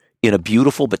in a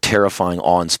beautiful but terrifying,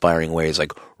 awe-inspiring way. It's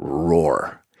like,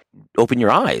 roar. Open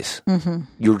your eyes.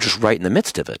 You're just right in the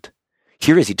midst of it.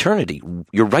 Here is eternity.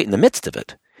 You're right in the midst of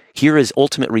it. Here is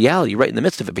ultimate reality. You're right in the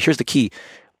midst of it. But here's the key.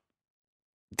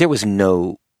 There was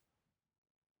no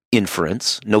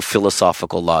inference, no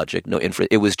philosophical logic, no inference.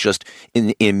 It was just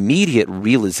an immediate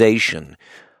realization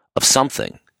of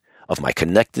something, of my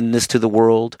connectedness to the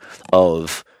world,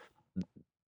 of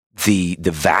the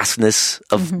vastness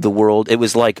of the world. It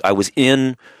was like I was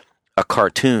in a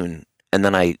cartoon, and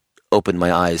then I opened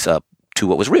my eyes up to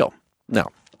what was real. Now,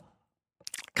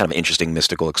 kind of an interesting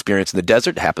mystical experience in the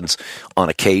desert. It happens on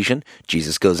occasion.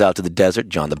 Jesus goes out to the desert.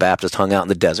 John the Baptist hung out in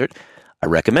the desert. I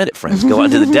recommend it, friends. Go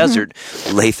out to the desert,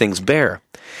 lay things bare.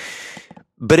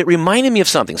 But it reminded me of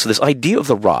something. So this idea of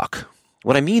the rock,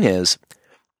 what I mean is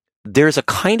there's a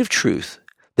kind of truth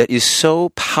that is so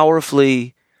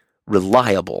powerfully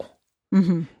reliable.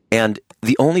 And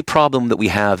the only problem that we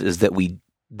have is that we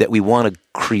want to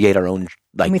create our own,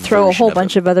 like, and we throw a whole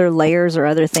bunch of other layers or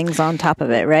other things on top of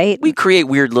it, right? We create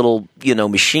weird little,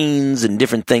 machines and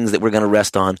different things that we're going to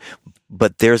rest on.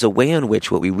 But there's a way in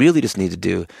which what we really just need to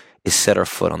do is set our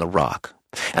foot on the rock.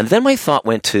 And then my thought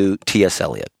went to T.S.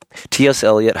 Eliot. T.S.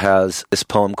 Eliot has this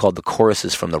poem called The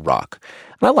Choruses from the Rock.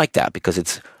 And I like that because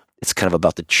it's kind of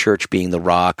about the church being the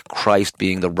rock, Christ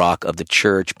being the rock of the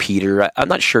church, Peter. I'm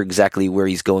not sure exactly where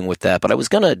he's going with that, but I was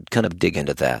going to kind of dig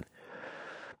into that.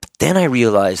 But then I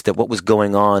realized that what was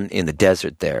going on in the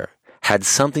desert there had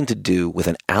something to do with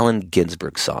an Allen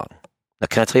Ginsberg song. Now,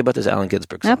 can I tell you about this Allen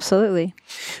Ginsberg song? Absolutely.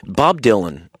 Bob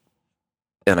Dylan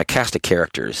and a cast of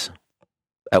characters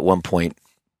at one point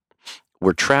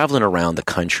were traveling around the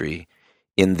country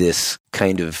in this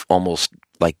kind of almost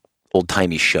like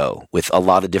old-timey show with a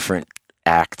lot of different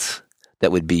acts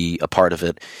that would be a part of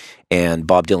it. And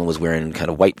Bob Dylan was wearing kind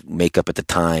of white makeup at the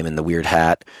time and the weird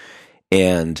hat.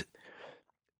 And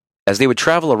as they would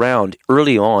travel around,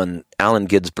 early on, Allen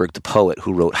Ginsberg, the poet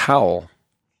who wrote Howl,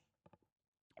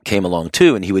 came along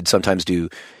too, and he would sometimes do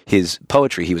his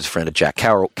poetry. He was a friend of Jack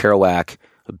Kerouac,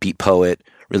 a beat poet,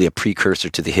 really a precursor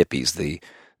to the hippies,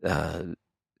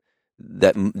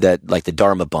 that like the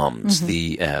Dharma Bums,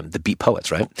 the beat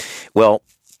poets, right? Well,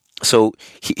 so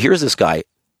here's this guy.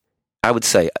 I would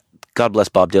say, God bless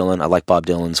Bob Dylan. I like Bob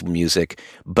Dylan's music,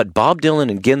 but Bob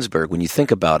Dylan and Ginsberg, when you think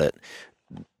about it,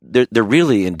 they're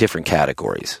really in different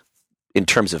categories in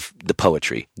terms of the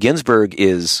poetry. Ginsberg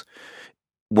is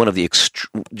one of the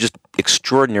just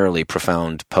extraordinarily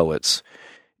profound poets.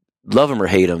 Love him or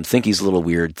hate him, think he's a little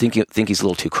weird, think he's a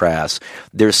little too crass.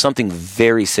 There's something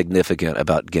very significant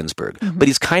about Ginsberg. But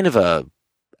he's kind of a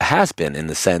has-been in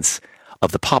the sense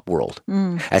of the pop world.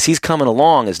 As he's coming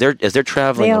along, as they're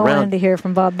traveling they all around. wanted to hear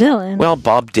from Bob Dylan. Well,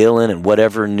 Bob Dylan and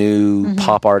whatever new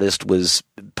pop artist was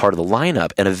part of the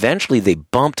lineup. And eventually they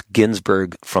bumped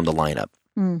Ginsberg from the lineup.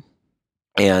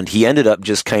 And he ended up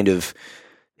just kind of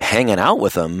hanging out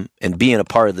with them and being a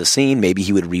part of the scene. Maybe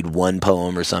he would read one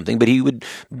poem or something, but he would,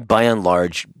 by and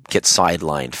large, get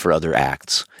sidelined for other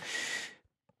acts.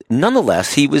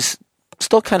 Nonetheless, he was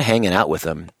still kind of hanging out with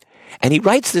them. And he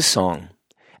writes this song.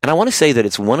 And I want to say that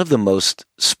it's one of the most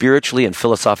spiritually and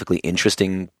philosophically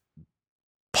interesting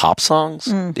pop songs.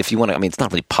 If you want to, I mean, it's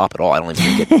not really pop at all. I don't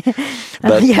even think it.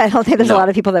 But, I don't think there's a lot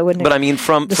of people that wouldn't. But I mean,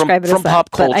 from pop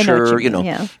culture,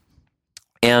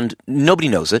 and nobody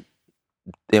knows it.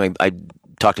 I mean, I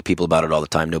talk to people about it all the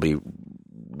time. Nobody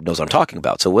knows what I'm talking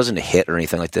about. So it wasn't a hit or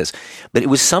anything like this. But it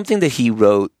was something that he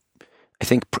wrote, I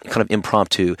think, kind of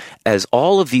impromptu, as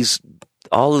all of these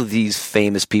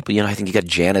famous people, I think you got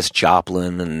Janis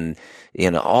Joplin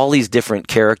and, all these different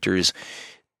characters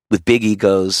with big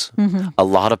egos, a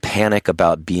lot of panic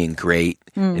about being great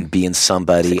and being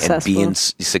somebody and being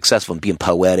successful and being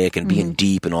poetic and being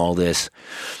deep and all this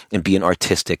and being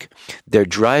artistic. They're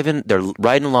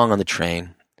riding along on the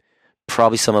train,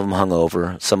 probably some of them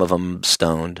hungover, some of them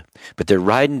stoned, but they're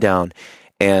riding down.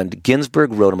 And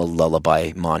Ginsberg wrote him a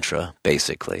lullaby mantra,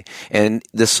 basically. And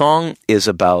the song is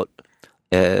about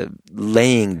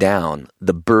laying down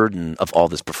the burden of all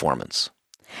this performance.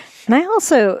 And I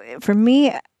also, for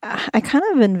me, I kind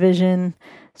of envision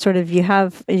sort of you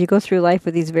go through life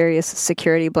with these various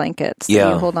security blankets that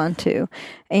you hold on to.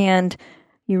 And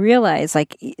you realize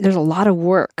like there's a lot of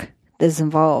work that is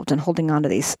involved in holding on to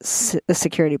these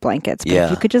security blankets. But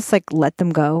if you could just like let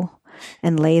them go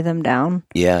and lay them down.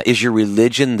 Yeah. Is your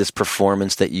religion this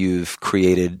performance that you've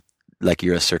created? Like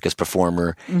you're a circus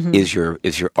performer, is your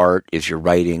art, is your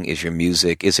writing, is your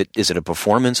music, is it a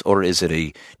performance or is it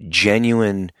a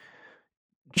genuine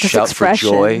just shout for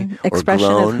joy or expression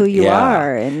groan. of who you Yeah.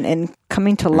 are and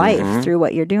coming to life Mhm. through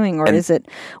what you're doing, or And- is it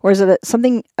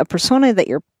a persona that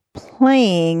you're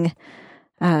playing?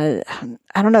 I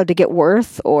don't know, to get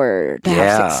worth or to Yeah.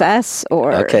 have success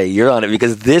or Okay, you're on it,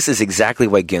 because this is exactly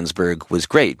why Ginsberg was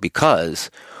great,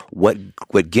 because what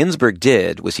Ginsberg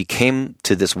did was he came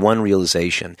to this one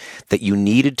realization that you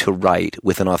needed to write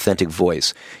with an authentic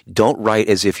voice. Don't write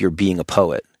as if you're being a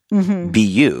poet. Be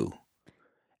you.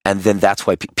 And then that's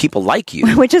why people like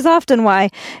you. which is often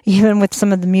why, even with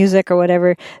some of the music or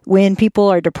whatever, when people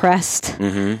are depressed,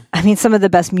 Mm-hmm. I mean, some of the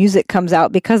best music comes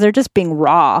out because they're just being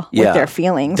raw Yeah. with their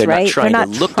feelings, They're right? not trying they're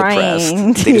to look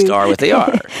depressed. They just are what they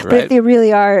are, But right? if they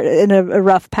really are in a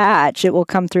rough patch, it will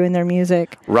come through in their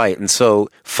music. Right. And so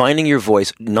finding your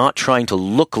voice, not trying to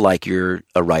look like you're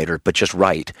a writer, but just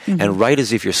write. And write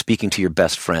as if you're speaking to your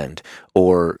best friend,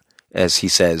 or as he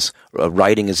says,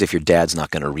 writing as if your dad's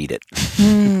not going to read it.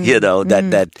 You know,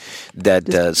 that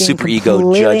Being super ego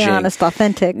completely judging. honest,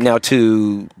 authentic. Now,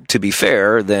 to be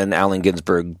fair, then Allen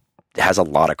Ginsberg has a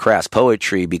lot of crass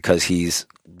poetry because he's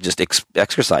just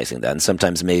exercising that. And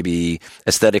sometimes maybe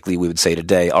aesthetically we would say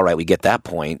today, all right, we get that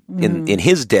point. In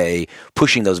his day,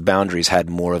 pushing those boundaries had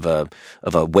more of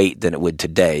a weight than it would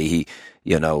today. He,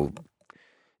 you know,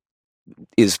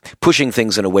 is pushing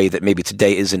things in a way that maybe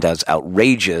today isn't as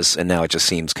outrageous, and now it just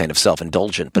seems kind of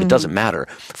self-indulgent, but it doesn't matter.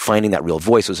 Finding that real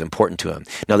voice was important to him.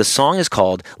 Now, the song is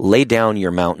called Lay Down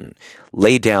Your Mountain.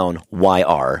 Lay down,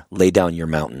 YR, lay down your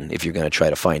mountain, if you're going to try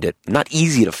to find it. Not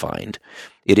easy to find.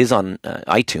 It is on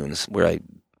iTunes, where I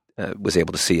was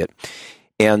able to see it.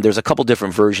 And there's a couple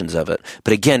different versions of it.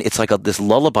 But again, it's like this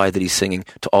lullaby that he's singing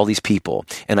to all these people.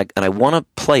 And I want to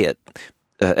play it,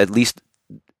 at least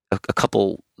a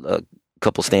couple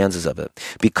stanzas of it,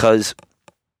 because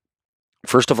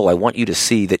first of all, I want you to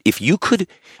see that if you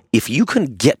can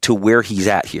get to where he's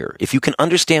at here, if you can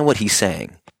understand what he's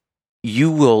saying,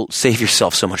 you will save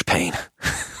yourself so much pain.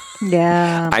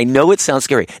 Yeah. I know it sounds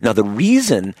scary. Now, the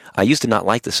reason I used to not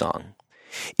like the song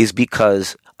is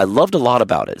because I loved a lot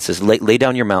about it. It says, lay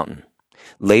down your mountain.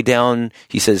 Lay down,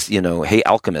 he says, you know, hey,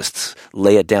 alchemists,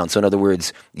 lay it down. So in other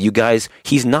words, you guys,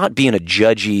 he's not being a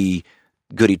judgy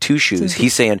goody two-shoes.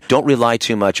 He's saying, don't rely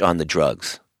too much on the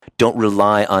drugs. Don't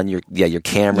rely on your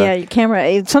camera. Yeah, your camera.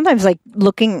 It's sometimes like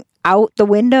looking out the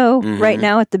window right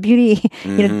now at the beauty.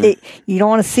 You know, you don't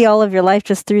want to see all of your life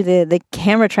just through the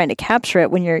camera trying to capture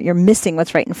it when you're missing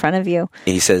what's right in front of you.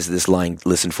 And he says this line,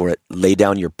 listen for it, lay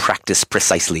down your practice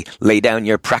precisely. Lay down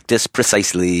your practice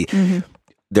precisely.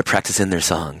 They're practicing their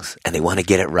songs and they want to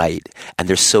get it right. And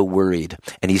they're so worried.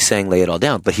 And he's saying lay it all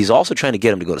down. But he's also trying to get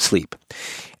them to go to sleep.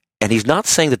 And he's not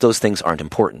saying that those things aren't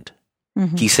important.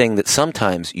 He's saying that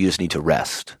sometimes you just need to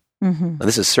rest. Now,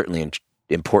 this is certainly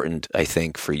important, I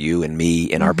think, for you and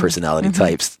me and our personality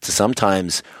types to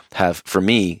sometimes have, for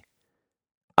me,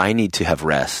 I need to have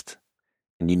rest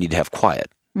and you need to have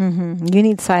quiet. You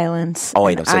need silence. Oh,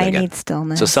 I know. Say that I again. need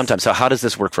stillness. So sometimes, so how does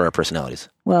this work for our personalities?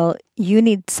 Well, you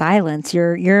need silence.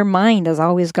 Your mind is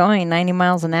always going 90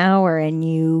 miles an hour,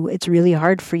 and it's really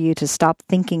hard for you to stop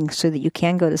thinking so that you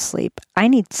can go to sleep. I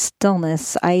need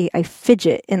stillness. I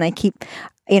fidget and I keep,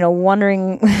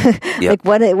 wondering like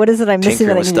what is it I'm missing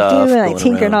that I need to do, and I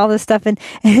tinker and all this stuff,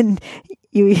 and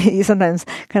you sometimes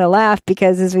kind of laugh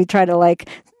because as we try to like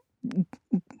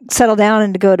settle down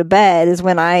and to go to bed is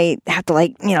when I have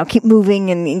to keep moving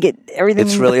and get everything.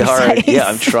 It's really precise. hard. Yeah,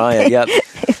 I'm trying. Yeah.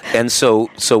 And so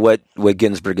what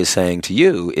Ginsberg is saying to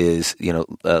you is,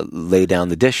 lay down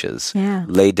the dishes. Yeah.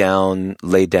 Lay down,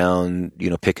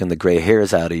 picking the gray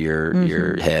hairs out of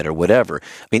your head or whatever.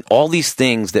 I mean, all these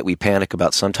things that we panic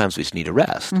about, sometimes we just need to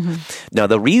rest. Now,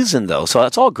 the reason though, so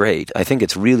that's all great. I think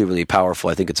it's really, really powerful.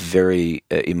 I think it's very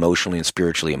emotionally and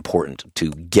spiritually important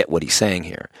to get what he's saying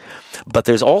here. But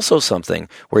there's also something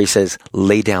where he says,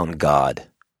 lay down God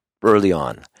early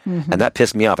on. And that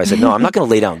pissed me off. I said, no, I'm not going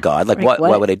to lay down God. Like,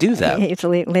 why would I do that? You have to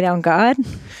lay down God?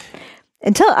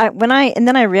 And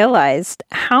then I realized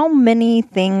how many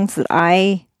things that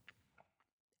I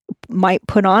might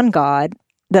put on God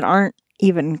that aren't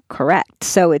even correct.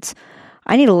 So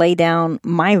I need to lay down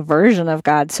my version of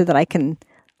God so that I can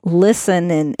listen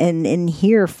and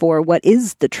hear for what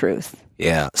is the truth.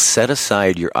 Yeah. Set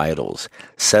aside your idols.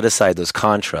 Set aside those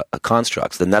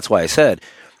constructs. Then that's why I said,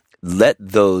 let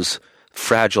those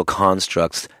fragile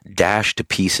constructs dash to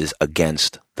pieces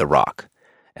against the rock.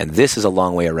 And this is a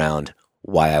long way around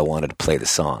why I wanted to play the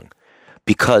song.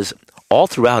 Because all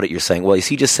throughout it, you're saying, well, is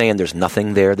he just saying there's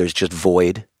nothing there? There's just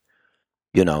void?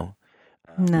 No.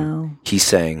 He's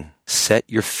saying, set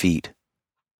your feet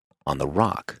on the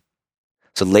rock.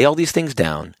 So lay all these things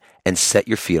down and set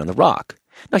your feet on the rock.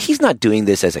 Now, he's not doing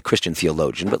this as a Christian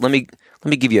theologian, but let me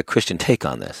give you a Christian take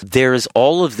on this. There's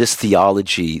all of this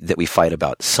theology that we fight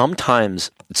about.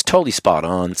 Sometimes it's totally spot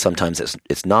on, sometimes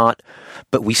it's not,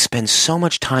 but we spend so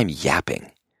much time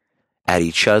yapping at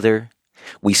each other.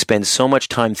 We spend so much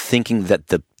time thinking that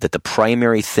the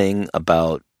primary thing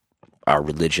about our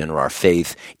religion or our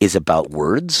faith is about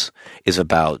words, is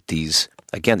about these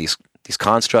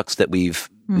constructs that we've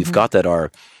got that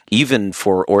are, even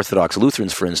for Orthodox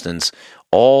Lutherans, for instance,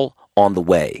 all on the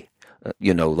way.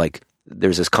 Like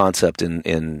there's this concept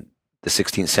in the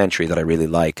 16th century that I really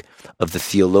like of the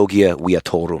Theologia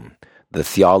Viatorum, the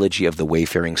theology of the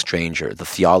wayfaring stranger, the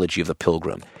theology of the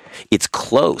pilgrim. It's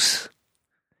close.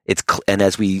 And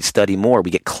as we study more,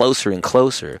 we get closer and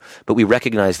closer, but we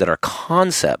recognize that our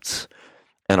concepts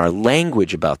and our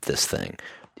language about this thing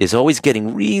is always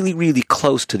getting really, really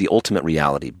close to the ultimate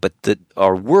reality, but that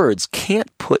our words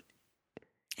can't put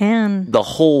the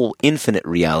whole infinite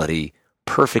reality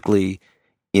perfectly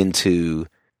into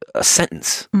a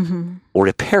sentence or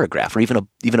a paragraph or even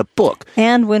a book.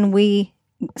 And when we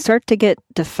start to get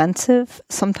defensive,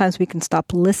 sometimes we can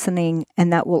stop listening,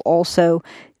 and that will also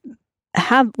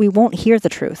we won't hear the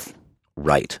truth.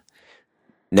 Right.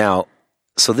 Now,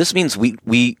 so this means we've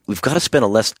got to spend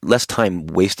less time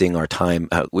wasting our time.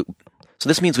 So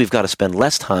this means we've got to spend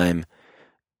less time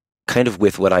kind of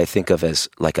with what I think of as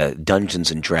like a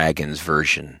Dungeons and Dragons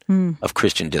version of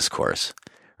Christian discourse.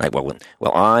 Right? Well,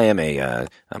 I'm a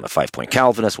 5-point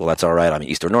Calvinist. Well, that's all right. I'm an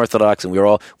Eastern Orthodox, and we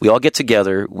all get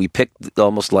together. We pick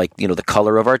almost like the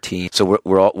color of our team. So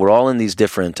we're all in these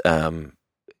different kind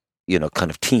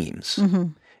of teams.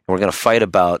 And we're going to fight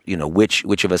about,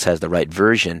 which of us has the right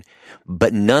version,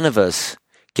 but none of us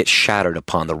get shattered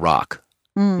upon the rock.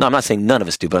 No, I'm not saying none of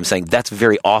us do, but I'm saying that's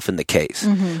very often the case.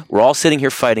 We're all sitting here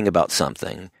fighting about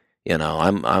something.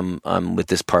 I'm with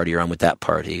this party or I'm with that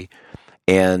party,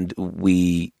 and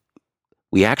we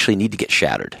actually need to get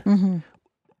shattered.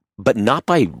 But not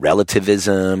by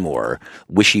relativism or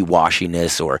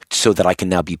wishy-washiness or so that I can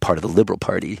now be part of the liberal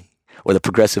party or the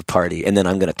progressive party, and then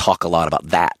I'm going to talk a lot about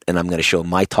that, and I'm going to show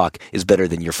my talk is better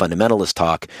than your fundamentalist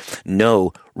talk.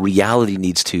 No, reality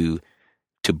needs to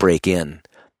break in.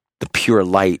 The pure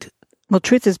light. Well,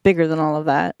 truth is bigger than all of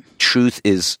that. Truth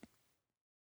is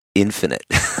infinite,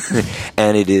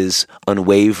 and it is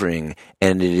unwavering,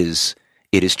 and it is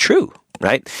true,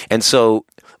 right? And so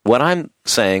what I'm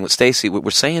saying, Stacy, what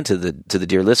we're saying to the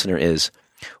dear listener is,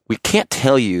 we can't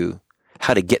tell you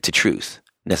how to get to truth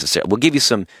necessarily. We'll give you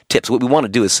some tips. What we want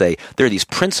to do is say there are these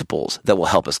principles that will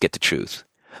help us get to truth,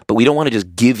 but we don't want to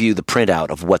just give you the printout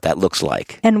of what that looks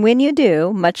like. And when you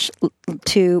do, much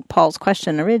to Paul's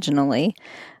question originally,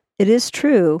 it is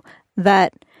true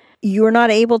that you're not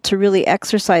able to really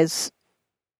exercise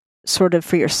sort of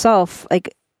for yourself,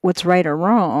 like what's right or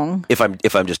wrong. If I'm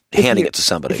just handing it to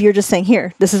somebody. If you're just saying,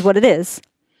 here, this is what it is,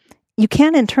 you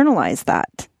can't internalize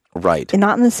that. Right. And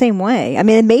not in the same way. I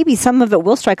mean, maybe some of it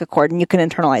will strike a chord and you can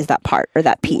internalize that part or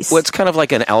that piece. Well, it's kind of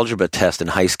like an algebra test in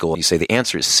high school. You say the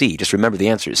answer is C. Just remember the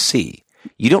answer is C.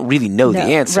 You don't really know the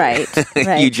answer. Right.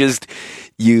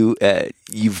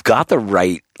 You've got the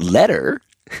right letter,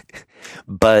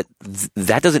 but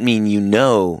that doesn't mean you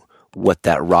know what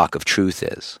that rock of truth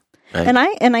is. Right?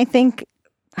 And I think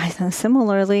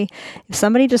similarly, if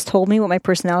somebody just told me what my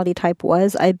personality type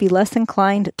was, I'd be less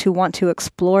inclined to want to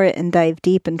explore it and dive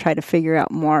deep and try to figure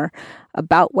out more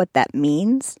about what that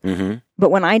means.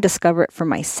 But when I discover it for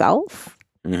myself,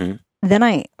 then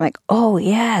I like, oh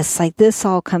yes, like this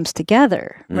all comes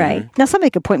together, right? Now somebody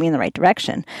could point me in the right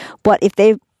direction, but if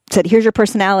they said, here's your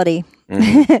personality,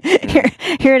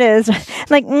 here it is,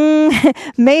 like,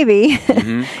 maybe.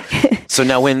 So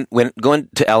now when going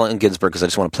to Allen Ginsberg, because I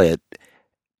just want to play it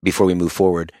before we move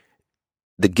forward,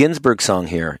 the Ginsberg song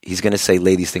here, he's going to say,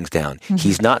 lay these things down.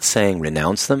 He's not saying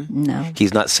renounce them. No.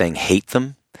 He's not saying hate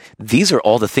them. These are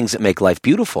all the things that make life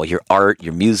beautiful. Your art,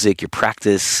 your music, your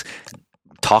practice,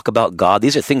 talk about God.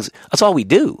 These are things, that's all we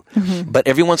do. But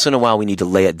every once in a while, we need to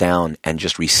lay it down and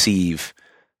just receive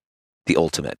the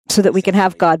ultimate. So that we can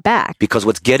have God back. Because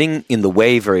what's getting in the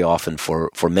way very often for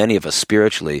many of us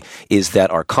spiritually is that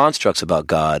our constructs about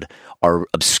God are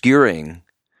obscuring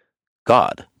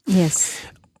God. Yes.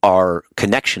 Our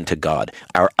connection to God.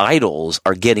 Our idols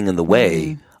are getting in the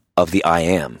way of the I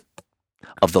am,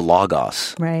 of the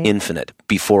Logos, infinite,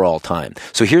 before all time.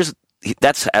 So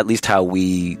that's at least how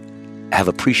we have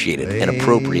appreciated and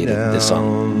appropriated this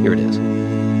song. Here it is.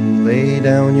 Lay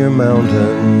down your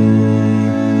mountain,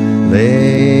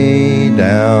 lay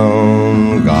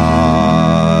down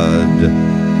God,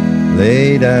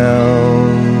 lay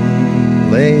down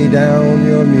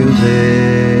your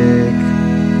music,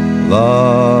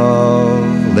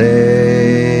 love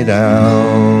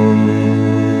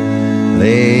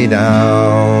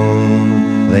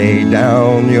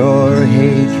down your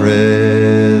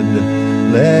hatred,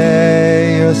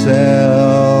 lay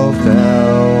yourself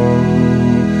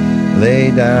down,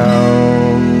 lay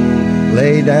down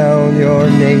your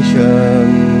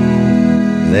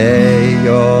nation, lay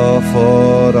your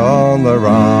foot on the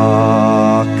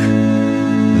rock,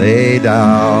 lay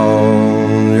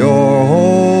down your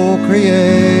whole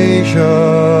creation,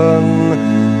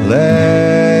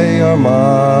 lay your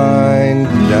mind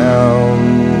down,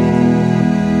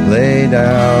 lay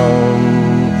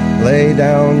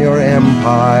down your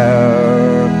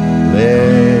empire,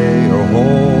 lay your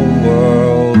whole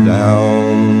world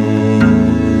down,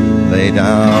 lay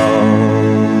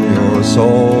down your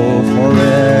soul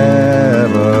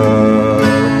forever,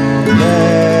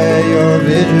 lay your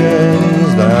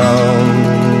visions down,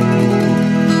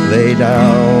 lay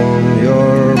down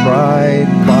your bright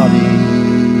body,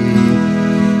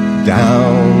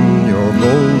 down your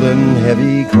golden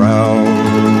heavy crown,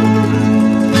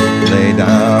 lay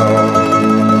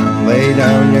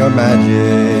down your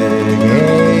magic,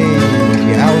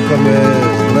 hey,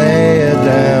 alchemist, lay it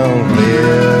down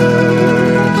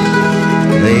clear,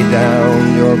 lay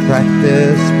down your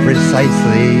practice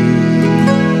precisely,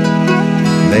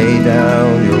 lay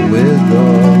down your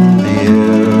wisdom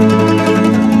dear,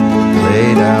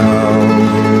 lay down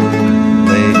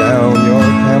your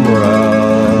camera,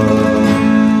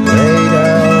 lay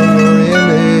down your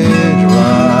image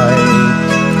right,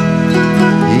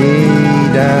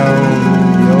 lay down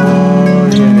your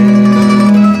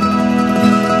image,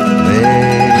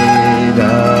 lay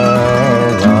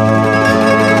down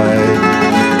right,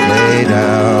 lay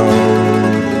down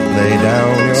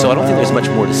your So I don't think there's much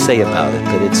more to say about it,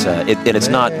 but it's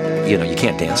not, you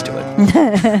can't dance to it.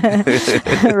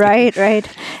 Right.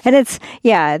 And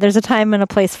there's a time and a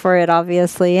place for it,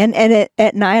 obviously. And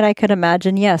at night, I could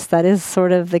imagine, yes, that is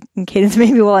sort of the cadence.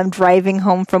 Maybe while I'm driving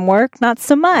home from work, not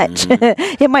so much.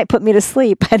 It might put me to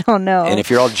sleep. I don't know. And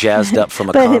if you're all jazzed up from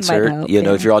a concert,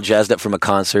 if you're all jazzed up from a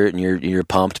concert and you're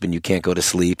pumped and you can't go to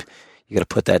sleep, you got to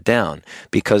put that down,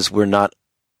 because we're not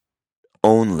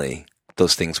only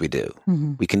those things we do.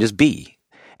 Mm-hmm. We can just be.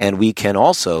 And we can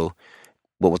also,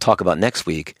 what we'll talk about next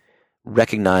week,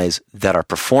 recognize that our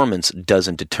performance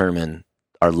doesn't determine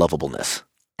our lovableness.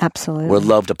 Absolutely. We're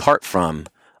loved apart from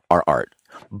our art.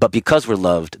 But because we're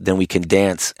loved, then we can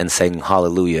dance and sing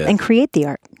hallelujah. And create the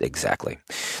art. Exactly.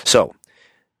 So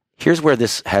here's where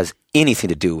this has anything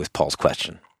to do with Paul's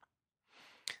question.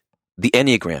 The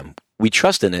Enneagram, we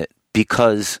trust in it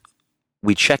because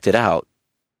we checked it out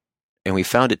and we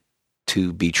found it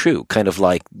to be true. Kind of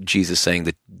like Jesus saying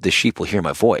that the sheep will hear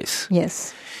my voice.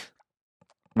 Yes.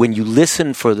 When you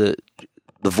listen for the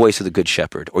voice of the good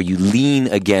shepherd, or you lean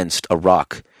against a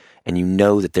rock and you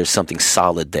know that there's something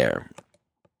solid there,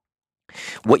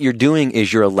 what you're doing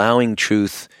is you're allowing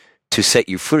truth to set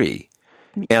you free.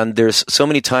 And there's so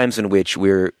many times in which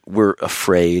we're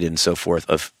afraid and so forth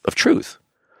of truth.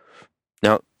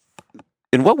 Now,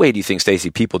 in what way do you think,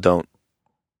 Stacey, people don't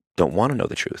want to know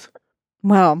the truth?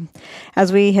 Well,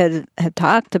 as we had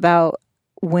talked about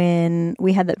when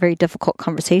we had that very difficult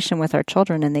conversation with our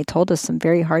children, and they told us some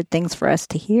very hard things for us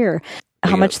to hear,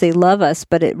 how much they love us,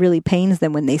 but it really pains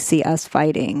them when they see us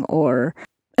fighting,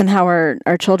 and how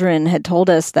our children had told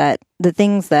us that the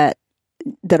things that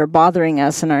are bothering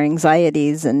us and our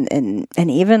anxieties and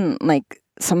even like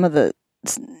some of the,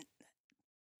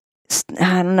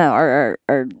 I don't know,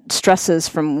 our stresses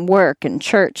from work and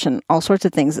church and all sorts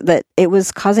of things, that it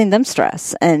was causing them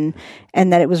stress and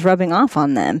that it was rubbing off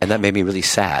on them. And that made me really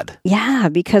sad. Yeah,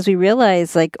 because we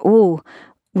realized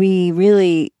we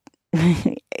really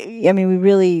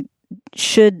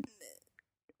shouldn't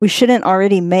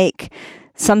already make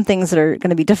some things that are going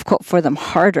to be difficult for them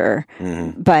harder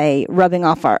by rubbing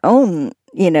off our own,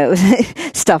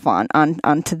 stuff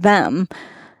onto them.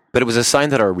 But it was a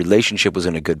sign that our relationship was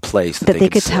in a good place. That they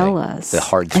could tell us the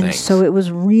hard things. And so it was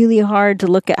really hard to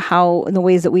look at how, in the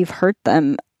ways that we've hurt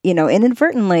them,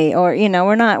 inadvertently, or,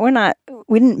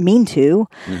 we didn't mean to.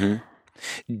 Mm-hmm.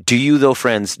 Do you, though,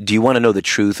 friends, do you want to know the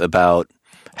truth about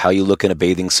how you look in a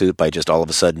bathing suit by just all of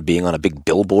a sudden being on a big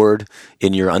billboard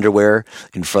in your underwear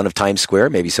in front of Times Square?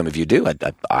 Maybe some of you do.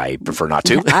 I prefer not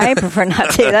to. I prefer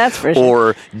not to, that's for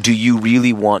sure. Or do you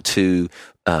really want to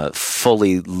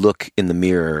fully look in the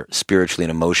mirror spiritually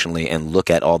and emotionally and look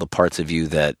at all the parts of you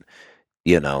that,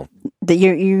 that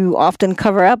you often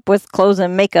cover up with clothes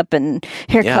and makeup and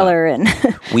hair color? And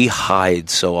we hide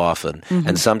so often.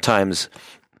 And sometimes,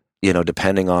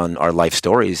 depending on our life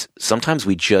stories, sometimes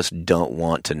we just don't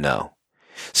want to know.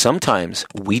 Sometimes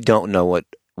we don't want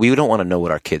to know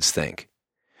what our kids think.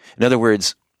 In other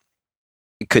words,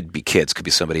 It could be kids, could be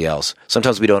somebody else.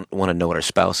 Sometimes we don't want to know what our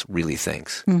spouse really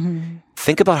thinks.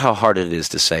 Think about how hard it is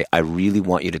to say, I really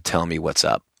want you to tell me what's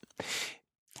up.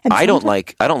 I don't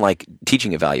like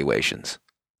teaching evaluations.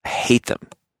 I hate them.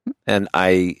 And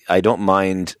I don't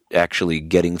mind actually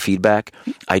getting feedback.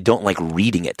 I don't like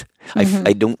reading it.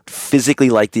 I don't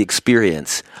physically like the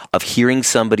experience of hearing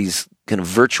somebody's kind of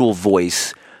virtual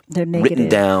voice written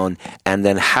down and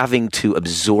then having to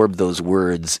absorb those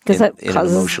words because that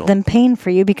causes emotional. them pain for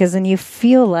you, because then you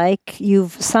feel like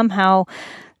you've somehow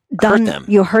hurt them.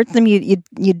 You hurt them. You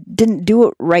didn't do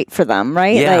it right for them,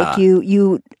 right? Yeah. Like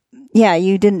you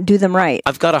didn't do them right.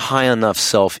 I've got a high enough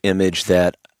self-image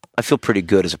that I feel pretty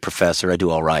good as a professor. I do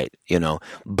all right,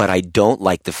 but I don't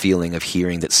like the feeling of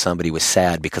hearing that somebody was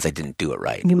sad because I didn't do it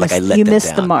right. You I let them missed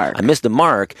down. the mark. I missed the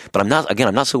mark, but I'm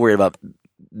not so worried about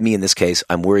me in this case.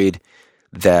 I'm worried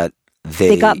that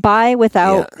they got by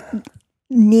without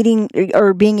needing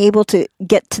or being able to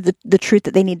get to the truth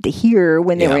that they needed to hear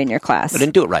when they were in your class. I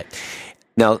didn't do it right.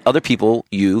 Now, other people,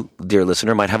 you, dear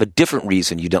listener, might have a different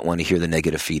reason you don't want to hear the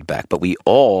negative feedback, but we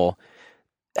all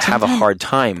have a hard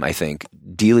time, I think,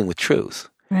 dealing with truth.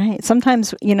 Right.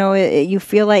 Sometimes, you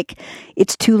feel like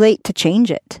it's too late to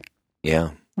change it.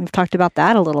 Yeah. We've talked about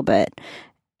that a little bit.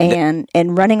 And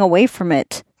running away from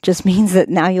it just means that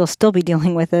now you'll still be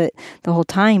dealing with it the whole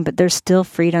time, but there's still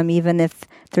freedom even if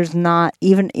there's not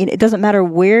it doesn't matter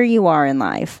where you are in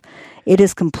life. It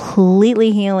is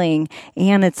completely healing,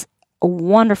 and it's a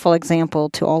wonderful example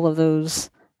to all of those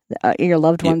your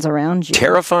loved ones around you.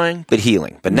 Terrifying, but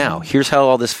healing. But now, here's how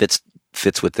all this fits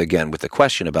with the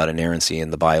question about inerrancy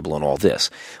in the Bible and all this.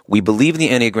 We believe in the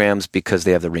Enneagrams because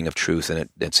they have the ring of truth, and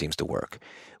it seems to work.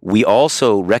 We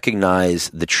also recognize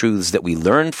the truths that we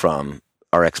learn from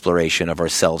our exploration of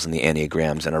ourselves and the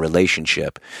Enneagrams and our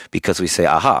relationship, because we say,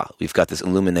 aha, we've got this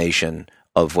illumination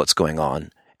of what's going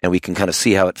on, and we can kind of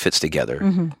see how it fits together,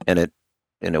 and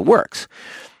it works.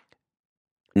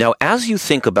 Now, as you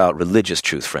think about religious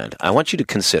truth, friend, I want you to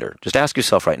consider, just ask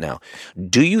yourself right now,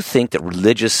 do you think that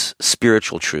religious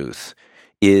spiritual truth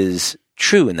is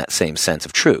true in that same sense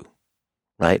of true,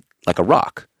 right? Like a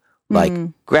rock, like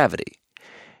gravity.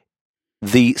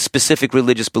 The specific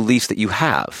religious beliefs that you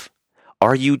have,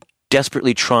 are you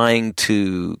desperately trying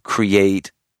to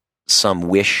create some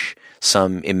wish,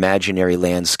 some imaginary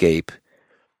landscape?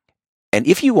 And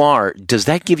if you are, does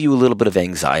that give you a little bit of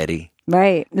anxiety?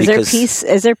 Right. Is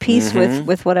there peace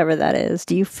with whatever that is?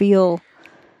 Do you feel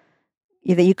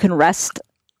that you can rest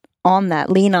on that,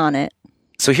 lean on it?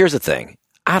 So here's the thing.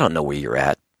 I don't know where you're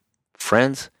at.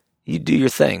 Friends, you do your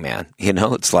thing, man.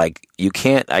 It's like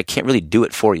I can't really do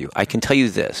it for you. I can tell you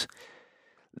this.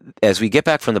 As we get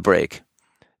back from the break,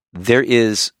 there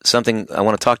is something I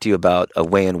want to talk to you about, a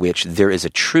way in which there is a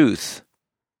truth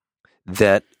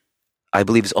that I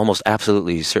believe is almost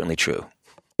absolutely, certainly true.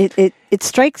 It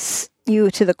strikes you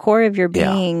to the core of your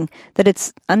being that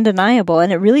it's undeniable,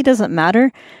 and it really doesn't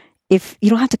matter if you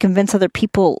don't have to convince other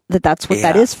people that that's what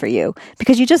that is for you,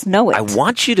 because you just know it. I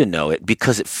want you to know it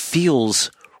because it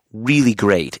feels really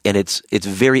great, and it's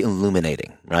very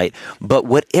illuminating, right? But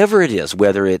whatever it is,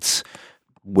 whether it's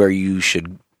where you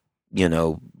should,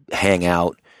 hang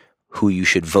out, who you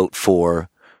should vote for,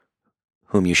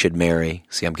 whom you should marry.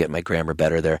 See, I'm getting my grammar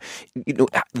better there.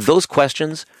 Those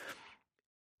questions,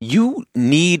 you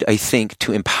need, I think,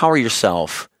 to empower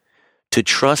yourself to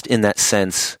trust in that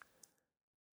sense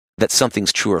that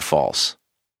something's true or false,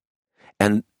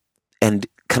 and kind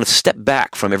of step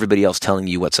back from everybody else telling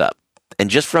you what's up. And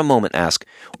just for a moment ask,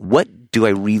 what do I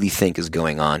really think is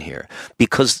going on here?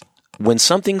 Because when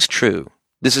something's true,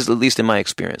 this is at least in my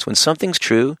experience, when something's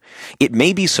true, it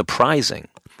may be surprising,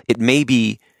 it may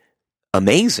be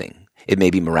amazing, it may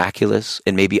be miraculous,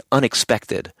 it may be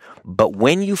unexpected, but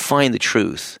when you find the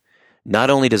truth, not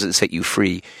only does it set you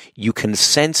free, you can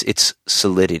sense its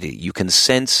solidity, you can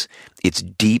sense its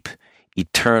deep,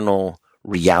 eternal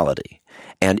reality.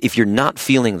 And if you're not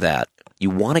feeling that,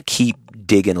 you want to keep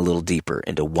digging a little deeper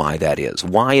into why that is.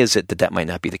 Why is it that might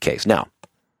not be the case? Now,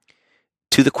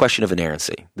 to the question of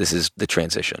inerrancy, this is the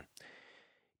transition.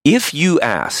 If you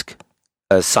ask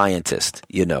a scientist,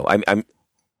 I'm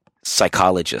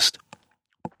psychologist,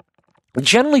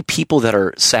 generally people that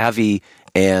are savvy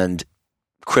and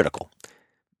critical,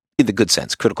 in the good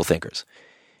sense, critical thinkers,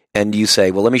 and you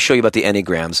say, well, let me show you about the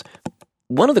Enneagrams.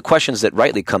 One of the questions that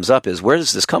rightly comes up is, where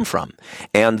does this come from?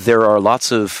 And there are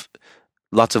lots of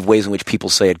ways in which people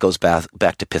say it goes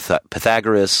back to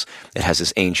Pythagoras. It has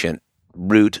this ancient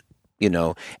root,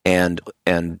 and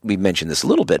we mentioned this a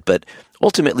little bit, but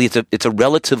ultimately it's a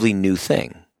relatively new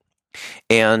thing.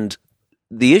 And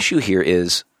the issue here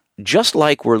is, just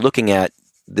like we're looking at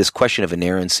this question of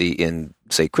inerrancy in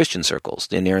say, Christian circles,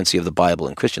 the inerrancy of the Bible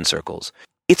in Christian circles?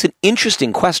 It's an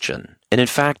interesting question. And in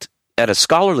fact, at a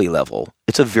scholarly level,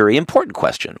 it's a very important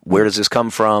question. Where does this come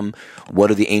from?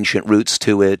 What are the ancient roots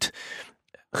to it?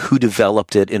 Who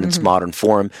developed it in its modern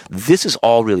form? This is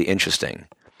all really interesting.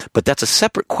 But that's a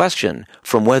separate question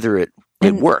from whether it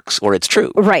works or it's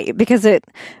true. Right, because it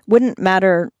wouldn't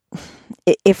matter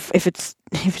if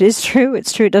it is true,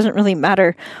 it's true. It doesn't really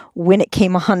matter when it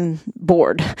came on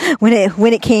board, when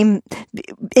it came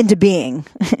into being.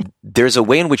 There's a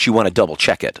way in which you want to double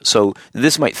check it. So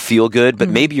this might feel good, but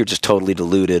maybe you're just totally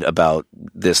deluded about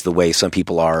this the way some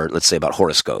people are, let's say, about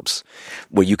horoscopes,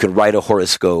 where you could write a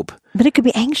horoscope. But it could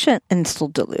be ancient and still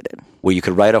deluded. Where you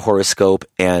could write a horoscope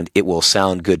and it will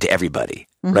sound good to everybody.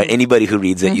 Right? Anybody who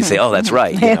reads it, you say, oh, that's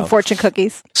right. You know? Fortune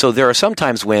cookies. So there are some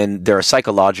times when there are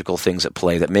psychological things at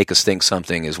play that make us think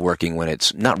something is working when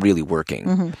it's not really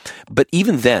working. But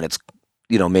even then, it's,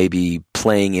 maybe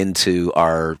playing into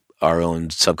our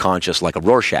own subconscious like a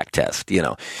Rorschach test,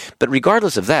 But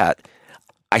regardless of that,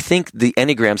 I think the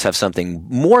Enneagrams have something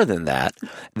more than that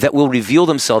will reveal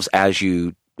themselves as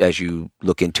you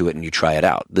look into it and you try it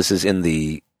out. This is in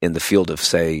the field of,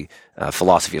 say,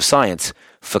 philosophy of science,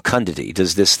 fecundity.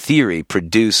 Does this theory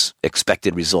produce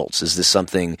expected results? Is this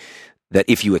something that,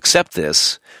 if you accept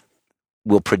this,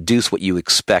 will produce what you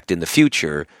expect in the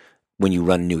future when you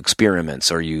run new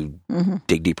experiments or you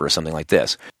dig deeper or something like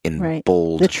this in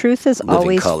bold, the truth is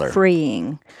always color.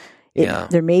 Freeing.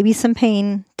 There may be some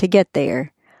pain to get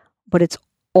there, but it's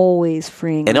always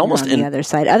freeing and almost on the other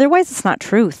side. Otherwise, it's not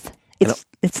truth.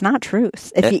 It's not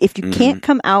truth. If you can't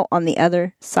come out on the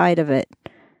other side of it.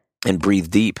 And breathe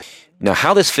deep. Now,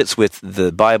 how this fits with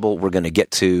the Bible, we're going to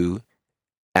get to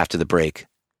after the break.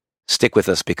 Stick with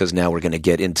us, because now we're going to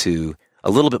get into a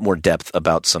little bit more depth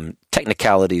about some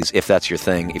technicalities, if that's your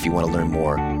thing, if you want to learn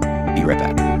more. Be right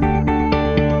back.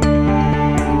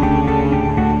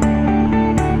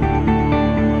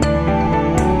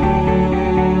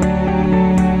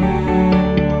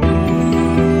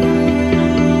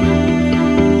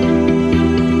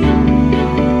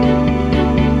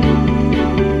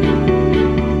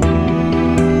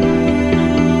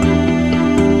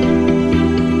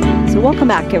 Welcome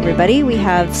back, everybody. We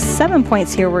have 7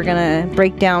 points here we're going to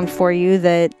break down for you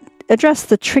that address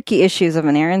the tricky issues of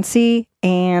inerrancy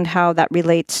and how that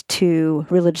relates to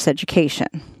religious education.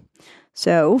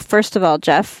 So, first of all,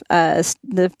 Jeff,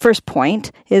 the first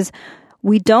point is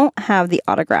we don't have the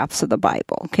autographs of the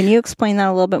Bible. Can you explain that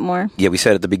a little bit more? Yeah, we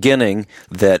said at the beginning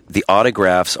that the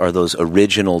autographs are those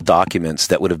original documents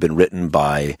that would have been written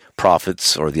by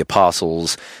prophets or the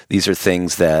apostles. These are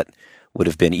things that would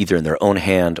have been either in their own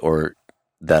hand or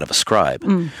that of a scribe.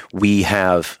 We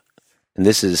have, and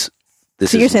this is.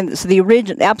 So you're saying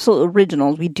the absolute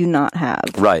originals we do not have,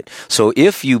 right? So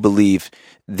if you believe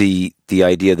the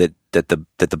idea that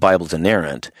the Bible's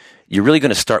inerrant, you're really going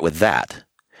to start with that.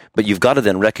 But you've got to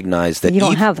then recognize that you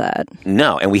don't have that.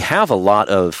 No, and we have a lot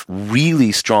of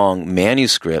really strong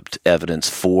manuscript evidence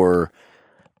for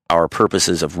our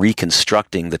purposes of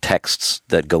reconstructing the texts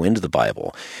that go into the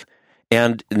Bible.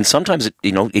 And sometimes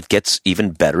it gets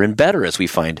even better and better as we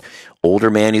find older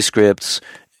manuscripts,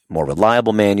 more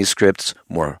reliable manuscripts,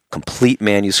 more complete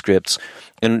manuscripts,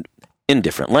 and in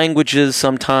different languages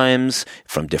sometimes,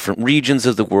 from different regions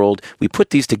of the world. We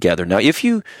put these together. Now, if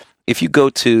you go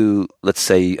to, let's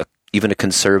say, even a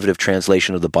conservative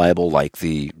translation of the Bible, like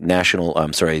the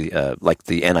like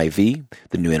the NIV,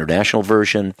 the New International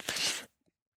Version,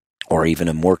 or even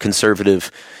a more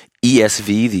conservative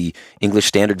ESV, the English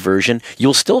Standard Version,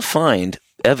 you'll still find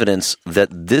evidence that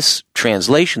this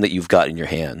translation that you've got in your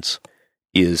hands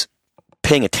is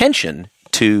paying attention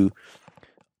to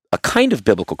a kind of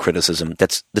biblical criticism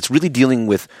that's really dealing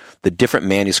with the different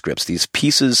manuscripts, these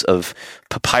pieces of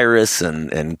papyrus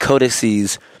and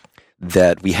codices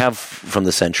that we have from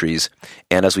the centuries.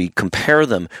 And as we compare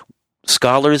them,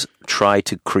 scholars try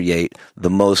to create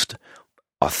the most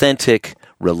authentic,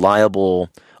 reliable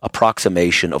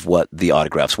approximation of what the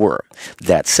autographs were.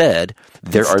 That said,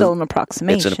 it's still an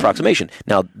approximation. It's an approximation.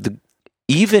 Now,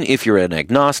 even if you're an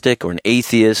agnostic or an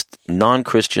atheist,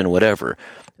 non-Christian, whatever,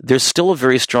 there's still a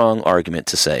very strong argument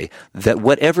to say that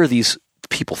whatever these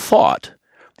people thought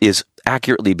is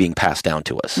accurately being passed down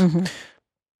to us.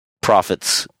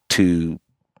 Prophets to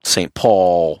St.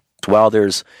 Paul, while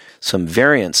there's some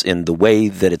variance in the way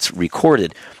that it's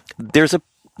recorded, there's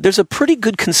a pretty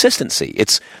good consistency.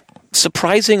 It's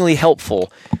surprisingly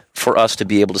helpful for us to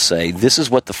be able to say, this is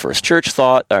what the first church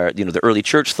thought, or the early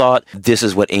church thought, this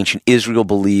is what ancient Israel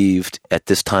believed at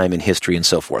this time in history, and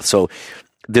so forth. So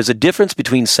there's a difference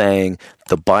between saying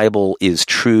the Bible is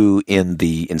true in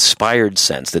the inspired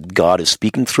sense, that God is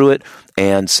speaking through it,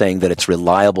 and saying that it's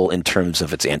reliable in terms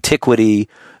of its antiquity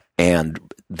and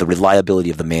the reliability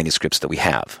of the manuscripts that we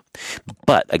have.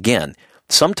 But again,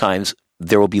 sometimes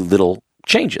there will be little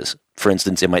changes. For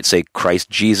instance, it might say Christ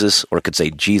Jesus, or it could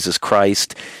say Jesus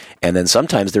Christ, and then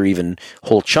sometimes there are even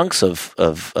whole chunks of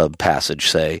a passage,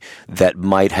 say, that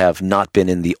might have not been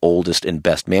in the oldest and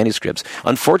best manuscripts.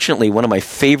 Unfortunately, one of my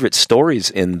favorite stories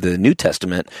in the New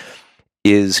Testament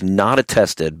is not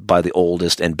attested by the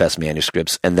oldest and best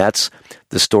manuscripts, and that's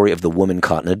the story of the woman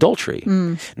caught in adultery.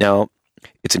 Now,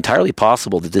 it's entirely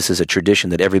possible that this is a tradition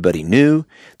that everybody knew,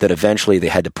 that eventually they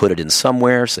had to put it in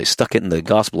somewhere, so they stuck it in the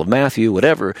Gospel of Matthew,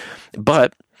 whatever.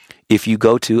 But if you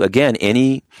go to, again,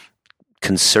 any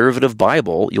conservative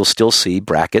Bible, you'll still see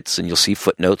brackets and you'll see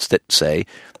footnotes that say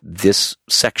this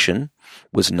section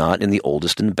was not in the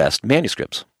oldest and best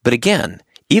manuscripts. But again,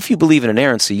 if you believe in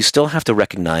inerrancy, you still have to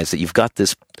recognize that you've got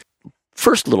this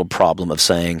first little problem of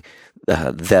saying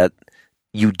that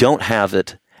you don't have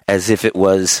it as if it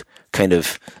was kind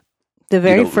of the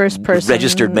very first person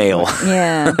registered mail.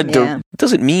 Yeah, yeah. It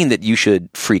doesn't mean that you should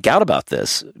freak out about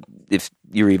this if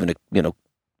you're even a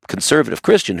conservative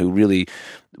Christian who really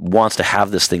wants to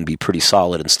have this thing be pretty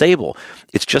solid and stable.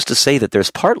 It's just to say that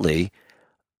there's partly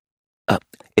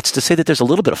it's to say that there's a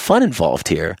little bit of fun involved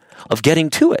here of getting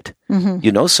to it.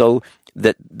 So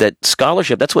that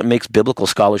scholarship, that's what makes biblical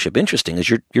scholarship interesting, is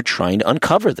you're trying to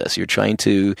uncover this. You're trying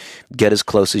to get as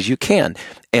close as you can.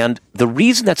 And the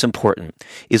reason that's important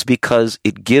is because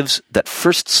it gives that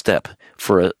first step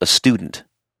for a student,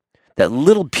 that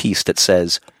little piece that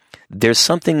says, there's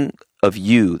something of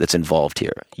you that's involved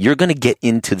here. You're going to get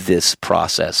into this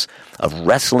process of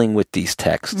wrestling with these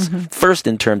texts, first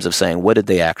in terms of saying, what did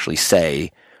they actually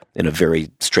say in a very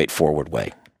straightforward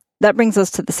way? That brings us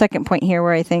to the second point here,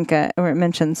 where I think where it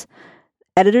mentions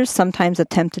editors sometimes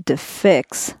attempted to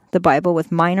fix the Bible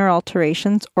with minor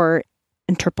alterations or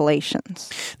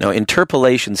interpolations. Now,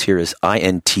 interpolations here is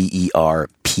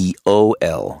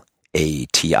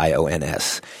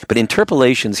interpolations. But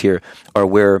interpolations here are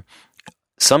where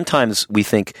sometimes we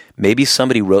think maybe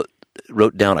somebody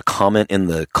wrote down a comment in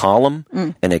the column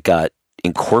and it got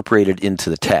incorporated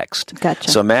into the text. Gotcha.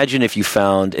 So imagine if you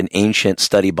found an ancient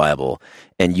study Bible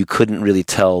and you couldn't really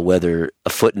tell whether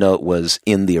a footnote was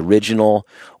in the original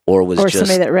or was just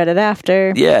somebody that read it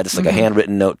after. Yeah, just like a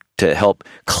handwritten note to help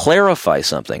clarify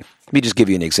something. Let me just give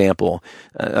you an example.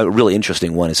 A really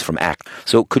interesting one is from Acts.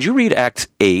 So could you read Acts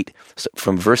 8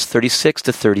 from verse 36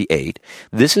 to 38?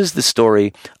 This is the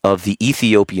story of the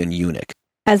Ethiopian eunuch.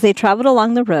 As they traveled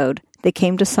along the road, they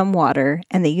came to some water,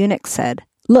 and the eunuch said,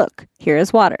 "Look, here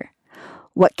is water.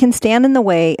 What can stand in the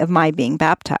way of my being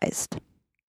baptized?"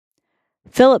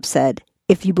 Philip said,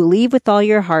 "If you believe with all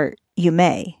your heart, you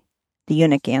may." The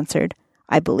eunuch answered,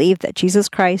 "I believe that Jesus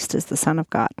Christ is the Son of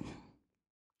God."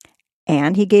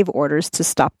 And he gave orders to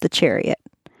stop the chariot.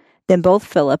 Then both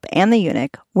Philip and the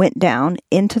eunuch went down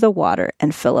into the water,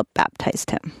 and Philip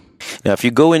baptized him. Now, if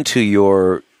you go into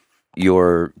your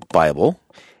Bible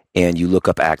and you look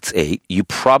up Acts 8, you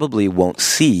probably won't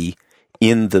see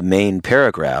in the main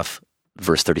paragraph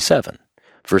verse 37.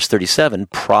 Verse 37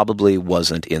 probably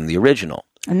wasn't in the original.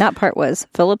 And that part was,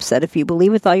 Philip said, "If you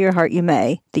believe with all your heart, you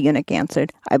may." The eunuch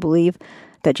answered, "I believe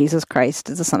that Jesus Christ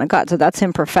is the Son of God." So that's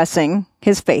him professing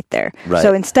his faith there. Right.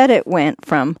 So instead it went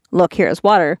from, "Look, here is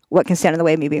water. What can stand in the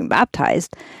way of me being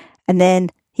baptized?" And then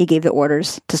he gave the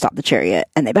orders to stop the chariot,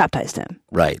 and they baptized him.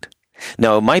 Right.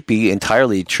 Now, it might be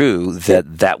entirely true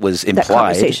that was implied. That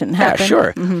conversation happened. Yeah,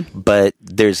 sure. But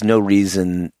there's no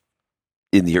reason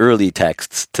in the early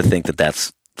texts to think that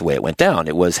that's the way it went down.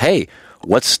 It was, hey,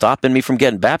 what's stopping me from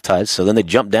getting baptized? So then they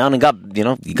jumped down and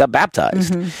got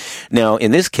baptized. Now,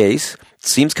 in this case, it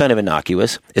seems kind of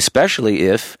innocuous, especially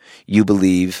if you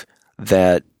believe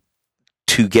that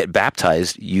to get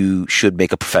baptized, you should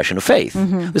make a profession of faith.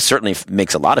 This certainly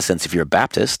makes a lot of sense if you're a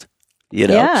Baptist. Yeah,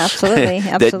 absolutely.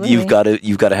 That you've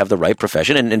got to have the right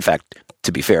profession. And in fact,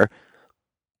 to be fair,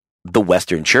 the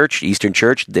Western Church, Eastern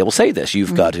Church, they will say this.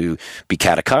 You've got to be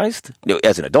catechized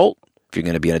as an adult. If you're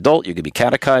going to be an adult, you're going to be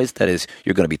catechized. That is,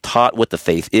 you're going to be taught what the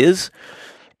faith is.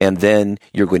 And then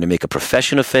you're going to make a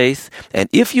profession of faith. And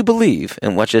if you believe,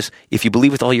 and watch this, if you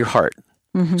believe with all your heart,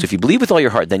 so if you believe with all your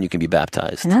heart, then you can be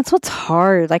baptized. And that's what's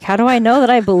hard. Like, how do I know that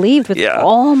I believed with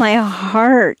all my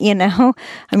heart, I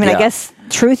mean, I guess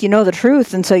truth, the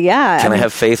truth. And so, Can I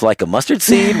have faith like a mustard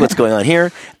seed? What's going on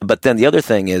here? But then the other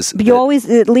thing is... But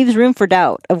it leaves room for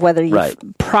doubt of whether you've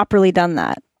properly done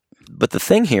that. But the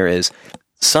thing here is,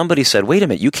 somebody said, wait a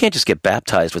minute, you can't just get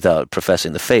baptized without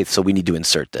professing the faith, so we need to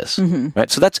insert this. Right?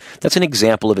 So that's an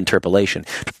example of interpolation.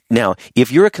 Now,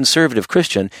 if you're a conservative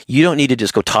Christian, you don't need to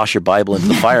just go toss your Bible into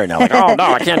the fire now, like, oh, no,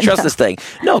 I can't trust this thing.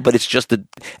 No, but it's just that,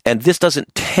 and this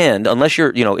doesn't tend, unless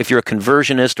you're, if you're a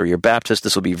conversionist or you're Baptist,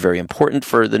 this will be very important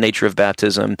for the nature of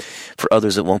baptism. For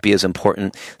others, it won't be as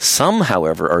important. Some,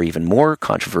 however, are even more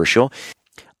controversial.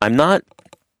 I'm not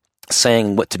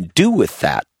saying what to do with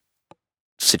that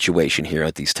situation here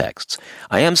at these texts.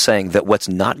 I am saying that what's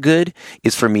not good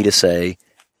is for me to say,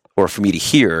 or for me to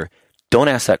hear, don't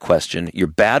ask that question. You're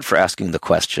bad for asking the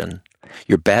question.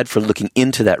 You're bad for looking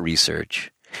into that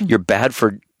research. You're bad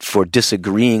for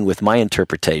disagreeing with my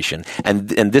interpretation. And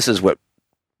this is what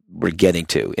we're getting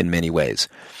to in many ways,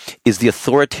 is the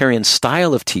authoritarian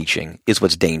style of teaching is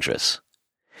what's dangerous.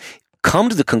 Come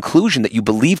to the conclusion that you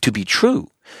believe to be true.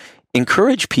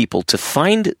 Encourage people to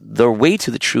find their way to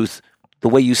the truth the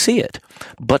way you see it.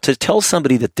 But to tell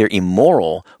somebody that they're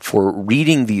immoral for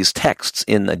reading these texts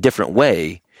in a different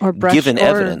way, given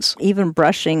evidence. Even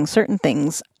brushing certain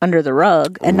things under the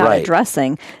rug and not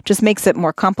addressing just makes it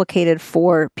more complicated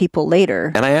for people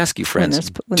later. And I ask you,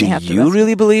 friends, do you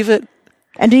really believe it?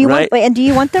 And do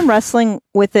you want them wrestling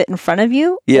with it in front of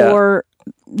you? Yeah. Or,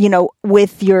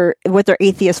 with their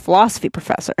atheist philosophy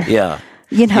professor? Yeah.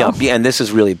 Yeah, and this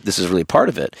is really part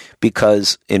of it,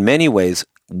 because in many ways,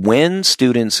 when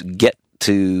students get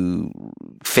to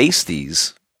face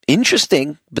these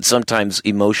interesting, but sometimes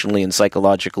emotionally and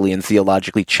psychologically and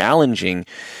theologically challenging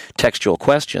textual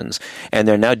questions, and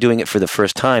they're now doing it for the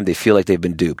first time, they feel like they've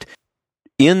been duped.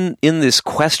 In this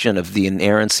question of the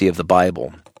inerrancy of the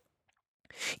Bible,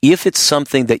 if it's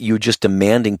something that you're just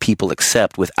demanding people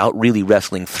accept without really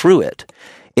wrestling through it,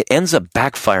 it ends up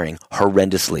backfiring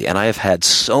horrendously. And I have had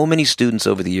so many students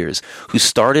over the years who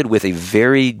started with a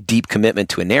very deep commitment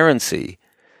to inerrancy.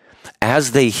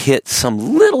 As they hit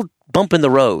some little bump in the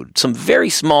road, some very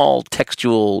small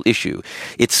textual issue,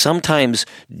 it sometimes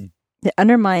it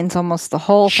undermines almost the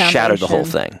whole foundation. Shattered the whole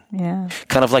thing. Yeah.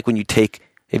 Kind of like when you have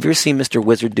you ever seen Mr.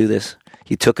 Wizard do this?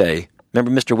 He took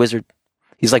remember Mr. Wizard?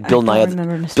 He's like Bill Nye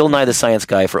the Science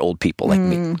Guy for old people like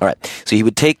me. All right. So he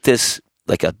would take this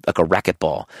like a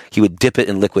racquetball. He would dip it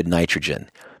in liquid nitrogen,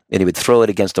 and he would throw it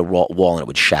against a wall, and it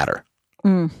would shatter.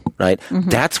 Right? Mm-hmm.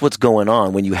 That's what's going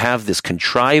on when you have this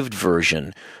contrived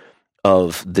version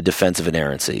of the defense of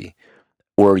inerrancy,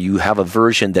 or you have a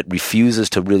version that refuses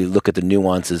to really look at the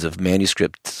nuances of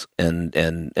manuscripts and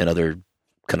other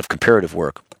kind of comparative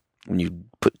work when you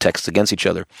put texts against each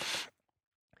other.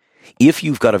 If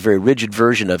you've got a very rigid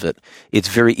version of it, it's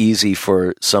very easy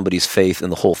for somebody's faith in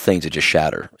the whole thing to just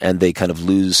shatter, and they kind of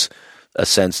lose a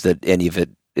sense that any of it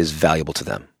is valuable to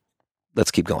them.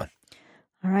 Let's keep going.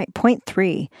 All right. Point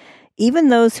 3. Even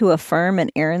those who affirm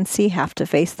inerrancy have to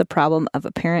face the problem of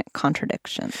apparent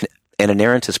contradiction. An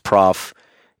inerrantist prof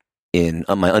in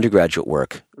my undergraduate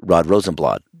work, Rod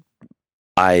Rosenblatt,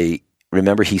 I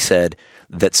remember he said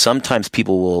that sometimes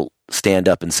people will stand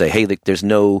up and say, hey,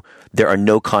 there are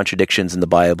no contradictions in the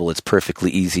Bible. It's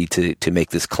perfectly easy to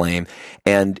make this claim.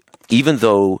 And even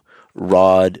though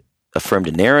Rod affirmed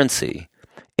inerrancy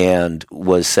and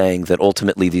was saying that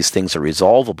ultimately these things are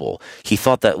resolvable, he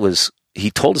told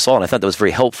us all, and I thought that was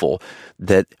very helpful,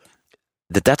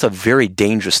 that's a very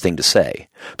dangerous thing to say.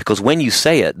 Because when you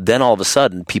say it, then all of a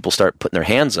sudden people start putting their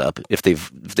hands up if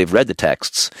they've read the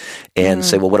texts and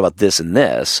say, well, what about this and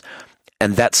this?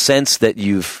 And that sense that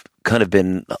you've kind of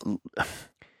been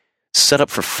set up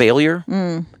for failure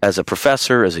as a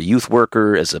professor, as a youth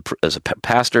worker, as a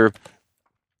pastor.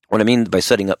 What I mean by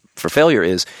setting up for failure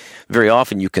is very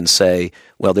often you can say,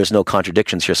 well, there's no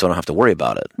contradictions here, so I don't have to worry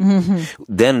about it. Mm-hmm.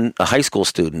 Then a high school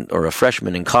student or a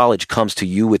freshman in college comes to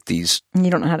you with these you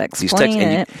don't know how to explain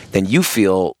it. Then you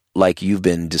feel like you've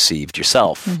been deceived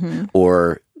yourself,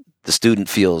 or the student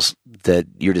feels that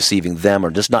you're deceiving them or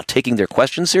just not taking their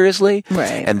question seriously.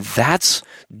 Right. And that's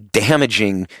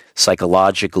damaging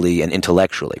psychologically and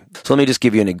intellectually. So let me just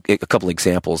give you a couple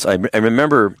examples. I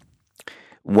remember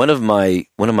one of my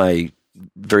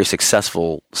very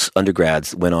successful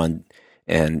undergrads went on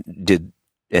and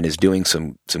is doing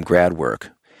some grad work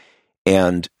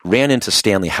and ran into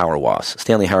Stanley Hauerwas.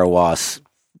 Stanley Hauerwas,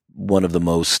 one of the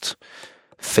most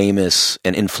famous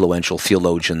and influential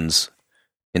theologians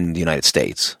in the United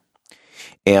States.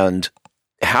 And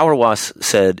Hauerwas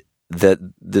said that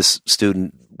this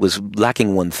student was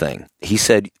lacking one thing. He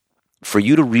said, for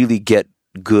you to really get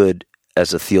good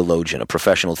as a theologian, a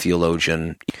professional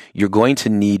theologian, you're going to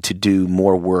need to do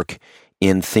more work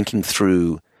in thinking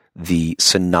through the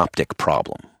synoptic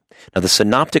problem. Now, the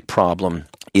synoptic problem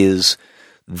is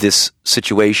this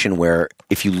situation where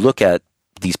if you look at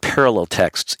these parallel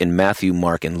texts in Matthew,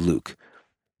 Mark, and Luke.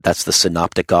 That's the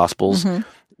synoptic gospels.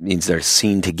 Means they're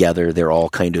seen together. They're all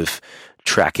kind of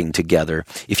tracking together.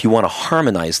 If you want to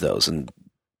harmonize those, and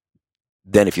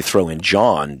then if you throw in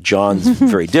John's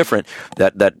very different.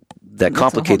 That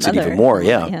complicates it even more.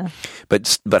 Yeah. But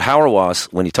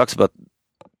Hauerwas, when he talks about,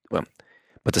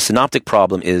 but the synoptic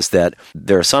problem is that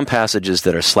there are some passages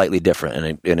that are slightly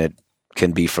different, and it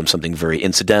can be from something very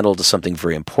incidental to something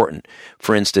very important.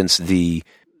 For instance, the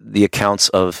accounts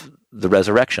of the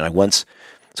resurrection.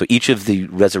 So each of the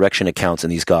resurrection accounts in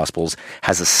these Gospels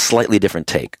has a slightly different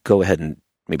take. Go ahead and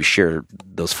maybe share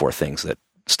those 4 things that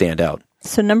stand out.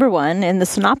 So number 1, in the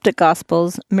Synoptic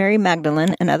Gospels, Mary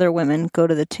Magdalene and other women go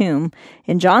to the tomb.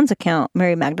 In John's account,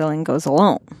 Mary Magdalene goes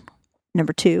alone.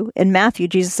 Number 2, in Matthew,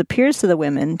 Jesus appears to the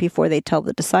women before they tell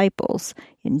the disciples.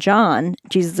 In John,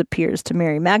 Jesus appears to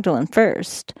Mary Magdalene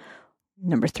first.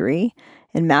 Number 3,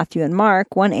 in Matthew and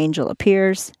Mark, 1 angel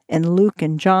appears. In Luke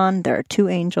and John, there are 2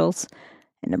 angels.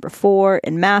 And number 4,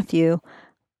 in Matthew,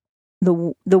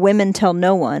 the women tell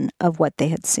no one of what they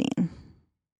had seen.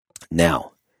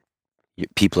 Now,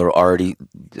 people are already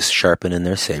sharpening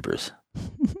their sabers,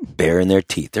 baring their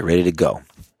teeth. They're ready to go.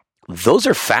 Those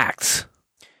are facts.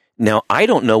 Now, I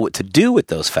don't know what to do with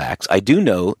those facts. I do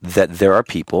know that there are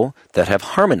people that have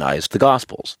harmonized the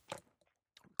Gospels.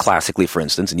 Classically, for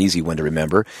instance, an easy one to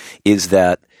remember is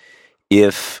that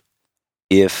if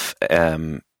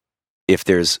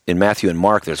there's, in Matthew and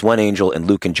Mark, there's 1 angel, and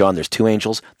Luke and John, there's 2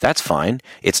 angels, that's fine.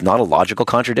 It's not a logical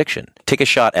contradiction. Take a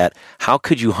shot at how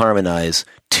could you harmonize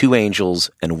 2 angels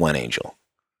and 1 angel?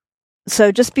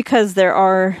 So just because there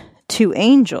are 2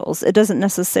 angels, it doesn't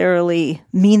necessarily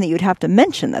mean that you'd have to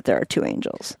mention that there are 2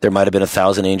 angels. There might have been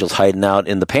 1,000 angels hiding out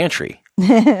in the pantry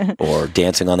or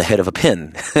dancing on the head of a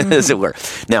pin, as it were.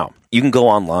 Now, you can go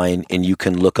online and you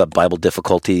can look up Bible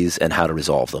difficulties and how to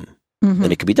resolve them.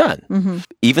 And it can be done.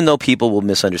 Even though people will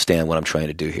misunderstand what I'm trying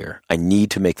to do here, I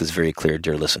need to make this very clear,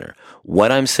 dear listener.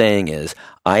 What I'm saying is,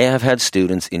 I have had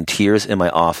students in tears in my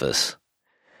office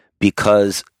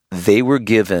because they were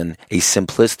given a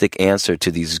simplistic answer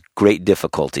to these great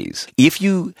difficulties. If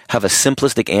you have a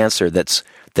simplistic answer that's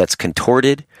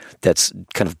contorted, that's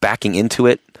kind of backing into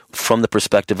it from the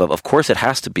perspective of course it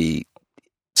has to be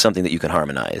something that you can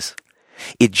harmonize.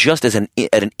 It just at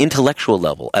an intellectual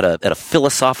level, at a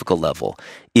philosophical level,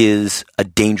 is a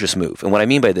dangerous move. And what I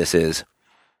mean by this is,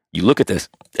 you look at this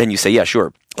and you say, yeah,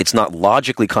 sure, it's not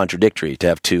logically contradictory to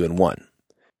have 2 and 1.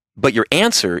 But your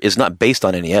answer is not based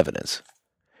on any evidence.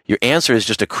 Your answer is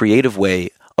just a creative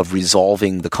way of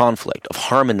resolving the conflict, of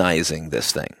harmonizing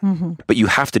this thing. But you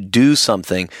have to do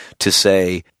something to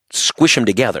say, squish them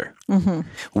together.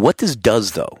 What this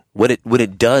does, though, what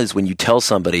it does when you tell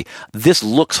somebody, this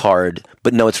looks hard,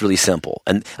 but no, it's really simple.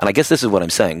 And I guess this is what I'm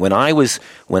saying. When I was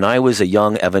a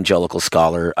young evangelical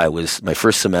scholar, I was my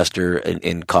first semester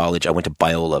in college. I went to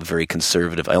Biola, very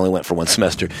conservative. I only went for 1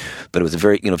 semester, but it was a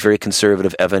very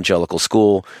conservative evangelical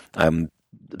school. I'm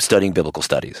studying biblical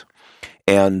studies,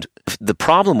 and the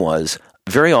problem was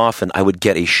very often I would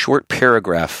get a short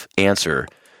paragraph answer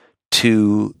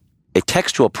to a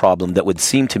textual problem that would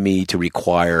seem to me to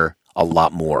require a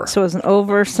lot more. So it was an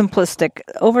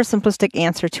oversimplistic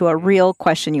answer to a real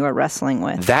question you were wrestling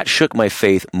with. That shook my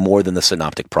faith more than the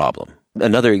synoptic problem.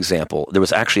 Another example, there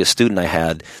was actually a student I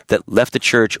had that left the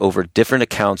church over different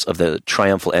accounts of the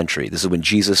triumphal entry. This is when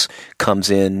Jesus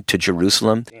comes in to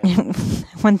Jerusalem.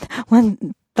 One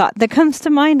thought that comes to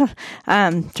mind,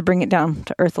 to bring it down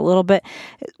to earth a little bit,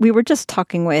 we were just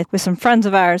talking with some friends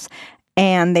of ours,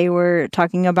 and they were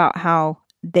talking about how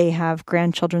they have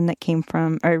grandchildren that came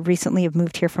from, or recently have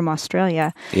moved here from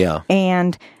Australia. Yeah.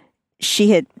 And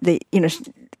she had,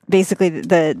 basically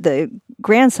the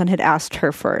grandson had asked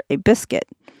her for a biscuit.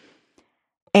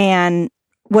 And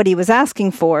what he was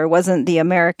asking for wasn't the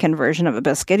American version of a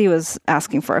biscuit. He was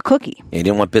asking for a cookie. Yeah, he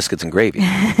didn't want biscuits and gravy.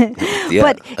 Yeah,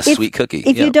 but sweet cookie.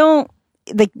 If you don't,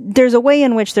 there's a way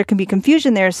in which there can be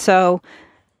confusion there. So,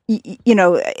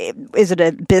 is it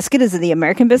a biscuit? Is it the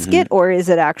American biscuit? Or is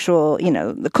it actual,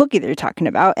 the cookie that you're talking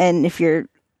about? And if you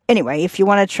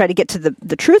want to try to get to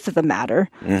the truth of the matter,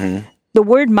 the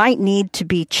word might need to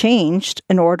be changed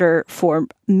in order for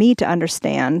me to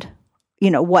understand,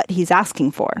 what he's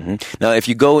asking for. Now, if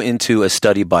you go into a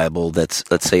study Bible that's,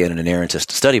 let's say, an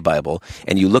inerrantist study Bible,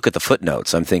 and you look at the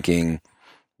footnotes, I'm thinking,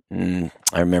 I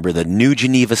remember the New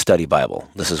Geneva Study Bible.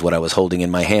 This is what I was holding in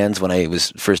my hands when I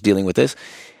was first dealing with this.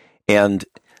 And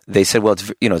they said, well,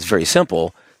 it's very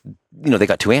simple. They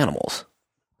got 2 animals.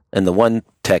 And the one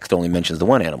text only mentions the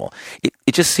one animal.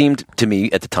 It just seemed to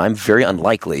me at the time very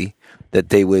unlikely that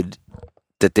they would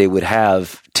that they would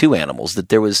have two animals, that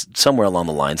there was somewhere along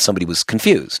the line somebody was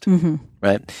confused,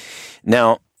 right?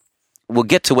 Now, we'll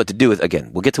get to what to do with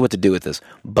this,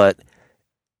 but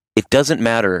it doesn't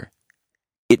matter.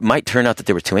 It might turn out that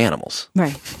there were two animals.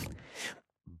 Right.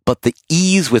 But the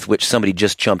ease with which somebody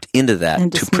just jumped into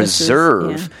that to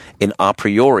preserve an a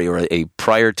priori or a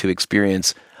prior to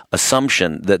experience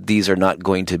assumption that these are not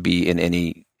going to be in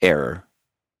any error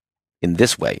in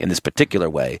this way, in this particular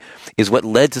way, is what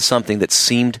led to something that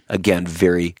seemed, again,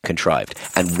 very contrived.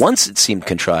 And once it seemed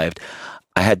contrived,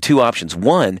 I had two options.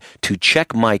 One, to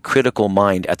check my critical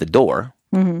mind at the door,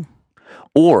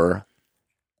 or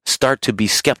start to be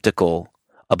skeptical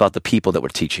about the people that were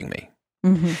teaching me.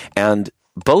 And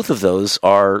both of those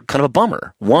are kind of a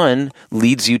bummer. One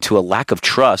leads you to a lack of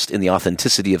trust in the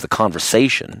authenticity of the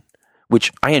conversation,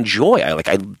 which I enjoy.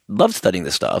 I love studying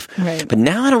this stuff. Right. But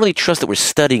now I don't really trust that we're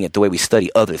studying it the way we study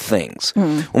other things.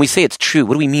 When we say it's true,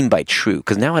 what do we mean by true?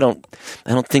 Because now I don't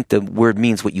think the word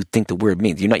means what you think the word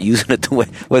means. You're not using it the way.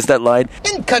 What's that line?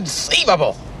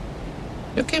 Inconceivable!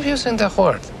 You keep using the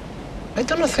word. I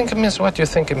don't think it means what you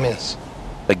think it means.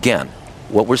 Again,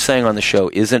 what we're saying on the show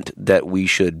isn't that we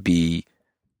should be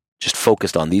just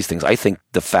focused on these things. I think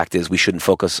the fact is we shouldn't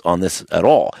focus on this at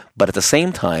all. But at the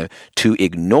same time, to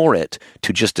ignore it,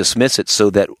 to just dismiss it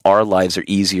so that our lives are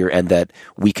easier and that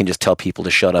we can just tell people to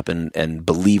shut up and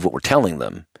believe what we're telling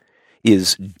them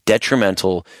is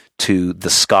detrimental to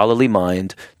the scholarly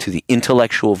mind, to the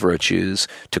intellectual virtues,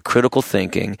 to critical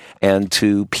thinking, and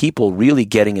to people really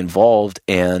getting involved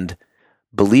and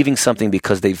believing something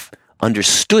because they've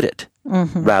understood it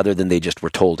rather than they just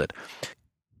were told it.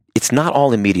 It's not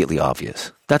all immediately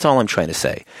obvious. That's all I'm trying to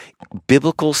say.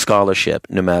 Biblical scholarship,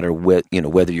 no matter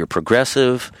whether you're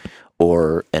progressive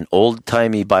or an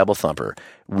old-timey Bible thumper,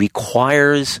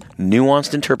 requires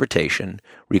nuanced interpretation,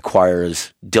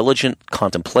 requires diligent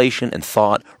contemplation and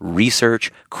thought,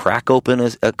 research, crack open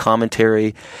a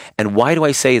commentary. And why do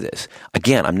I say this?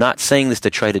 Again, I'm not saying this to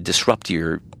try to disrupt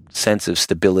your sense of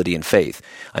stability and faith.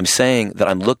 I'm saying that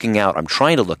I'm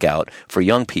trying to look out for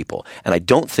young people. And I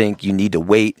don't think you need to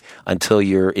wait until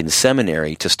you're in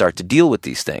seminary to start to deal with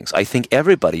these things. I think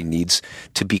everybody needs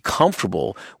to be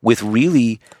comfortable with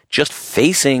really just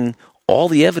facing all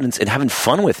the evidence and having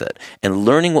fun with it and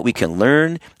learning what we can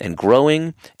learn and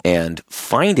growing and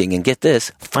finding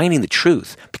the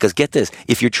truth. Because get this,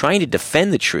 if you're trying to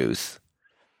defend the truth,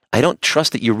 I don't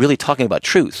trust that you're really talking about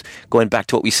truth. Going back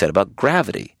to what we said about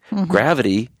gravity.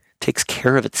 Gravity takes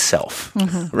care of itself,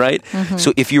 right?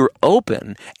 So if you're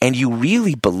open and you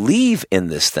really believe in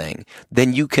this thing,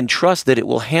 then you can trust that it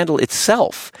will handle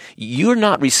itself. You're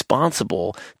not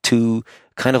responsible to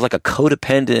kind of like a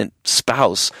codependent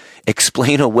spouse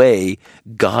explain away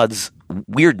God's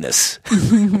weirdness,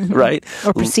 right?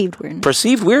 Or perceived weirdness.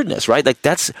 Perceived weirdness, right? Like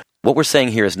that's what we're saying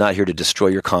here is not here to destroy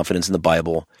your confidence in the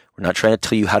Bible. We're not trying to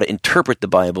tell you how to interpret the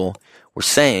Bible. We're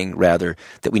saying, rather,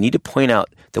 that we need to point out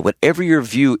that whatever your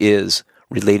view is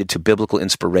related to biblical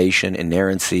inspiration,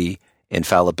 inerrancy,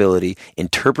 infallibility,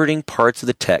 interpreting parts of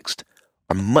the text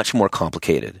are much more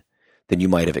complicated than you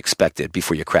might have expected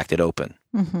before you cracked it open.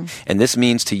 And this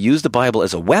means to use the Bible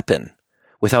as a weapon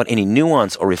without any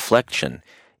nuance or reflection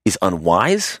is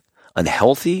unwise,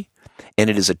 unhealthy, and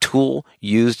it is a tool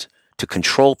used to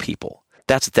control people.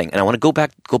 That's the thing. And I want to go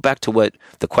back to what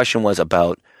the question was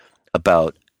about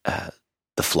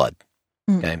the flood.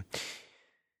 Okay?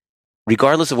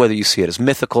 Regardless of whether you see it as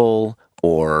mythical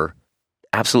or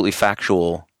absolutely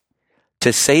factual,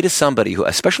 to say to somebody who,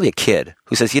 especially a kid,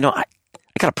 who says, I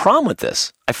got a problem with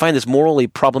this. I find this morally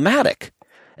problematic.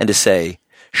 And to say,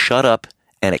 shut up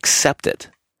and accept it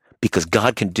because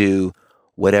God can do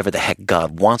whatever the heck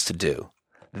God wants to do.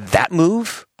 That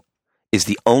move is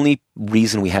the only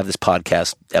reason we have this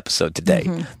podcast episode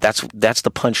today. That's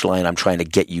the punchline I'm trying to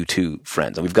get you to,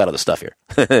 friends. And we've got other stuff here.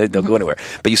 Don't go anywhere.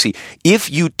 But you see, if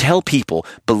you tell people,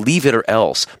 believe it or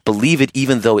else, believe it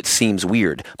even though it seems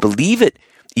weird, believe it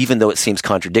even though it seems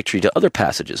contradictory to other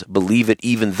passages, believe it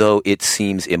even though it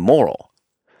seems immoral,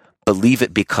 believe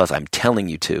it because I'm telling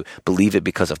you to, believe it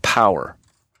because of power,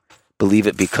 believe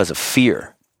it because of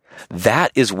fear.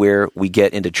 That is where we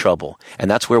get into trouble. And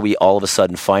that's where we all of a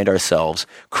sudden find ourselves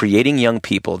creating young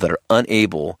people that are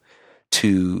unable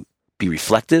to be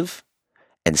reflective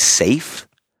and safe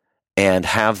and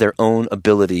have their own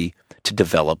ability to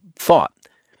develop thought.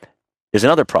 There's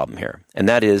another problem here, and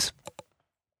that is,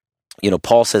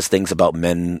 Paul says things about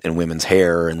men and women's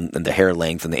hair and the hair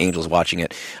length and the angels watching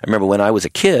it. I remember when I was a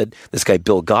kid, this guy,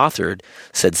 Bill Gothard,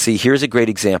 said, see, here's a great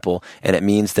example, and it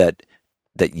means that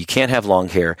you can't have long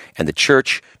hair, and the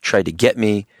church tried to get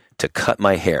me to cut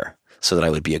my hair so that I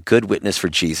would be a good witness for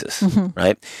Jesus,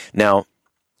 right? Now,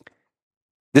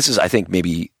 This is, I think,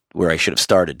 maybe where I should have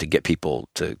started to get people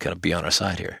to kind of be on our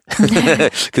side here,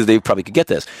 because they probably could get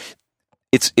this.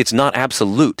 It's not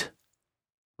absolute,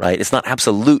 right? It's not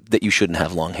absolute that you shouldn't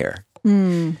have long hair.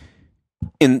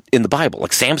 In the Bible,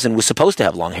 like Samson was supposed to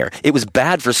have long hair. It was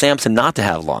bad for Samson not to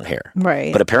have long hair.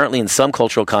 Right. But apparently in some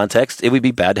cultural context, it would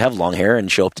be bad to have long hair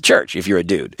and show up to church if you're a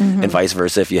dude, and vice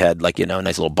versa if you had, like, a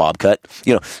nice little bob cut.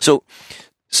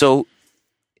 So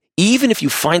even if you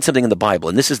find something in the Bible,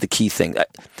 and this is the key thing,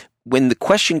 when the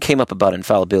question came up about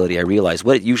infallibility, I realized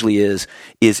what it usually is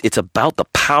it's about the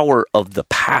power of the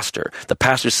pastor. The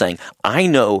pastor saying, I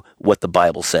know what the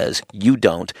Bible says, you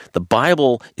don't. The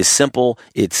Bible is simple.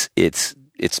 It's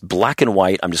black and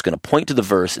white. I'm just going to point to the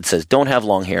verse. It says, don't have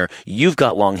long hair. You've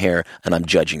got long hair, and I'm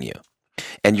judging you.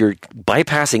 And you're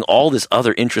bypassing all this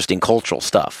other interesting cultural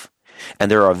stuff. And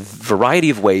there are a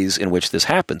variety of ways in which this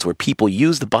happens, where people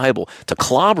use the Bible to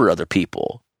clobber other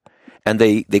people. And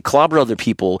they clobber other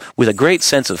people with a great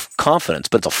sense of confidence,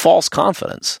 but it's a false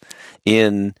confidence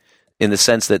in the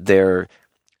sense that they're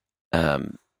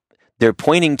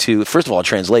pointing to, first of all, a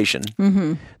translation.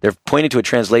 They're pointing to a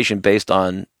translation based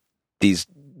on these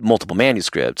multiple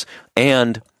manuscripts,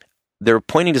 and they're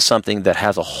pointing to something that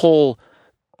has a whole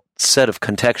set of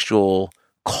contextual,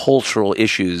 cultural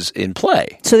issues in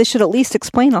play. So they should at least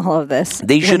explain all of this.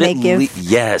 They should give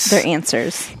yes, their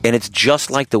answers. And it's just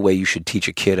like the way you should teach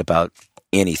a kid about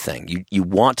anything. You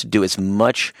want to do as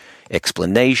much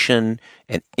explanation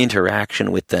and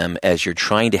interaction with them as you're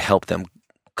trying to help them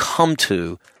come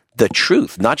to the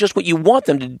truth. Not just what you want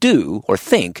them to do or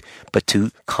think, but to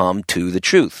come to the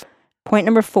truth. Point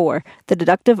number 4, the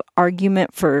deductive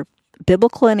argument for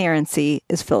biblical inerrancy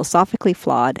is philosophically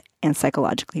flawed and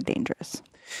psychologically dangerous.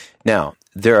 Now,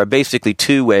 there are basically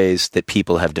two ways that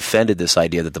people have defended this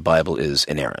idea that the Bible is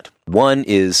inerrant. One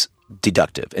is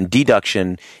deductive, and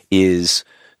deduction is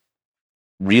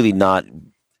really not,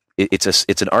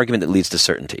 it's an argument that leads to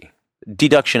certainty.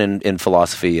 Deduction in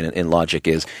philosophy and in logic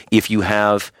is, if you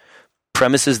have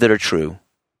premises that are true,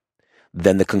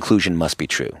 then the conclusion must be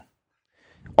true.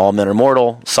 All men are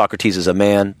mortal, Socrates is a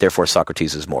man, therefore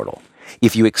Socrates is mortal.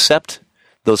 If you accept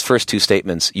those first two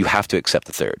statements, you have to accept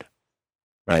the third.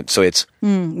 Right? So it's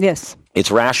yes, it's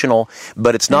rational,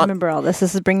 but it's not. I remember all this.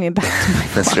 This is bringing me back to my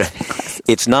That's right. classes.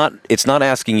 It's not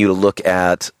asking you to look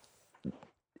at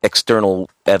external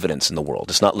evidence in the world.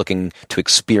 It's not looking to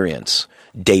experience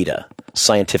data,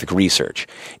 scientific research.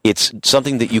 It's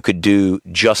something that you could do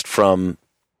just from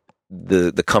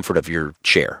the comfort of your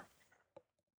chair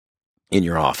in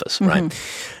your office, right?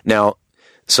 Now,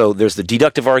 so there's the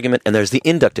deductive argument and there's the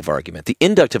inductive argument. The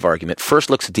inductive argument first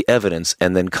looks at the evidence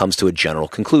and then comes to a general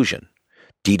conclusion.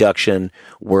 Deduction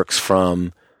works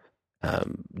from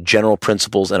general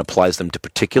principles and applies them to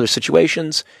particular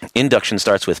situations. Induction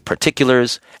starts with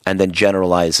particulars and then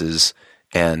generalizes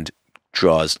and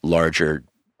draws larger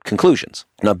conclusions.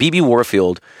 Now, B.B.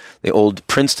 Warfield, the old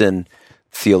Princeton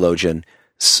theologian,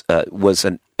 was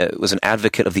an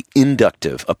advocate of the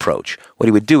inductive approach. What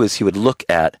he would do is he would look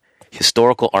at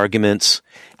historical arguments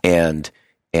and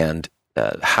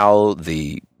how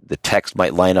the text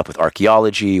might line up with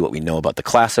archaeology, what we know about the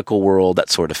classical world, that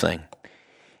sort of thing.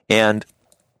 And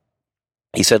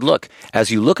he said, look,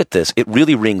 as you look at this, it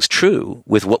really rings true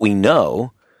with what we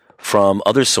know from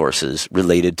other sources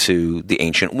related to the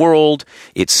ancient world.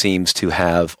 It seems to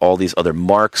have all these other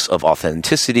marks of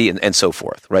authenticity and so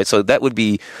forth, right? So that would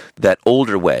be that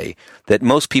older way that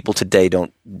most people today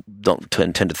don't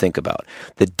tend to think about.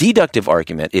 The deductive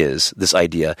argument is this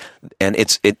idea, and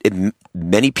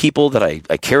many people that I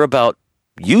care about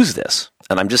use this,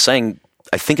 and I'm just saying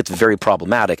I think it's very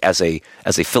problematic as a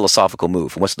philosophical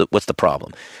move. What's the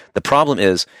problem? The problem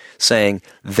is saying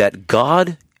that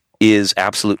God is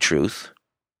absolute truth.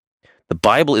 The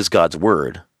Bible is God's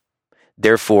word.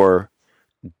 Therefore,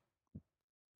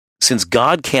 since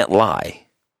God can't lie,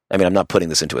 I mean, I'm not putting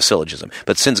this into a syllogism,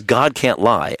 but since God can't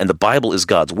lie and the Bible is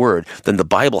God's word, then the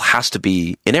Bible has to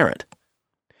be inerrant.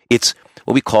 It's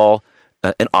what we call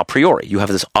an a priori. You have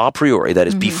this a priori that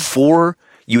is before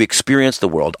you experience the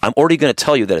world. I'm already going to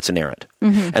tell you that it's inerrant.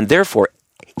 And therefore,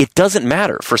 it doesn't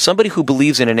matter. For somebody who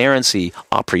believes in inerrancy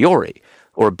a priori,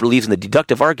 or believes in the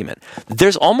deductive argument,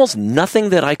 there's almost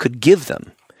nothing that I could give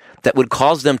them that would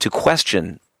cause them to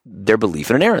question their belief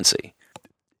in inerrancy.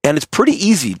 And it's pretty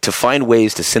easy to find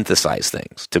ways to synthesize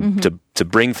things, to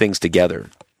bring things together.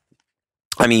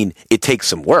 I mean, it takes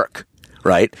some work,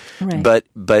 right?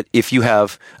 But if you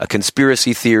have a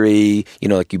conspiracy theory,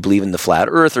 like you believe in the flat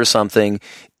earth or something,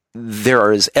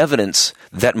 there is evidence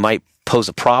that might pose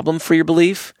a problem for your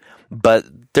belief, but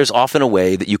there's often a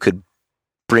way that you could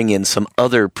bring in some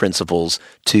other principles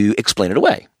to explain it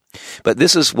away. But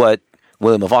this is what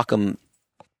William of Ockham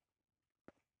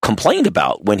complained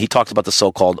about when he talks about the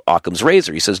so-called Occam's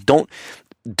razor. He says, don't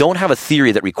have a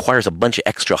theory that requires a bunch of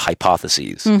extra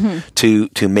hypotheses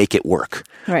to make it work.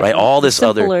 Right? All this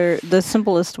the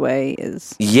simplest way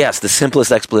is... Yes, the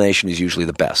simplest explanation is usually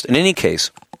the best. In any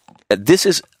case, this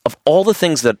is, of all the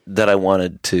things that I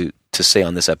wanted to say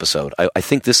on this episode, I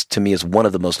think this to me is one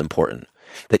of the most important.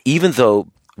 That even though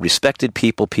respected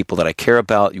people that I care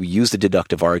about, you use the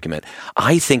deductive argument,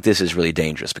 I think this is really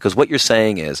dangerous, because what you're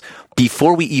saying is,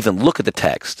 before we even look at the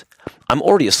text, I'm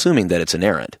already assuming that it's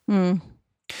inerrant.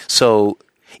 So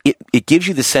it gives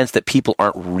you the sense that people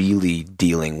aren't really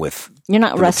dealing with You're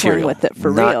not wrestling material. with it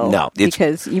for real. No.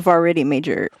 Because you've already made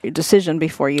your decision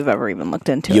before you've ever even looked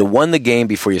into it. You won the game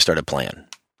before you started playing.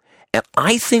 And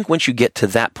I think once you get to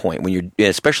that point, when you're,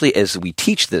 especially as we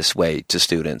teach this way to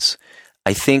students,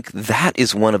 I think that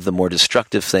is one of the more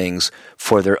destructive things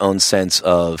for their own sense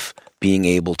of being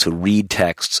able to read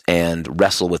texts and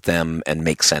wrestle with them and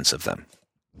make sense of them.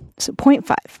 So point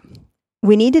 5.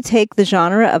 We need to take the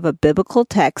genre of a biblical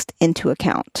text into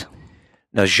account.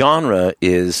 Now, genre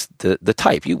is the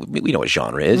type. We know what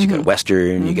genre is. You got a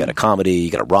Western, you got a comedy,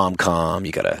 you got a rom-com,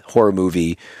 you got a horror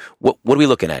movie. What are we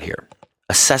looking at here?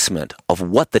 Assessment of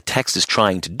what the text is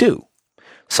trying to do.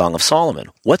 Song of Solomon,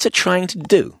 what's it trying to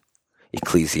do?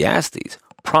 Ecclesiastes,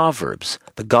 Proverbs,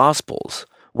 the Gospels,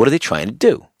 what are they trying to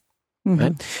do?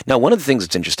 Right? Now, one of the things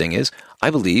that's interesting is I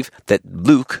believe that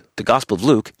Luke, the Gospel of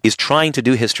Luke, is trying to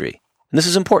do history. And this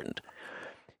is important.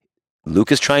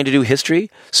 Luke is trying to do history,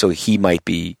 so he might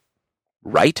be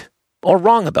right or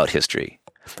wrong about history.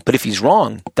 But if he's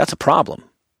wrong, that's a problem,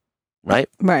 right?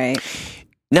 Right.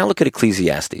 Now look at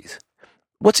Ecclesiastes.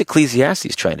 What's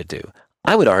Ecclesiastes trying to do?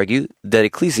 I would argue that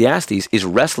Ecclesiastes is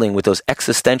wrestling with those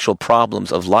existential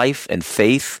problems of life and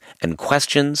faith and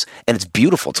questions, and it's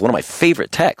beautiful. It's one of my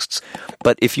favorite texts.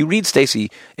 But if you read, Stacy,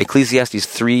 Ecclesiastes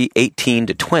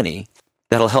 3:18-20,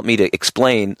 that'll help me to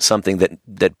explain something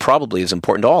that probably is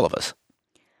important to all of us.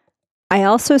 I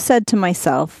also said to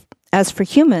myself, as for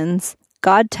humans,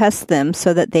 God tests them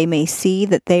so that they may see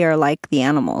that they are like the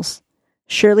animals.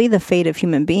 Surely the fate of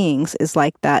human beings is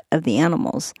like that of the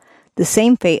animals. The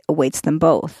same fate awaits them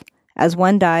both. As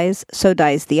one dies, so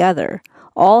dies the other.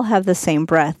 All have the same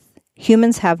breath.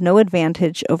 Humans have no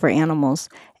advantage over animals.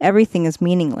 Everything is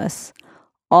meaningless.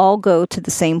 All go to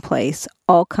the same place.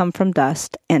 All come from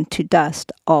dust, and to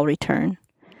dust all return.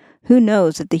 Who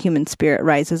knows if the human spirit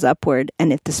rises upward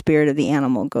and if the spirit of the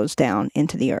animal goes down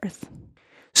into the earth?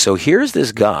 So here's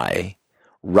this guy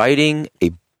writing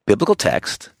a biblical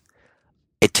text,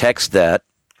 a text that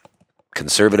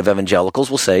conservative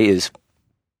evangelicals will say is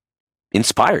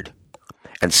inspired,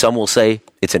 and some will say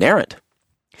it's inerrant.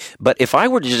 But if I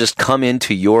were to just come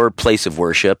into your place of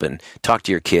worship and talk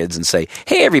to your kids and say,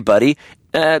 hey, everybody,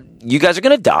 you guys are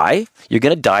going to die. You're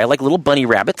going to die like little bunny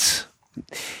rabbits.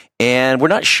 And we're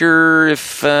not sure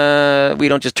if we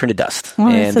don't just turn to dust. Well,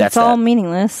 and so that's it's all that.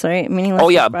 meaningless, right? Meaningless. Oh,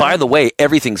 yeah. By the way,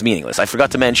 everything's meaningless. I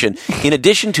forgot to mention, in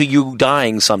addition to you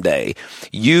dying someday,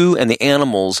 you and the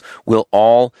animals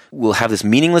will have this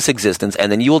meaningless existence,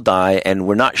 and then you will die, and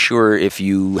we're not sure if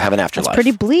you have an afterlife. It's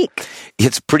pretty bleak.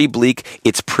 It's pretty bleak.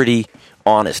 It's pretty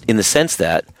honest in the sense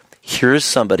that here's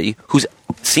somebody who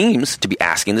seems to be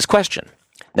asking this question.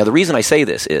 Now, the reason I say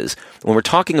this is when we're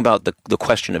talking about the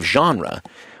question of genre,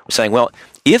 we're saying, well,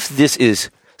 if this is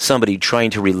somebody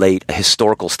trying to relate a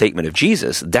historical statement of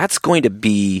Jesus, that's going to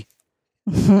be...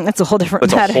 That's a whole different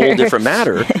matter. It's a whole different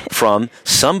matter from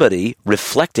somebody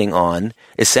reflecting on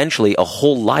essentially a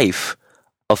whole life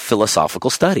of philosophical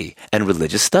study and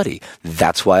religious study.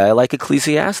 That's why I like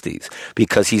Ecclesiastes,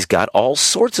 because he's got all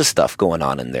sorts of stuff going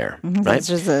on in there. Right?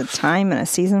 There's a time and a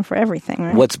season for everything,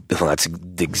 right? That's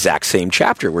the exact same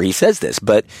chapter where he says this.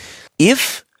 But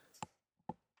if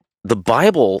the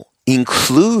Bible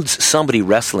includes somebody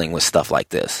wrestling with stuff like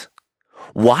this,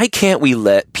 why can't we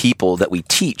let people that we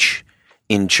teach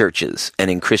in churches and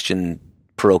in Christian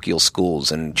parochial schools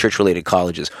and church-related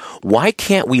colleges, why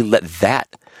can't we let that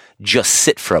just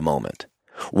sit for a moment?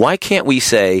 Why can't we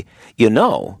say,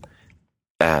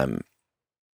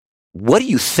 what do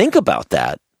you think about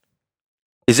that?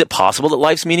 Is it possible that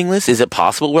life's meaningless? Is it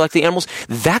possible we're like the animals?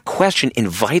 That question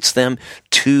invites them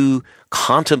to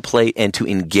contemplate and to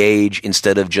engage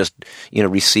instead of just,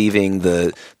 receiving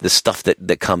the stuff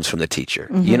that comes from the teacher.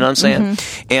 You know what I'm saying?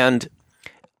 And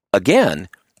again,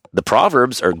 the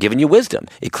Proverbs are giving you wisdom.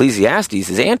 Ecclesiastes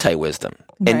is anti-wisdom.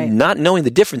 Right. And not knowing the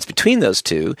difference between those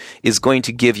two is going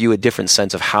to give you a different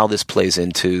sense of how this plays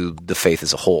into the faith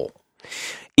as a whole.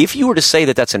 If you were to say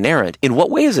that that's inerrant, in what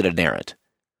way is it inerrant?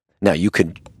 Now, you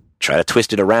could try to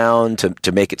twist it around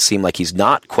to make it seem like he's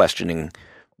not questioning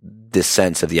this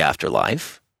sense of the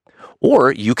afterlife.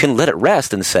 Or you can let it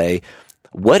rest and say,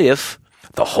 what if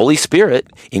the Holy Spirit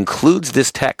includes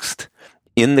this text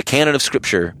in the canon of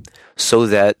Scripture so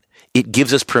that it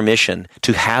gives us permission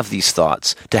to have these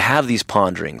thoughts, to have these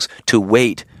ponderings, to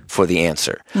wait for the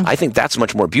answer. Mm-hmm. I think that's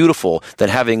much more beautiful than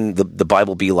having the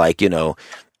Bible be like,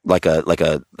 like a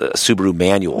Subaru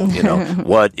manual,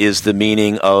 what is the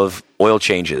meaning of oil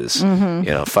changes,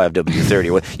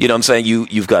 5W30. You know what I'm saying?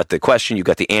 You've got the question, you've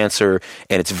got the answer,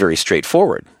 and it's very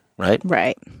straightforward, right?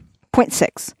 Right. Point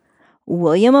 6.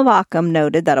 William of Ockham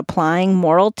noted that applying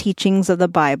moral teachings of the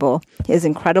Bible is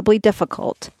incredibly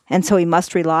difficult, and so we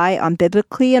must rely on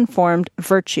biblically informed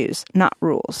virtues, not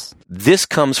rules. This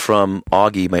comes from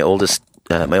Augie, my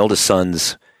oldest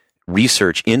son's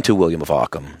research into William of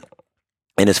Ockham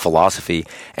and his philosophy,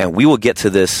 and we will get to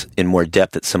this in more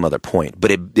depth at some other point,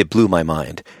 but it blew my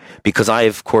mind, because I,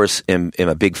 of course, am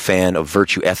a big fan of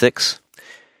virtue ethics.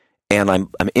 And I'm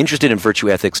interested in virtue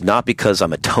ethics not because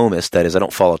I'm a Thomist, that is, I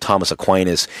don't follow Thomas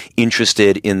Aquinas,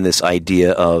 interested in this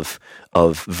idea of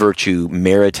virtue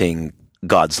meriting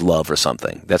God's love or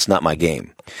something. That's not my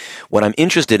game. What I'm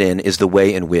interested in is the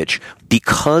way in which,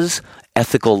 because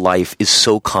ethical life is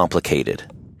so complicated,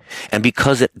 and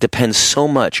because it depends so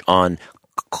much on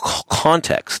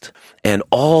context and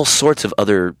all sorts of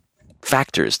other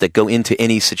factors that go into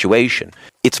any situation,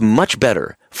 it's much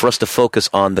better for us to focus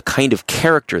on the kind of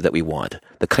character that we want,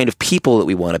 the kind of people that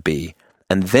we want to be,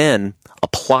 and then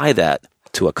apply that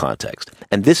to a context.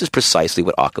 And this is precisely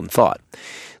what Occam thought.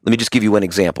 Let me just give you one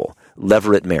example.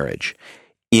 Levirate marriage.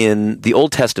 In the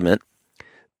Old Testament,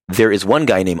 there is one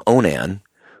guy named Onan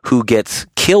who gets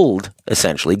killed,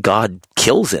 essentially. God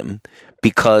kills him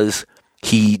because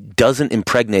he doesn't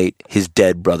impregnate his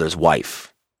dead brother's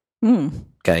wife.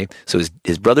 Okay, so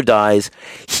his brother dies.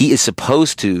 He is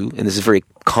supposed to, and this is very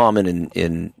common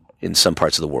in some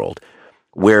parts of the world,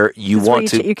 where you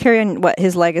carry on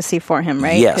his legacy for him,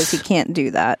 right? Yes, because he can't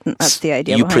do that. That's the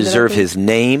idea. You preserve his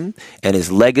name and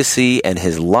his legacy and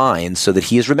his line so that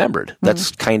he is remembered.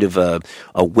 That's kind of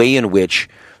a way in which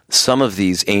some of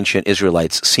these ancient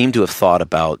Israelites seem to have thought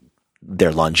about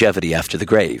their longevity after the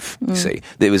grave. You see,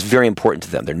 it was very important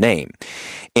to them, their name,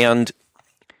 and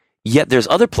yet there's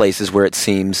other places where it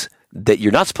seems that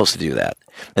you're not supposed to do that.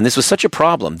 And this was such a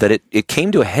problem that it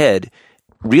came to a head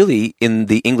really in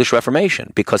the English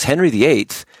Reformation, because Henry VIII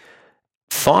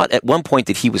thought at one point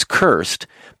that he was cursed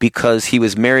because he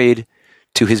was married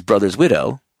to his brother's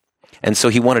widow, and so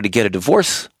he wanted to get a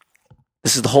divorce.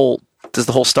 This is the whole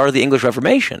start of the English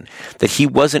Reformation, that he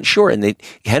wasn't sure. And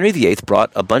Henry VIII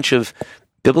brought a bunch of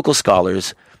biblical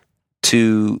scholars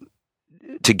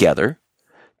together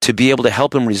to be able to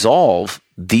help him resolve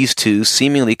these two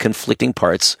seemingly conflicting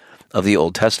parts of the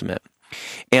Old Testament.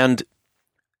 And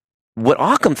what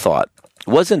Occam thought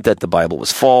wasn't that the Bible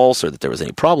was false or that there was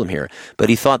any problem here, but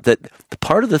he thought that the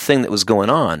part of the thing that was going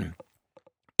on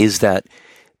is that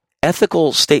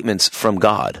ethical statements from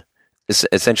God,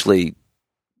 essentially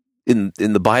in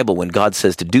the Bible, when God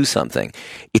says to do something,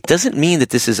 it doesn't mean that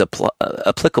this is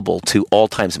applicable to all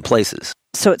times and places.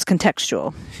 So it's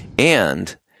contextual.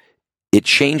 And it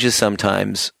changes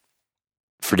sometimes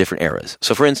for different eras.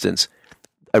 So, for instance,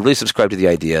 I really subscribe to the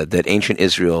idea that ancient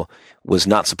Israel was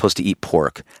not supposed to eat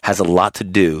pork has a lot to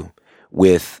do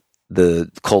with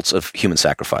the cults of human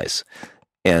sacrifice.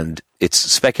 And it's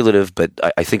speculative, but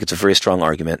I think it's a very strong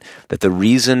argument that the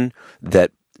reason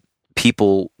that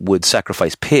people would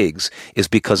sacrifice pigs is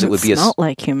because it would be smelt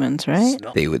like humans, right?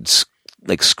 They would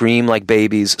scream like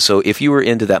babies. So if you were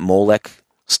into that Molech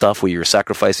stuff where you're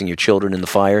sacrificing your children in the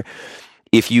fire,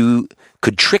 if you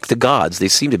could trick the gods, they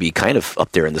seem to be kind of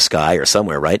up there in the sky or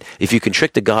somewhere, right? If you can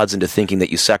trick the gods into thinking that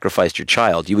you sacrificed your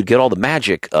child, you would get all the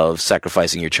magic of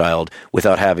sacrificing your child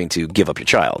without having to give up your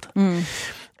child.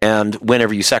 And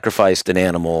whenever you sacrificed an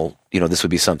animal, this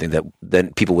would be something that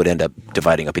then people would end up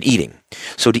dividing up and eating.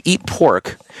 So to eat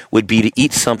pork would be to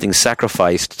eat something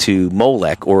sacrificed to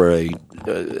Molech or a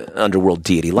underworld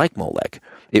deity like Molech.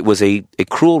 It was a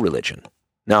cruel religion.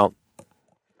 Now,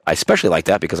 I especially like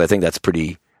that because I think that's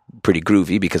pretty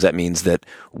groovy, because that means that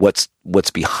what's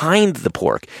behind the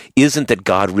pork isn't that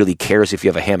God really cares if you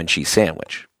have a ham and cheese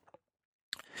sandwich,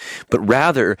 but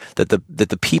rather that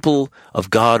the people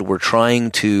of God were trying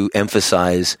to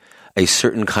emphasize a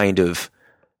certain kind of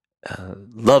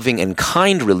loving and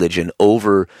kind religion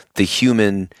over the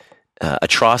human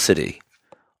atrocity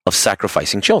of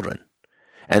sacrificing children.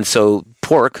 And so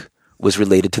pork was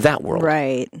related to that world.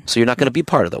 Right. So you're not going to be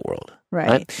part of that world.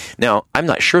 Right. Now, I'm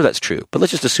not sure that's true, but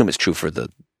let's just assume it's true for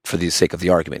the sake of the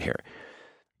argument here.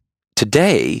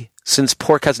 Today, since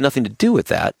pork has nothing to do with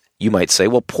that, you might say,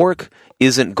 well, pork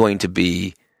isn't going to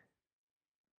be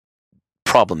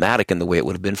problematic in the way it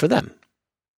would have been for them,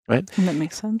 right? That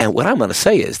makes sense. And what I'm going to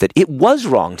say is that it was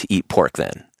wrong to eat pork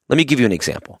then. Let me give you an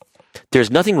example.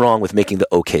 There's nothing wrong with making the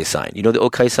okay sign. You know the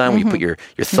okay sign, where you put your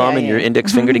thumb and your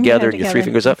index finger together and your three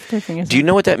fingers up? Do you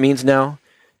know what that means now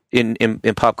in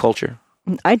pop culture?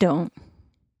 I don't.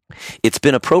 It's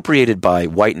been appropriated by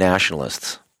white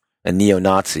nationalists and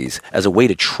neo-Nazis as a way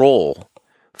to troll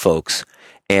folks,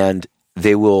 and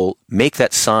they will make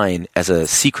that sign as a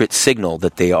secret signal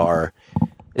that they are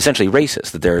essentially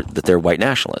racist, that they're white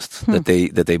nationalists, that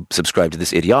they subscribe to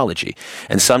this ideology.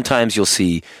 And sometimes you'll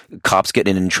see cops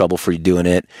getting in trouble for doing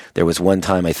it. There was one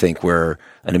time, I think, where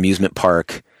an amusement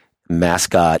park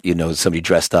mascot, somebody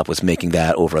dressed up, was making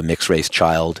that over a mixed race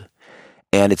child.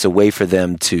 And it's a way for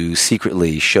them to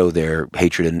secretly show their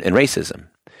hatred and racism.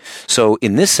 So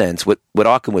in this sense, what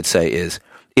Occam would say is,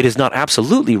 it is not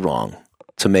absolutely wrong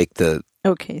to make the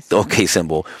okay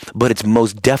symbol, but it's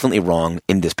most definitely wrong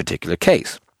in this particular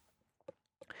case.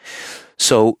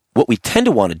 So what we tend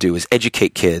to want to do is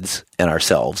educate kids and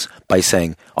ourselves by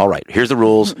saying, all right, here's the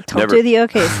rules. Don't do the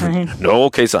okay sign. No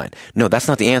okay sign. No, that's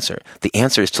not the answer. The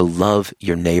answer is to love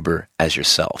your neighbor as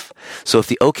yourself. So if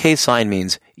the okay sign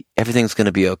means everything's going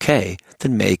to be okay,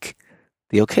 then make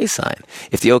the okay sign.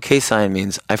 If the okay sign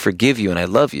means I forgive you and I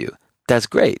love you, that's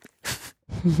great.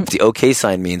 If the okay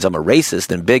sign means I'm a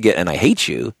racist and bigot and I hate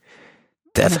you,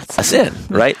 that's a sin,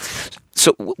 right?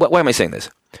 So why am I saying this?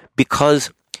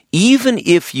 Because even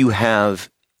if you have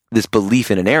this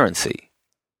belief in inerrancy,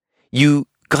 you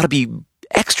got to be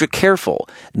extra careful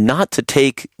not to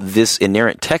take this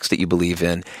inerrant text that you believe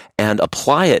in and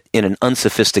apply it in an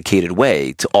unsophisticated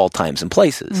way to all times and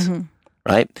places,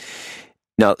 right?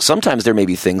 Now, sometimes there may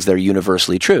be things that are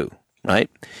universally true, right?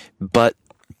 But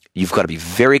you've got to be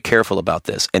very careful about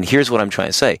this. And here's what I'm trying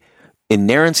to say.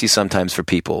 Inerrancy sometimes for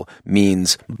people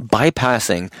means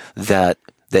bypassing that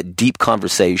deep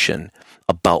conversation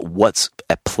about what's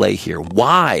at play here.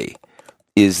 Why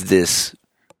is this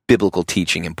biblical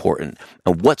teaching important?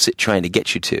 And what's it trying to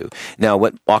get you to? Now,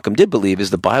 what Occam did believe is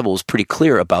the Bible is pretty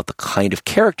clear about the kind of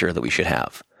character that we should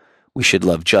have. We should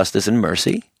love justice and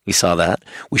mercy. We saw that.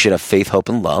 We should have faith, hope,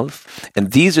 and love.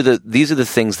 And these are the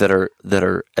things that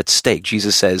are at stake.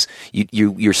 Jesus says,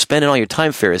 you're spending all your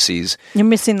time, Pharisees. You're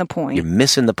missing the point. You're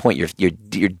missing the point. You're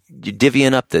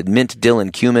divvying up the mint, dill,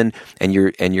 and cumin, and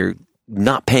you're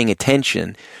not paying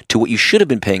attention to what you should have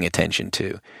been paying attention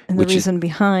to. And the reason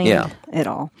behind it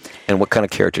all. And what kind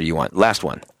of character you want. Last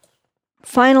one.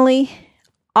 Finally,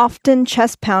 often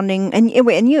chest pounding, and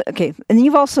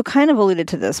you've also kind of alluded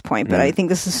to this point, but I think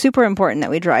this is super important that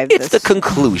we drive it's the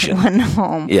conclusion one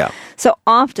home. Yeah. So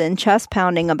often chest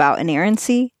pounding about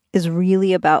inerrancy is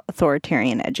really about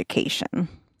authoritarian education.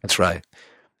 That's right.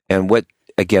 And what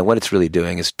it's really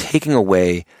doing is taking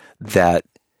away that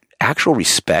actual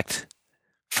respect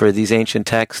for these ancient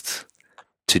texts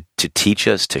to teach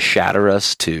us, to shatter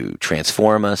us, to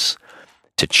transform us,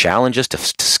 to challenge us, to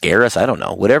scare us, I don't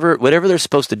know, whatever they're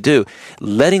supposed to do,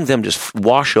 letting them just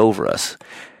wash over us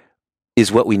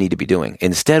is what we need to be doing.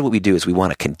 Instead, what we do is we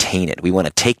want to contain it. We want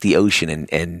to take the ocean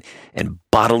and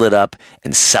bottle it up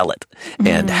and sell it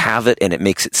and have it, and it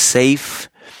makes it safe.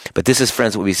 But this is,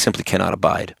 friends, what we simply cannot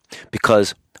abide.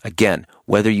 Because, again,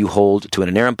 whether you hold to an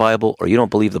inerrant Bible or you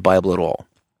don't believe the Bible at all,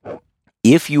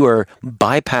 if you are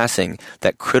bypassing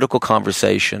that critical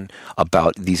conversation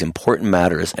about these important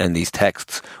matters and these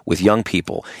texts with young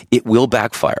people, it will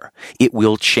backfire. It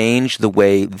will change the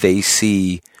way they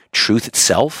see truth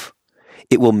itself.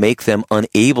 It will make them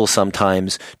unable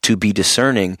sometimes to be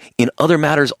discerning in other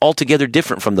matters altogether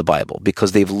different from the Bible,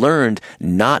 because they've learned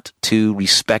not to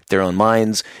respect their own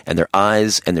minds and their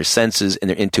eyes and their senses and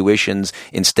their intuitions.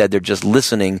 Instead, they're just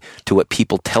listening to what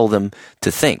people tell them to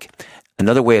think.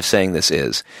 Another way of saying this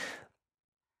is,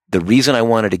 the reason I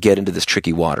wanted to get into this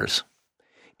tricky waters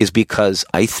is because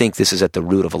I think this is at the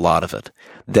root of a lot of it.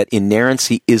 That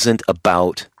inerrancy isn't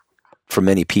about, for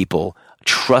many people,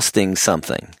 trusting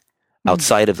something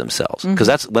outside of themselves. Because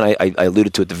that's when I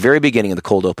alluded to at the very beginning of the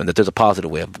cold open, that there's a positive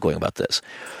way of going about this.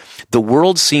 The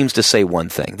world seems to say one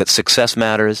thing, that success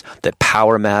matters, that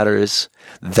power matters,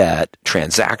 that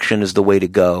transaction is the way to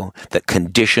go, that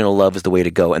conditional love is the way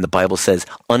to go. And the Bible says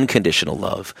unconditional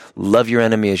love. Love your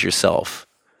enemy as yourself.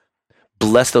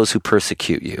 Bless those who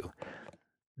persecute you.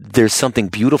 There's something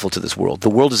beautiful to this world. The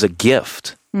world is a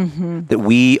gift, that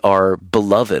we are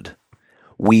beloved.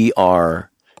 We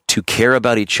are to care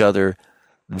about each other,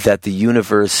 that the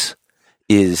universe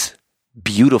is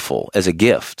beautiful as a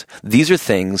gift. These are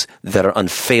things that are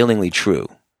unfailingly true.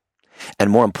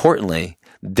 And more importantly,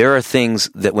 there are things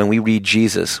that when we read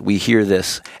Jesus, we hear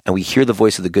this and we hear the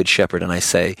voice of the Good Shepherd, and I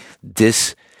say,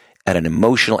 this at an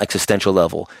emotional, existential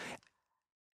level,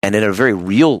 and at a very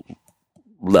real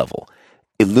level,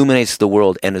 illuminates the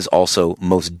world and is also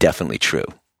most definitely true.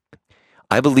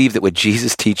 I believe that what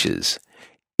Jesus teaches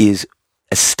is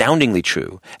astoundingly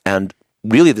true, and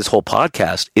really this whole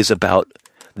podcast is about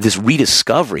this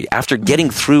rediscovery after getting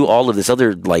through all of this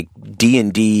other like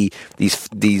D&D,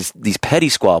 these petty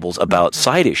squabbles about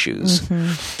side issues.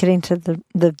 Mm-hmm. Getting to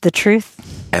the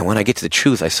truth. And when I get to the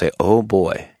truth, I say, oh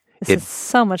boy. This is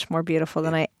so much more beautiful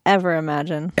than I ever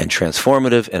imagined. And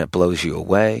transformative, and it blows you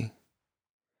away.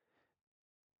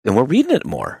 And we're reading it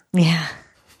more. Yeah.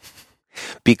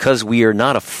 Because we are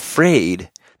not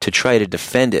afraid to try to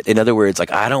defend it. In other words,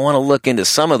 like, I don't want to look into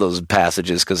some of those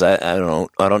passages because I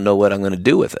don't know what I'm going to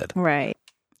do with it. Right.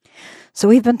 So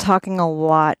we've been talking a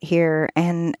lot here,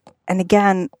 and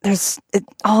again,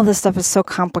 all this stuff is so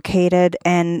complicated,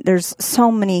 and there's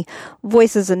so many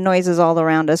voices and noises all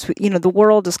around us. The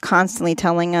world is constantly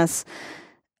telling us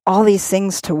all these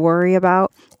things to worry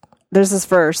about. There's this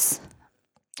verse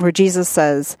where Jesus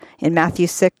says in Matthew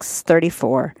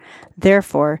 6:34,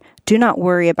 "Therefore, do not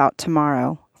worry about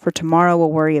tomorrow, for tomorrow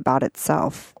will worry about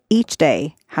itself. Each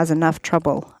day has enough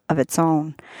trouble of its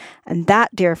own." And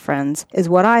that, dear friends, is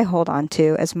what I hold on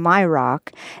to as my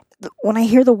rock. When I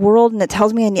hear the world and it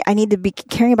tells me I need to be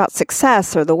caring about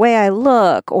success or the way I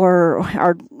look or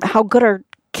how good our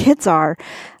kids are,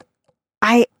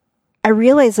 I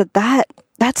realize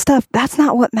that stuff, that's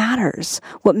not what matters.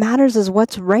 What matters is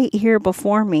what's right here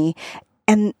before me.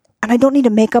 And I don't need to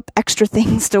make up extra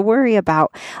things to worry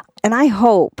about. And I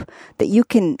hope that you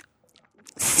can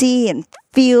see and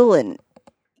feel and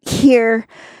hear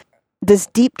this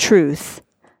deep truth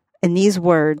in these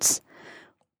words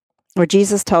where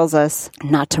Jesus tells us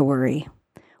not to worry.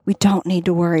 We don't need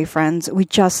to worry, friends. We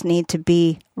just need to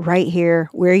be right here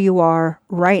where you are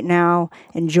right now,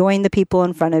 enjoying the people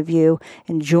in front of you,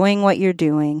 enjoying what you're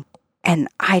doing. And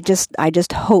I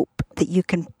just hope that you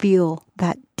can feel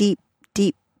that deep,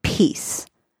 deep peace.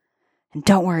 And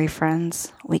don't worry,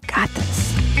 friends. We got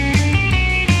this.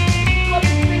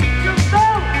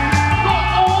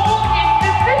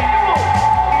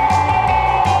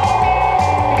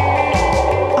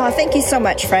 Thank you so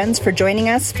much, friends, for joining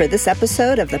us for this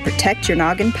episode of the Protect Your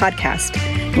Noggin podcast.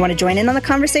 You want to join in on the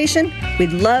conversation?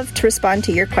 We'd love to respond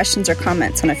to your questions or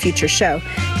comments on a future show.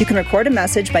 You can record a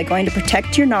message by going to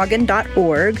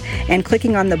protectyournoggin.org and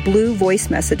clicking on the blue voice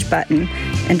message button.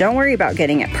 And don't worry about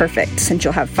getting it perfect, since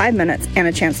you'll have 5 minutes and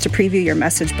a chance to preview your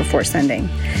message before sending.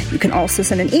 You can also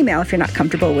send an email if you're not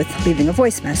comfortable with leaving a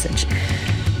voice message.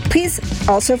 Please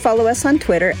also follow us on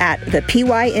Twitter at the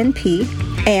PYNP,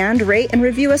 and rate and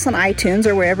review us on iTunes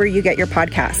or wherever you get your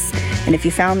podcasts. And if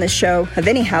you found this show of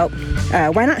any help,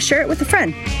 why not share it with a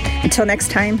friend? Until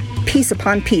next time, peace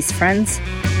upon peace, friends.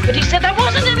 But he said there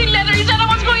wasn't any letter. He said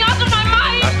I was going out of my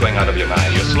mind. Not going out of your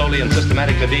mind. You're slowly and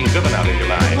systematically being driven out of your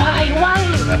mind. Why?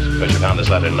 That's because you found this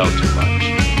letter note too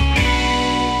much.